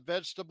far as the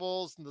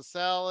vegetables and the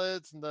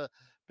salads and the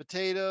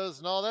potatoes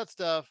and all that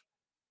stuff.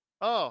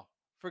 Oh,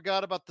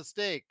 forgot about the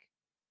steak.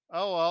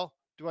 Oh, well,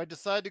 do I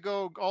decide to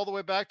go all the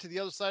way back to the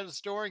other side of the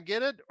store and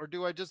get it? Or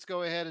do I just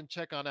go ahead and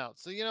check on out?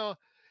 So,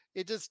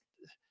 it just,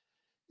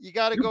 you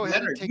got to go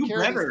ahead and take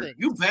care of these things.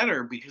 You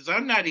better, because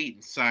I'm not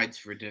eating sides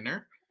for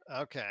dinner.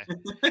 Okay.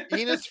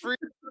 Enos Free.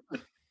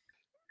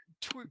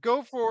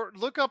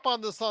 Look up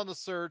on this on the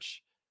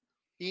search.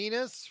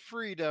 Enos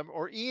Freedom,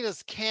 or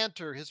Enos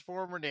Cantor, his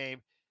former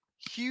name,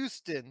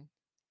 Houston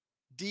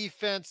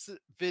defense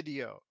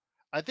video.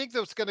 I think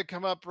that's going to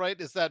come up, right?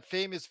 Is that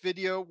famous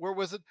video? Where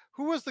was it?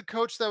 Who was the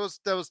coach that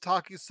was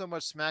talking so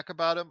much smack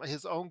about him?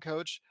 His own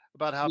coach,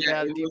 about how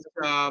bad it was.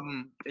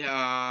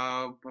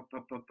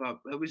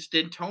 It was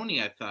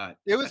D'Antoni, I thought.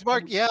 It was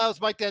Mark. Yeah, it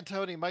was Mike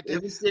D'Antoni.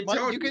 It was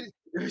D'Antoni.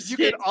 You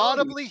could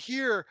audibly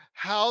hear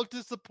how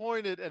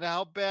disappointed and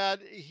how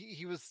bad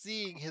he was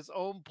seeing his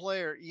own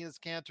player, Enos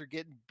Cantor,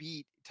 getting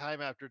beat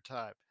time after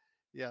time.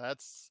 Yeah,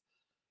 that's.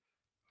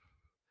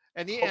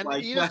 And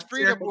Enos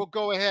Freedom will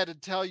go ahead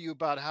and tell you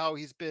about how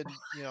he's been,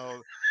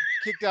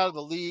 kicked out of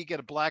the league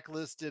and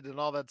blacklisted and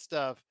all that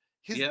stuff.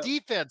 His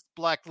defense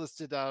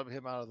blacklisted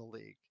him out of the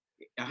league.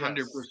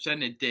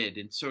 100% it did.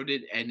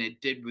 And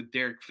it did with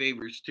Derek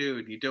Favors too.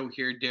 And you don't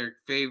hear Derek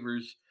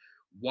Favors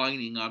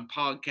whining on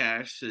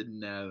podcasts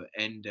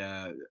and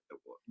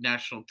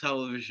national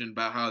television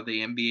about how the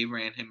NBA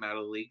ran him out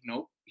of the league.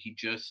 Nope.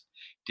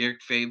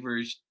 Derek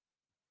Favors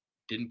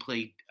didn't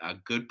play a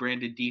good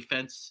branded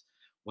defense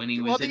when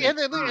he was in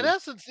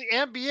essence, the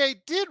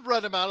NBA did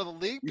run him out of the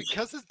league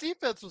because his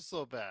defense was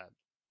so bad.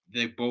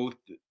 They both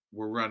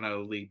were run out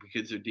of the league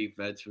because their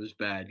defense was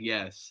bad.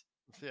 Yes.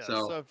 Yeah.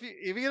 So if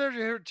you get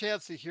a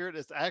chance to hear it,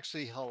 it's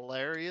actually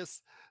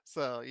hilarious.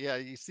 So yeah,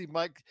 you see,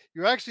 Mike,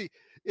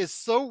 it's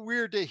so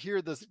weird to hear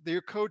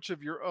your coach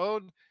of your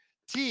own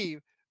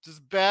team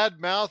just bad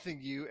mouthing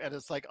you, and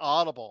it's like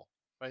audible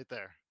right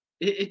there.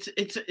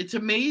 It's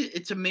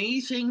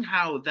amazing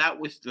how that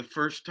was the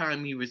first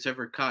time he was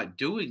ever caught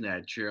doing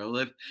that,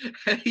 Gerald.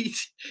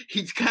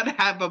 He's got to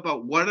have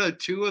about one or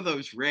two of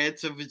those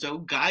rants of his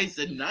own guys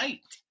a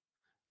night.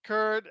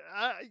 Kurt,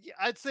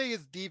 I'd say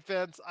his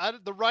defense.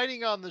 The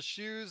writing on the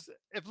shoes.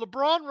 If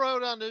LeBron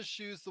wrote on his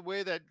shoes the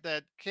way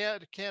that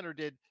Cantor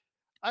did,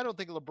 I don't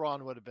think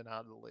LeBron would have been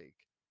out of the league.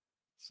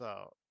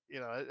 So,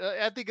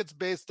 I think it's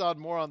based on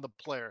more on the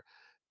player.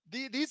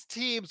 These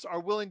teams are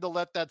willing to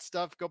let that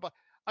stuff go by.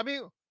 I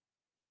mean,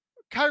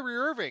 Kyrie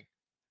Irving.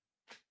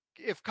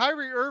 If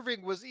Kyrie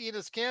Irving was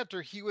Enos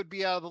Kanter, he would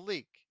be out of the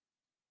league.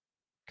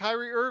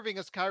 Kyrie Irving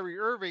is Kyrie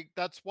Irving.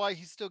 That's why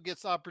he still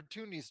gets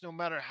opportunities, no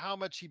matter how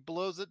much he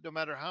blows it, no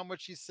matter how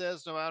much he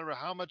says, no matter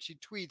how much he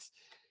tweets.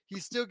 He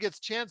still gets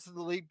chances in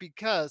the league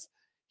because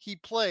he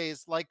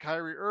plays like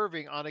Kyrie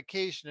Irving on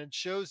occasion and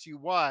shows you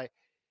why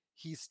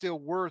he's still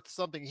worth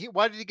something.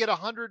 Why did he get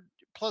 $100+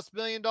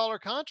 million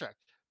contract?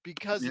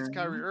 Because it's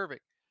Kyrie Mhm. Irving.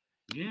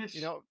 Yes.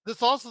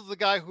 This also is the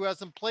guy who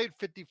hasn't played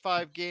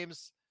 55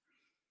 games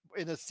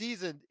in a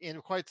season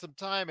in quite some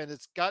time, and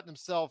it's gotten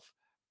himself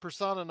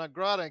persona non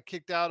grata and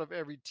kicked out of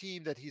every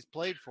team that he's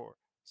played for.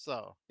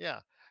 So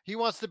yeah, he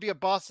wants to be a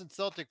Boston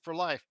Celtic for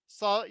life.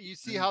 So you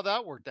see Mm. how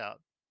that worked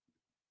out.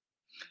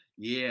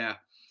 Yeah.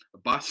 A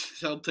Boston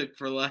Celtic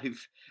for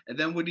life. And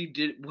then what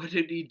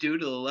did he do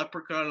to the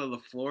leprechaun on the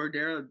floor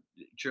there?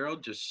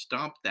 Gerald just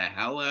stomped the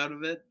hell out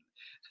of it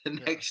the Yeah.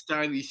 next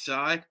time he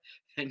saw it.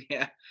 And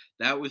yeah,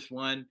 that was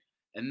one.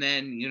 And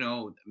then,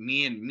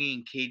 me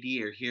and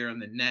KD are here on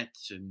the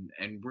Nets, and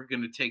we're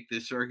gonna take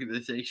this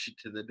organization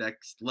to the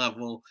next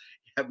level.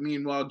 Yeah,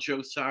 meanwhile,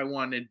 Joe Tsai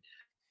wanted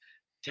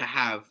to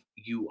have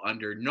you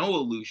under no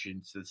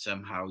illusions that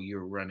somehow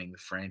you're running the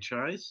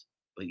franchise,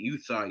 but you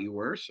thought you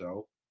were,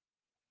 so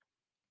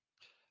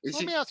So is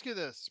let it me ask you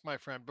this, my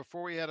friend,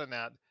 before we head on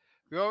that.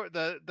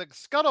 The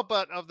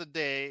scuttlebutt of the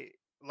day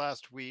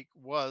last week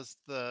was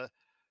the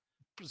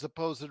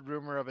supposed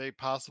rumor of a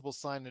possible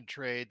sign and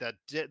trade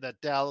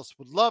that Dallas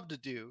would love to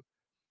do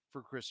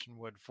for Christian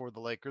Wood for the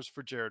Lakers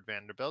for Jared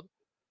Vanderbilt.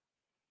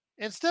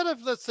 Instead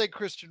of, let's say,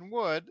 Christian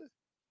Wood,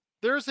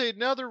 there's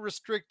another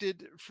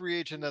restricted free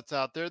agent that's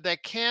out there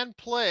that can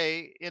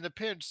play in a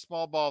pinch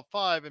small ball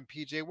five in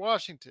PJ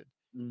Washington.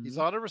 He's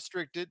Mhm. on a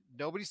restricted.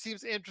 Nobody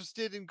seems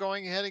interested in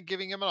going ahead and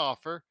giving him an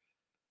offer.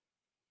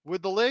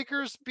 Would the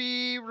Lakers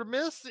be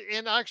remiss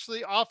in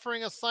actually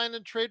offering a sign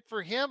and trade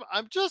for him?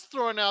 I'm just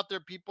throwing out there,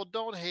 people.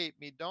 Don't hate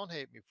me. Don't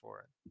hate me for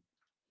it.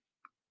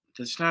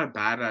 That's not a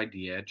bad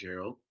idea,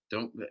 Gerald.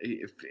 Don't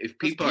if Because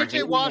people are PJ hating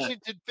that.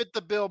 Washington fit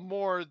the bill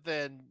more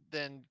than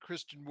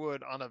Christian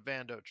Wood on a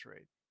Vando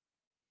trade.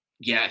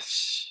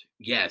 Yes,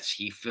 yes,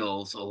 he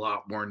fills a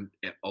lot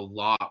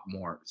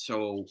more.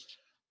 So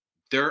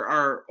there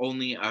are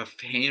only a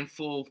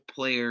handful of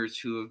players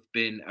who have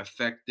been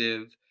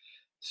effective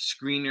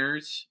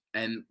screeners.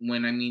 And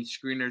when I mean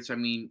screeners, I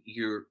mean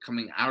you're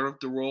coming out of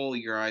the role,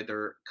 you're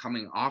either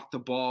coming off the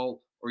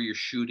ball or you're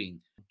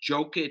shooting.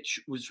 Jokic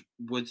was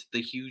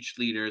the huge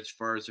leader as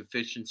far as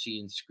efficiency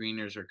and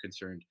screeners are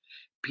concerned.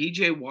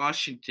 PJ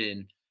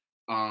Washington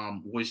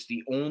was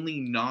the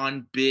only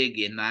non-big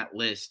in that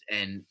list,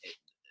 and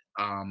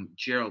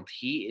Gerald,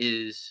 he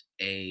is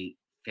a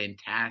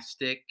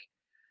fantastic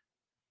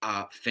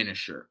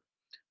finisher.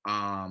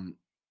 Um,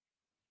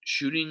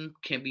 Shooting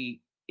can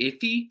be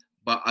iffy,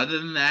 but other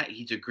than that,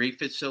 he's a great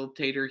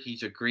facilitator.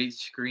 He's a great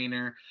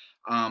screener.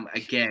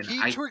 Again,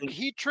 I think,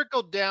 He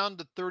trickled down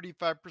to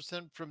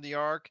 35% from the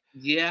arc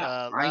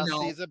yeah, I last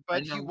know, season, I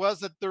but he know,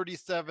 was at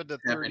 37 to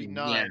 7, yeah.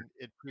 39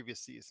 in previous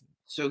season.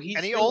 So And he's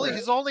there,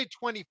 he's only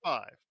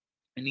 25.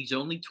 and he's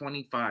only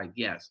 25.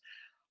 Yes,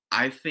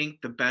 I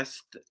think the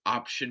best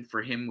option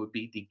for him would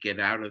be to get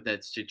out of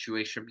that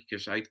situation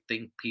because I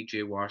think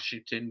PJ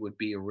Washington would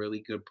be a really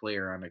good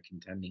player on a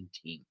contending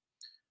team.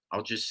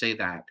 I'll just say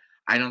that.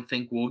 I don't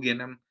think we'll get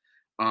him.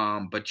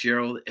 But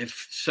Gerald,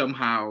 if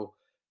somehow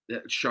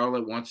that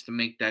Charlotte wants to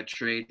make that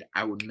trade,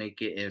 I would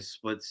make it in a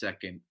split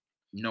second.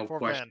 No For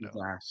questions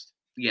Vando. asked.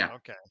 Yeah.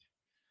 Okay.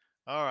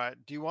 All right.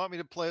 Do you want me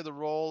to play the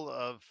role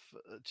of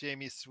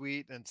Jamie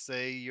Sweet and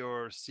say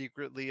you're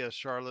secretly a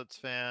Charlotte's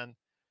fan?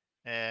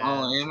 Oh,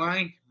 And am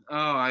I?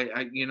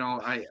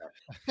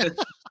 Oh,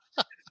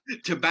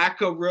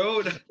 Tobacco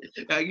Road.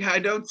 I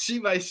don't see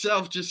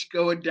myself just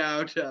going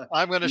down to.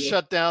 I'm going to Yeah.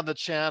 shut down the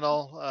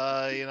channel.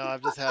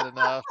 I've just had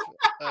enough.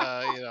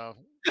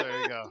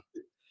 There you go.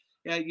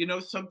 Yeah, you know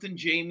something,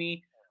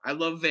 Jamie? I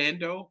love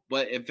Vando,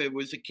 but if it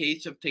was a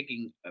case of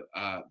taking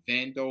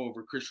Vando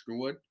over Christian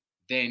Wood,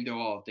 Vando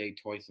all day,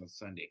 twice on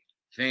Sunday.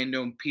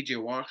 Vando and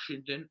PJ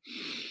Washington,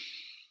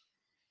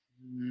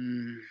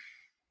 mm,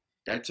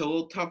 that's a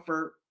little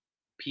tougher.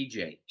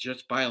 PJ,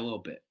 just by a little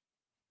bit.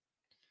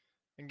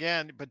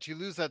 Again, but you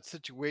lose that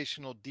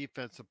situational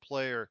defensive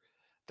player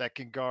that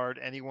can guard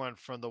anyone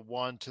from the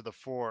 1 to the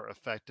 4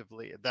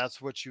 effectively.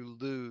 That's what you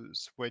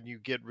lose when you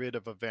get rid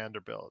of a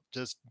Vanderbilt.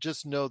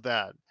 Just know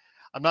that.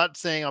 I'm not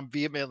saying I'm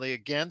vehemently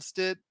against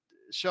it,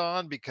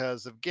 Sean,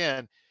 because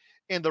again,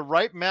 in the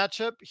right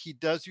matchup, he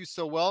does you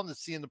so well and to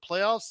see in the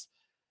playoffs.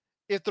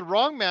 If the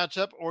wrong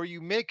matchup or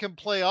you make him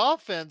play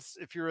offense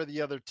if you're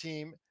the other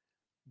team,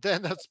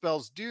 then that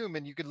spells doom.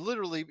 And he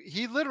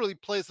literally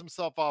plays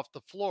himself off the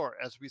floor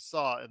as we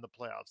saw in the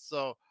playoffs.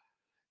 So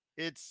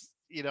it's,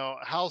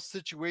 how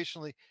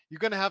situationally you're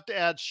going to have to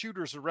add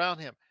shooters around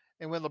him.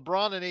 And when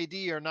LeBron and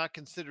AD are not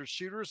considered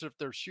shooters, if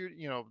they're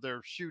shooting,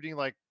 they're shooting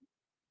like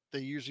they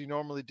usually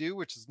normally do,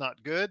 which is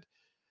not good.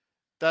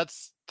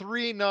 That's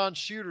 3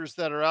 non-shooters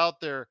that are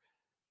out there,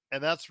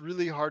 and that's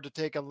really hard to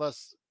take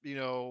unless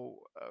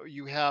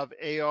you have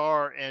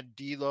AR and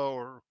D'Lo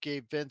or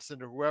Gabe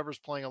Vincent or whoever's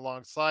playing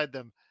alongside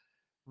them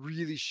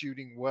really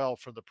shooting well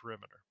from the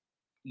perimeter.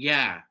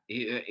 Yeah,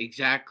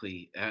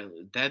 exactly.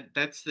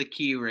 That's the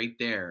key right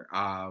there.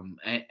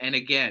 And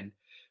again,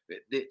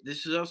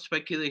 this is all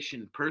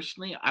speculation.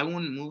 Personally, I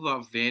wouldn't move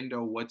off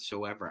Vando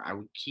whatsoever. I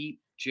would keep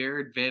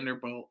Jared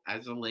Vanderbilt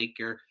as a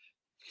Laker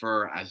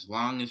for as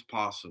long as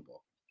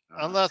possible.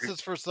 Unless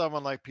it's for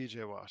someone like PJ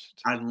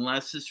Washington.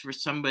 Unless it's for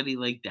somebody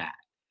like that.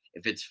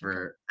 If it's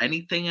for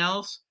anything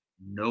else,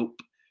 nope.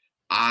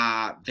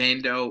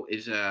 Vando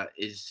is a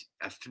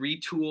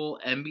 3-tool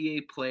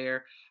NBA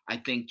player. I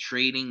think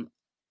trading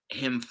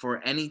him for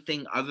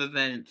anything other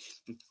than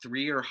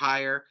 3 or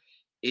higher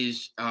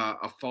is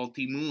a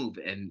faulty move.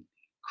 And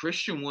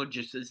Christian Wood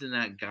just isn't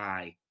that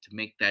guy to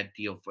make that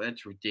deal for.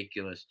 That's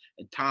ridiculous.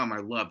 And Tom, I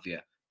love you,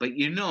 but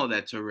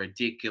that's a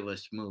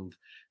ridiculous move.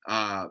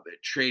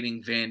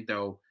 Trading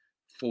Vando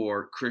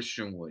for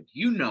Christian Wood.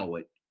 You know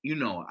it.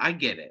 I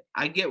get it.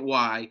 I get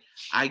why.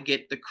 I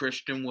get the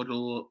Christian Wood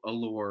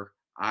allure.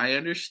 I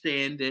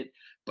understand it,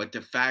 but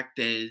the fact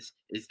is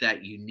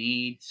that you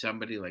need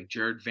somebody like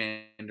Jared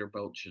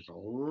Vanderbilt just a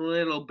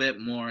little bit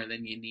more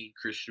than you need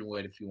Christian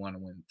Wood if you want to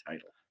win the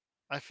title.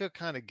 I feel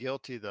kind of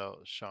guilty though,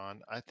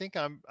 Sean. I think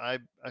I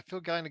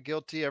feel kind of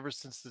guilty ever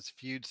since this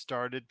feud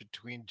started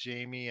between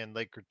Jamie and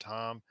Laker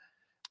Tom.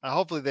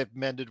 Hopefully they've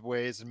mended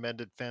ways and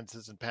mended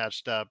fences and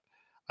patched up.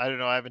 I don't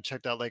know. I haven't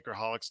checked out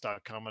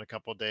LakerHolics.com in a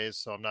couple of days,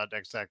 so I'm not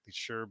exactly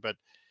sure. But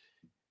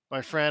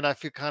my friend, I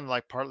feel kind of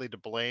like partly to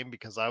blame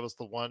because I was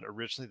the one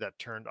originally that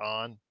turned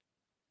on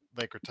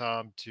Laker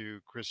Tom to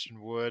Christian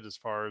Wood as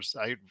far as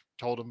I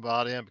told him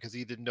about him because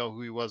he didn't know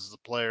who he was as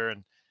a player.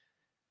 And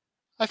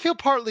I feel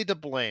partly to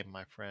blame,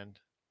 my friend.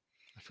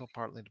 I feel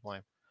partly to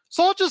blame.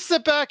 So I'll just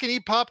sit back and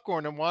eat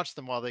popcorn and watch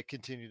them while they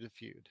continue to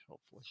feud,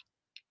 hopefully.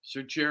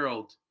 So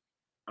Gerald,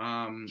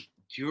 do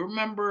you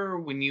remember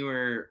when you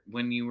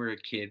were a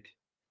kid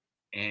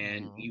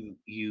and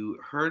you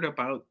heard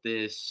about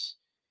this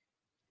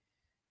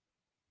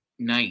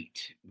night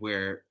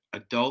where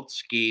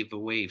adults gave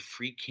away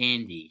free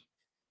candy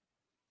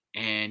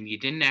and you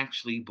didn't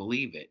actually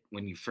believe it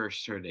when you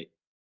first heard it?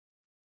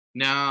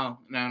 No.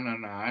 I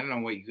don't know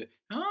what you.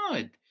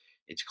 Oh,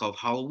 it's called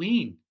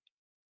Halloween.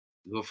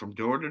 You go from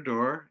door to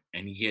door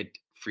and you get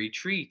free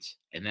treats,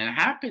 and then it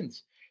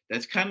happens.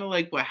 That's kind of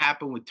like what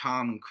happened with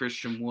Tom and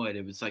Christian Wood.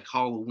 It was like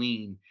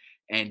Halloween,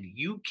 and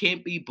you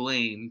can't be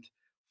blamed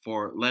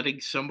for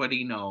letting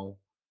somebody know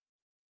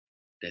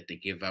that they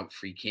give out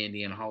free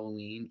candy on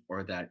Halloween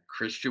or that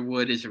Christian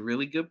Wood is a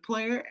really good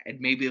player and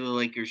maybe the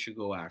Lakers should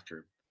go after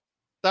him.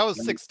 That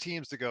was 6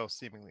 teams ago,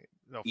 seemingly.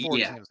 No, 4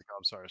 Yeah. teams ago.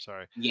 I'm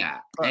sorry. Yeah,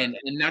 and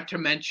not to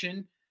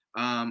mention,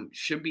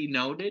 should be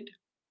noted,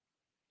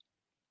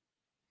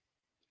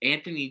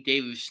 Anthony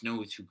Davis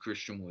knows who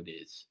Christian Wood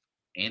is.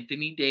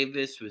 Anthony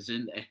Davis was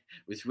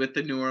with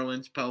the New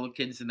Orleans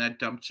Pelicans in that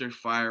dumpster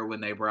fire when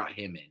they brought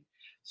him in.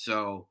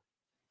 So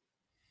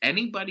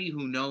anybody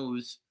who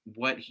knows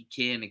what he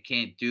can and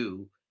can't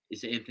do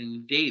is Anthony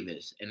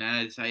Davis. And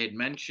as I had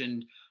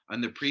mentioned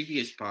on the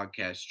previous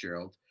podcast,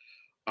 Gerald,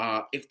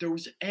 if there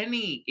was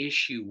any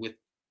issue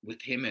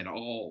with him at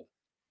all,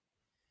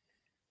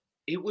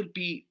 it would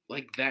be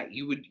like that.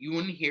 You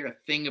wouldn't hear a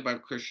thing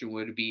about Christian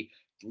Wood. It'd be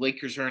the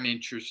Lakers aren't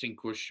interested in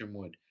Christian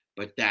Wood,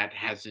 but that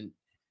hasn't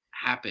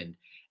happened.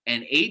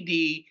 And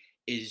AD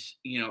is,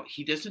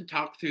 he doesn't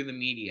talk through the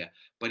media,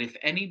 but if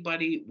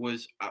anybody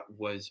was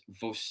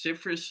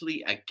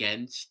vociferously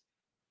against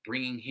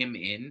bringing him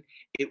in,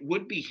 it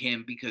would be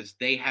him because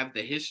they have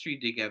the history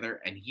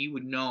together, and he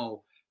would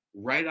know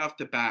right off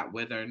the bat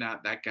whether or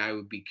not that guy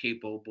would be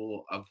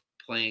capable of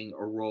playing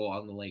a role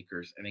on the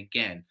Lakers. And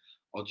again,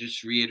 I'll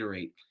just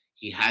reiterate,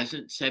 he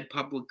hasn't said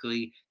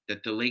publicly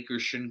that the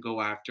Lakers shouldn't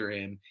go after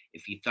him.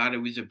 If he thought it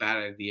was a bad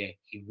idea,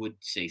 he would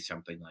say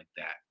something like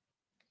that.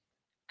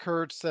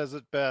 Kurt says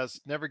it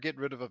best, never get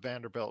rid of a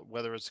Vanderbilt,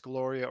 whether it's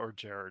Gloria or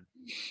Jared.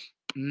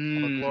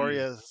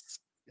 Gloria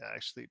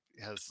actually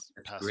has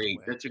passed great.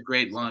 away. That's a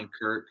great line,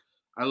 Kurt.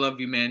 I love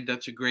you, man.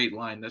 That's a great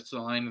line. That's the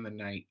line of the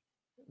night.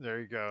 There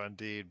you go,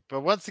 indeed.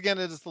 But once again,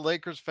 it is the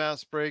Lakers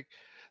fast break.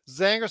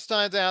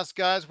 Zangerstein's asked,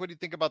 guys, what do you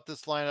think about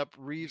this lineup?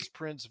 Reeves,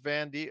 Prince,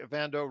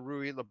 Vando,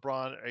 Rui,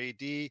 LeBron,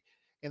 AD.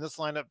 In this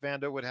lineup,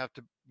 Vando would have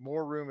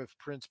more room if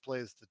Prince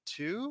plays the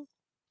 2.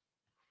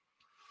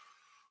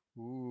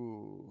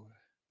 Ooh.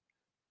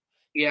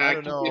 Yeah, I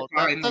don't know.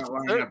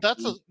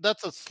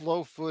 That's a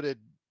slow-footed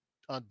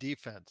on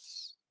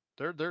defense.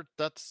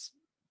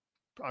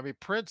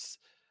 Prince.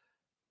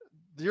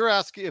 You're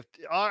asking if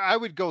I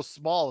would go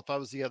small if I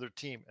was the other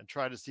team and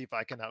try to see if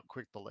I can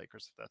outquick the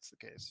Lakers if that's the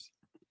case.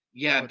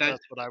 Yeah, that's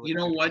what I would. You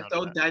know what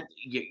though? That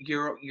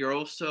you're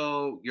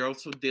also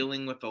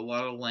dealing with a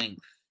lot of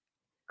length.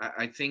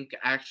 I think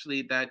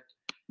actually that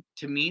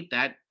to me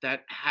that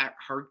half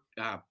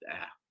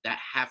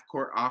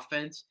court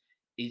offense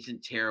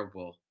isn't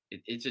terrible.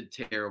 It isn't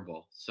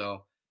terrible.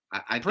 So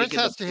I think Prince in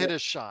the has to hit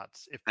his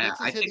shots. If Prince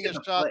I is think hitting in his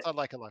the shots, I'd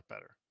like it a lot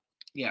better.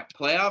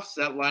 playoffs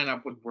that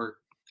lineup would work.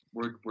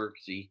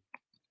 Z.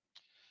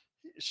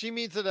 She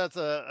means it as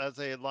a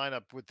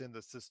lineup within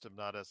the system,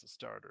 not as a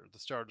starter. The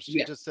starter. She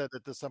Yeah. just said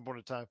that at some point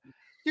in time,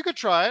 you could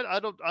try it. I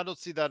don't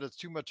see that as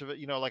too much of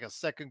it. Like a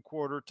second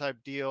quarter type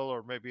deal,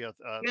 or maybe a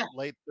Yeah.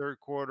 late third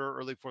quarter,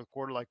 early fourth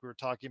quarter, like we were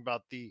talking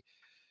about the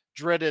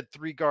dreaded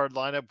three guard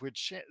lineup,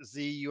 which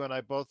Z, you and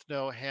I both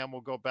know Ham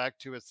will go back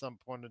to at some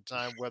point in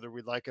time, whether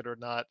we like it or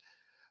not.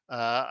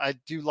 I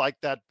do like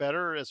that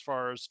better as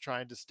far as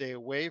trying to stay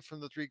away from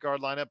the three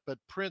guard lineup, but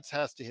Prince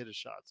has to hit his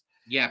shots.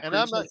 Yeah, And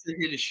I'm Prince not has to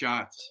hit his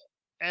shots.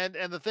 and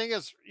the thing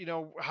is,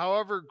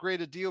 however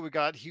great a deal we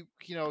got, he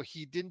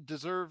didn't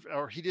deserve,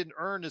 or he didn't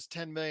earn his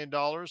 $10 million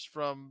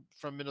from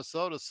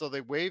Minnesota, so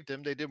they waived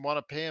him. They didn't want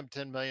to pay him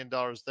 $10 million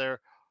there.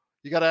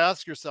 You got to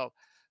ask yourself,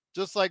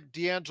 just like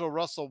D'Angelo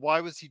Russell,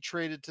 why was he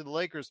traded to the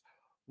Lakers?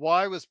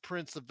 Why was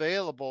Prince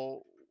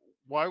available?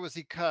 Why was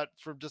he cut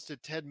from just a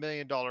 $10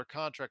 million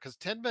contract? Because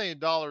 $10 million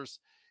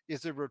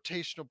is a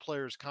rotational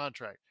player's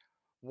contract.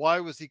 Why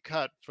was he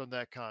cut from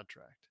that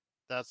contract?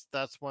 That's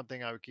one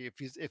thing I would keep.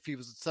 If he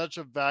was such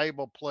a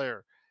valuable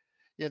player,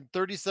 in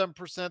 37%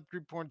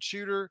 3-point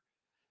shooter,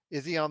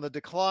 is he on the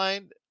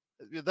decline?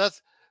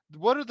 That's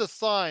what are the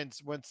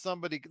signs when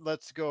somebody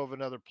lets go of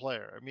another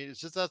player? I mean, it's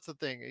just that's the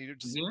thing.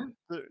 Yeah.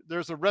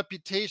 There's a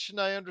reputation,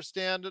 I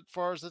understand, as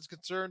far as that's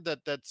concerned,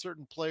 that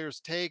certain players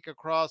take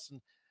across,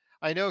 and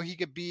I know he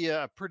could be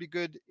a pretty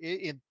good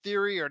in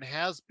theory, or it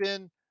has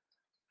been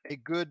a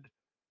good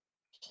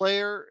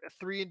player,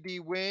 3-and-D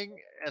wing,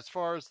 as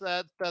far as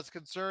that's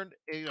concerned.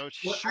 Well, I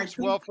Shoots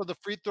well think from the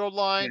free throw yeah.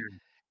 line.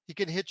 He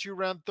can hit you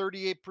around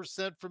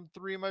 38% from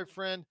three, my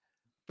friend.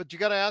 But you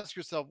got to ask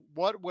yourself,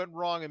 what went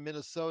wrong in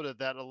Minnesota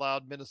that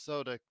allowed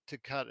Minnesota to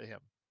cut him?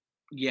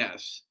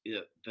 Yes,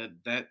 yeah,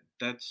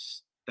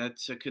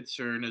 that's a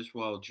concern as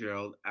well,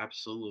 Gerald.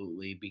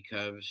 Absolutely,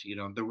 because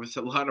there was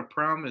a lot of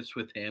promise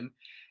with him,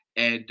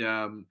 and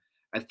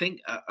I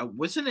think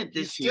wasn't it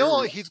He's this year?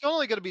 still he's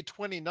only going to be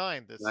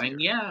 29 this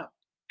And year. yeah,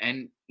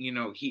 and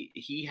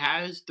he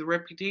has the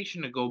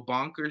reputation to go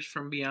bonkers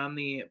from beyond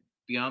the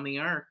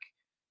arc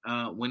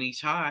when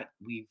he's hot.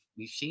 We've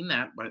seen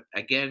that, but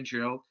again,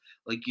 Gerald,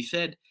 like you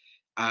said,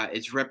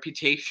 it's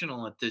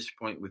reputational at this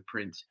point with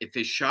Prince. If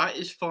his shot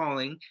is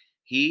falling,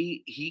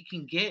 he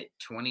can get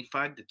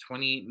 25 to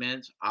 28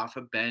 minutes off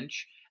a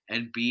bench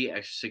and be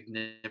a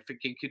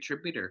significant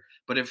contributor.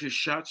 But if his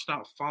shot's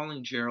not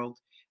falling, Gerald,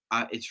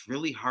 it's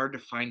really hard to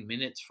find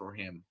minutes for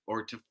him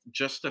or to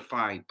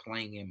justify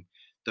playing him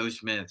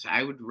those minutes.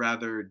 I would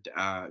rather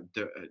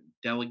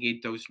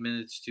delegate those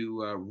minutes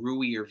to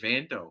Rui or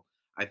Vando.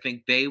 I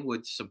think they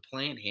would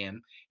supplant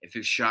him if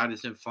his shot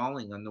isn't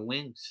falling on the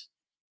wings.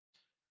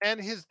 And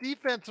his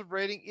defensive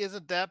rating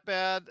isn't that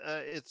bad.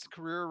 It's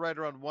career right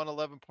around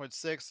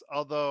 111.6.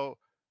 Although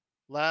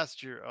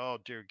last year, oh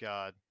dear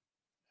God,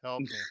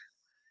 help me.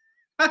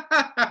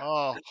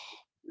 Oh,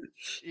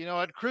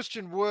 what?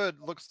 Christian Wood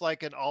looks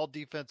like an all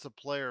defensive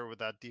player with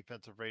that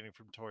defensive rating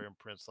from Torian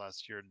Prince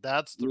last year.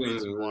 That's the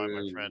reason why,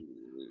 my friend.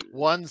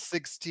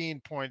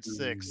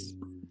 116.6.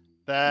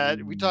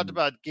 That we talked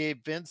about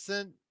Gabe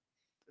Vincent.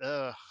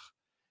 Ugh.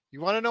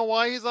 You want to know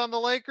why he's on the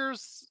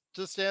Lakers?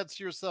 Just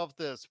answer yourself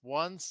this: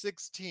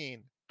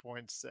 116.6.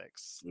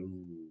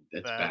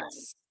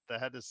 That's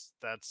bad.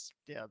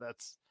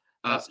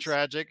 That's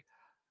tragic.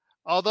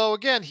 Although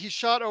again, he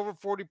shot over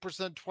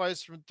 40%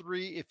 twice from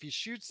three. If he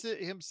shoots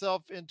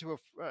himself into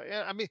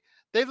I mean,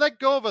 they let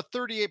go of a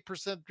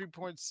 38%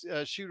 3-point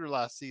shooter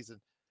last season,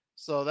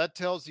 so that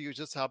tells you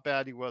just how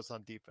bad he was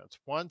on defense.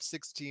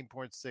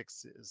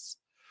 116.6 is.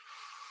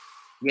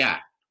 Yeah.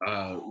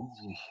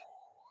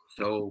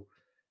 So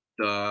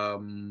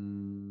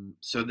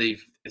so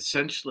they've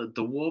essentially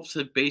the Wolves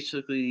have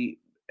basically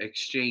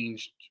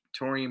exchanged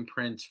Torian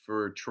Prince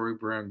for Troy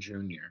Brown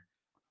Jr.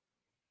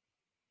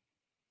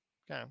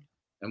 Okay.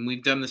 And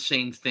we've done the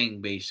same thing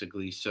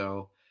basically.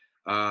 So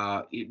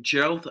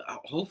Gerald,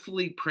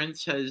 hopefully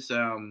Prince has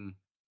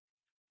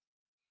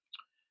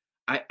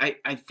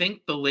I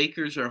think the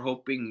Lakers are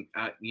hoping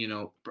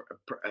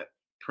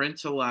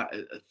Prince a lot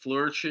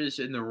flourishes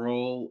in the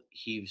role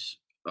he's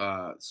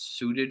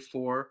suited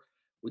for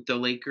with the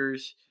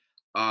Lakers.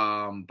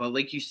 But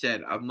like you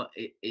said,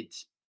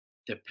 it's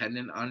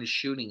dependent on his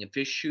shooting. If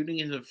his shooting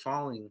isn't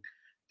falling,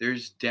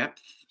 there's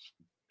depth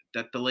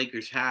that the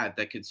Lakers had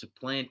that could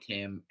supplant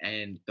him,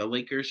 and the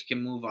Lakers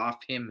can move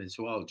off him as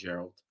well,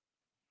 Gerald.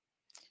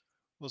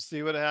 We'll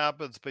see what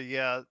happens, but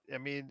yeah, I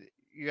mean,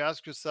 you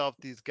ask yourself,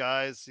 these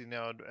guys,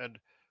 and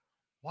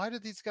why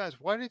did he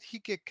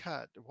get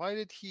cut? Why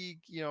did he,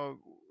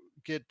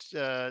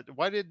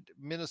 why did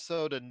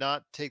Minnesota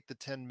not take the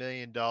 $10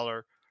 million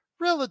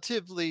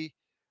relatively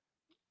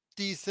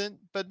decent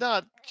but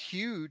not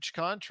huge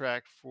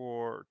contract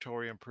for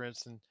Torian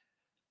Prince? And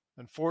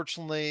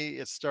unfortunately,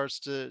 it starts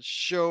to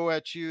show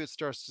at you. It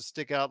starts to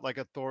stick out like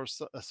a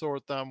sore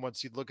thumb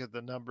once you look at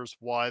the numbers,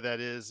 why that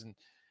is. And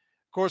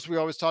of course, we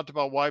always talked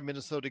about why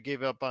Minnesota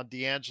gave up on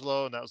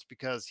D'Angelo, and that was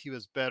because he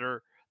was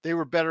better they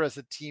were better as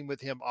a team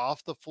with him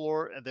off the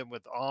floor and then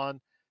with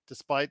on,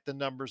 despite the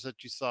numbers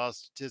that you saw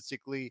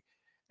statistically.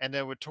 And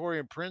then with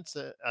Torian Prince,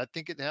 I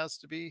think it has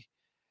to be.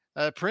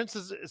 Prince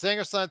is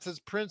Zangerstein says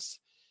Prince.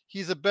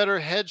 He's a better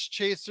hedge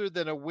chaser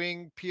than a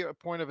wing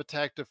point of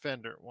attack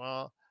defender.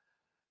 Well,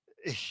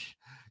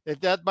 if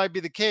that might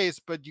be the case,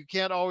 but you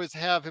can't always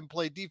have him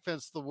play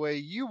defense the way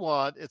you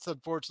want. It's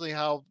unfortunately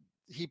how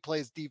he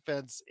plays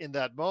defense in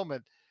that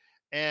moment.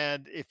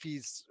 And if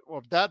he's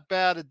that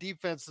bad a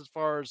defense as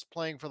far as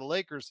playing for the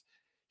Lakers,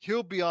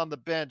 he'll be on the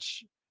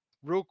bench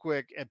real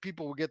quick, and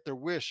people will get their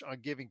wish on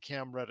giving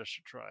Cam Reddish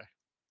a try.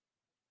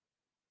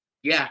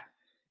 Yeah,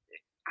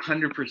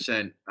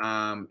 100%.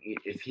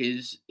 If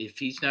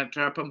he's not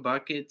dropping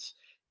buckets,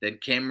 then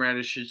Cam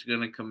Reddish is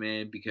going to come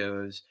in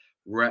because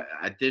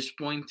at this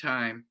point in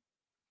time,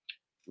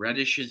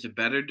 Reddish is a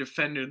better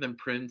defender than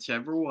Prince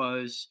ever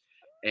was.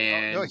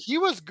 And no, he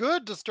was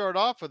good to start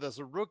off with as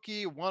a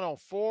rookie,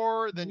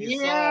 104. Then you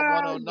saw yeah,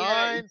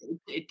 109.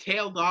 it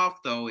tailed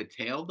off, though. It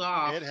tailed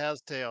off. It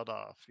has tailed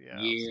off. Yeah,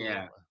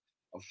 Yeah, absolutely.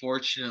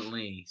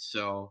 unfortunately.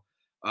 So,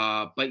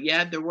 but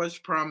yeah, there was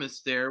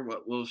promise there.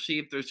 We'll see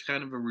if there's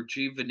kind of a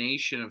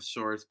rejuvenation of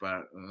sorts.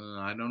 But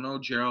I don't know,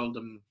 Gerald.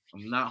 I'm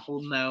not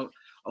holding out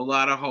a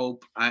lot of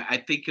hope.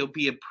 I think he'll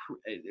be a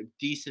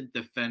decent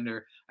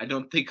defender. I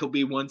don't think he'll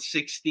be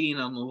 116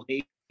 on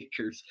the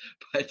Lakers,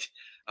 but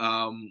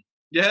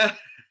yeah.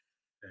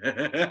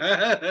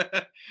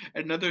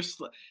 Another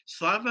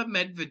Slava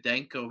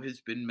Medvedenko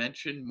has been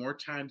mentioned more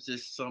times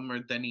this summer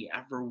than he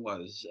ever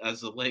was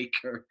as a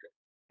Laker.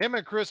 Him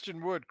and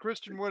Christian Wood.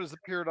 Christian Wood has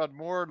appeared on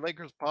more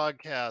Lakers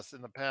podcasts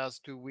in the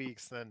past 2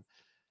 weeks than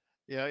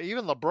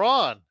even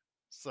LeBron.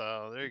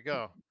 So there you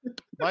go.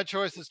 My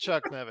choice is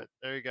Chuck Nevitt.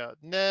 There you go.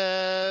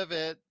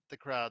 Nevitt. The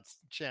crowd's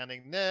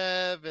chanting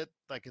Nevitt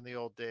like in the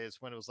old days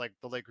when it was like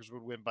the Lakers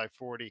would win by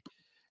 40.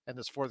 And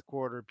this fourth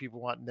quarter,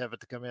 people want Nevitt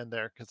to come in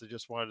there because they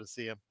just wanted to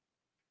see him.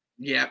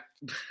 Yeah.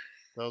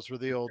 Those were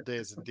the old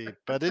days indeed.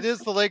 But it is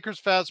the Lakers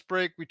Fast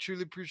Break. We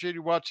truly appreciate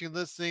you watching and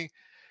listening.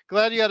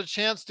 Glad you had a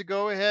chance to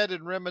go ahead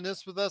and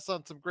reminisce with us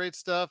on some great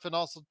stuff and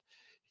also,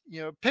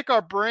 pick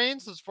our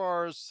brains as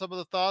far as some of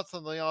the thoughts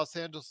on the Los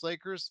Angeles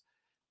Lakers.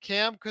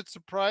 Cam could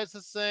surprise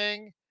us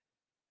saying,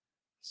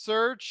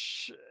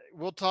 Search,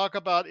 we'll talk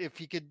about if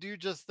he could do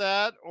just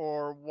that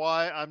or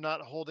why I'm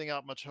not holding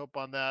out much hope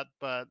on that.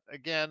 But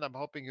again, I'm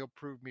hoping he'll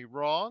prove me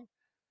wrong,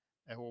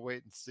 and we'll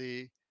wait and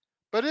see.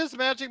 But it is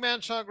Magic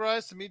Man Sean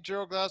Grice and me,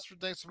 Gerald Glassford.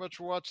 Thanks so much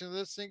for watching and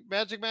listening.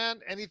 Magic Man,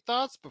 any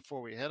thoughts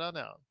before we head on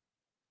out?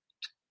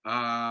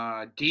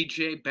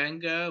 DJ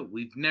Benga,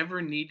 we've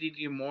never needed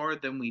you more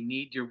than we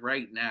need you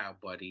right now,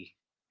 buddy.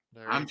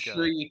 I'm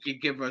sure you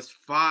could give us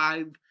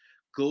 5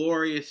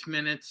 glorious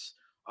minutes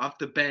off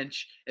the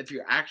bench if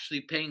you're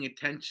actually paying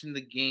attention to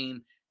the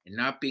game and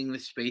not being the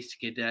space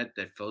cadet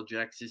that Phil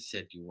Jackson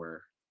said you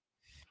were.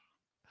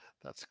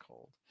 That's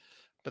cold.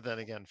 But then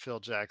again,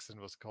 Phil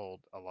Jackson was cold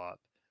a lot.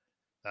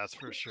 That's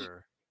for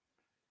sure.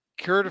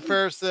 Kurt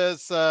Affair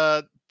says,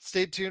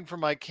 stay tuned for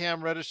my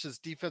Cam Reddish's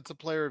Defensive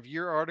Player of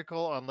Year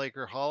article on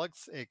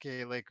Lakerholics,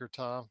 a.k.a. Laker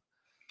Tom,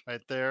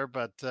 right there.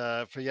 But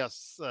I'm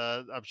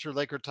sure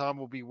Laker Tom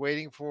will be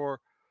waiting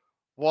for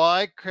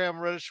why Cam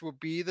Reddish will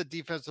be the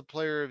Defensive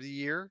Player of the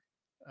Year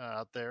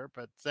out there.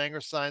 But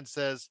Zanger Sign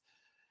says,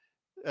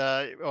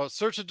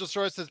 Search and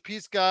Destroy says,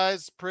 peace,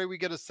 guys. Pray we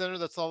get a center.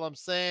 That's all I'm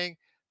saying.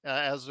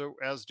 As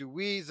do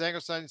we.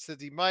 Zanger Sign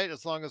says he might,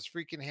 as long as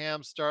freaking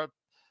Ham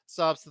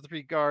stops the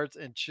 3 guards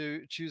and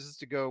chooses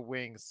to go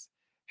wings.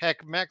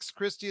 Heck, Max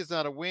Christie is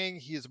not a wing.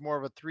 He is more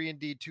of a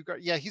 3-and-D 2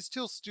 guard. Yeah, he's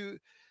still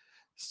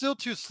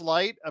too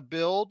slight a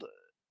build.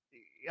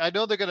 I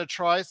know they're going to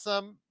try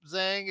some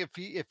Zang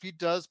if he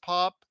does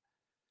pop.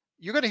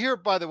 You're going to hear,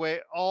 by the way,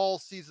 all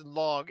season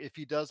long if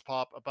he does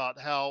pop about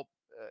how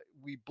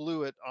we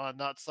blew it on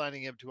not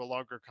signing him to a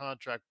longer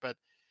contract. But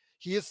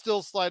he is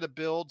still slight a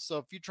build. So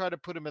if you try to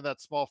put him in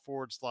that small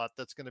forward slot,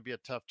 that's going to be a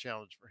tough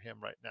challenge for him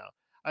right now.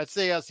 I'd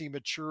say as he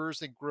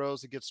matures and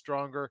grows and gets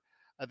stronger,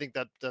 I think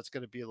that's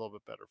going to be a little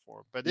bit better for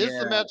him. But is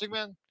the Magic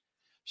Man,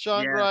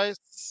 Sean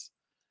Grice,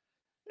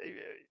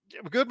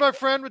 good, my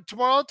friend, with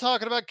tomorrow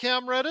talking about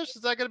Cam Reddish?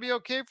 Is that going to be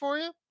okay for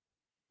you?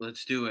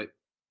 Let's do it.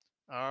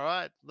 All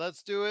right,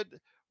 let's do it.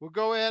 We'll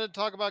go ahead and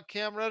talk about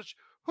Cam Reddish.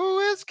 Who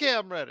is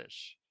Cam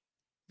Reddish?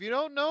 If you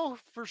don't know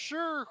for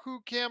sure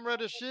who Cam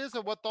Reddish is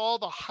and what all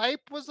the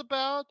hype was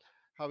about,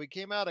 how he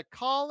came out of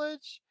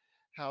college,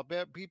 how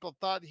bad people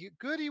thought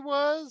good he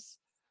was,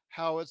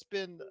 how it's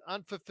been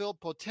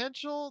unfulfilled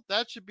potential,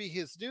 that should be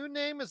his new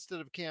name instead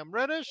of Cam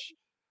Reddish.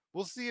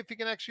 We'll see if he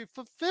can actually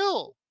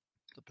fulfill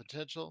the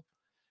potential.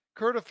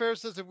 Kurt Affair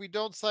says if we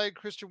don't sign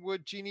Christian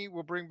Wood, Genie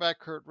will bring back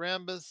Kurt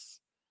Rambis.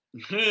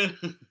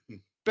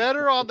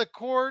 Better on the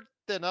court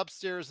than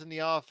upstairs in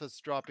the office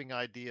dropping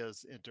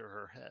ideas into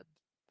her head.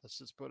 Let's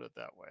just put it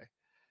that way.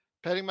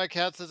 Petting My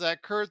Cat says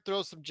at Kurt,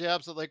 throw some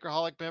jabs at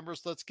Lakerholic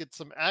members. Let's get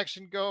some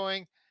action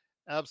going.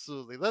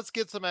 Absolutely. Let's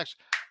get some action.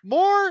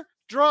 More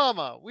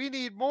Drama. We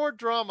need more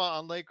drama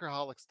on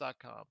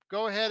Lakerholics.com.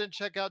 Go ahead and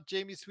check out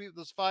Jamie Sweet with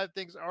those 5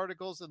 things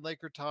articles and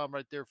Laker Tom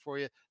right there for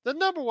you. The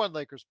 #1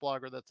 Lakers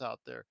blogger that's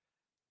out there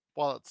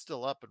while it's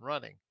still up and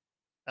running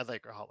at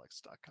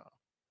Lakerholics.com.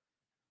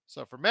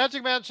 So for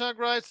Magic Man Chunk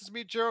Rice, this is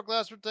me, Gerald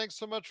Glassford. Thanks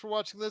so much for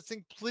watching and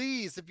listening.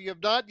 Please, if you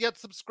have not yet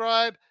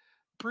subscribed,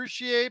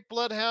 appreciate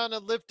Bloodhound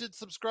and Lifted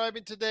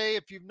subscribing today.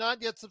 If you've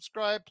not yet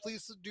subscribed,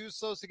 please do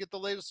so to get the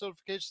latest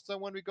notifications on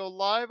when we go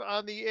live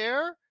on the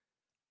air.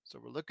 So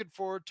we're looking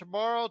forward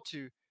tomorrow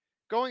to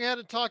going ahead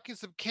and talking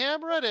some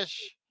Cam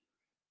Reddish.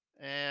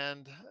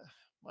 And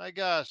my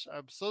gosh,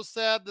 I'm so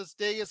sad this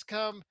day has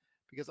come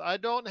because I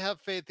don't have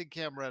faith in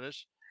Cam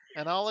Reddish.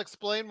 And I'll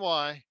explain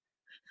why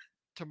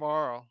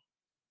tomorrow,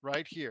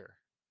 right here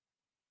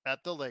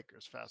at the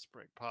Lakers Fast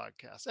Break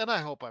Podcast. And I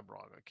hope I'm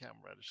wrong on Cam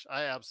Reddish.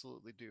 I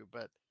absolutely do.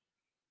 But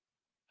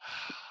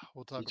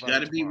we'll talk about it. He's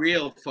got to be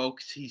real,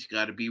 folks. He's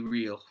got to be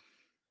real.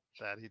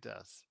 That he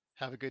does.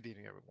 Have a good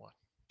evening, everyone.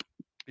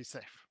 Be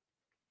safe.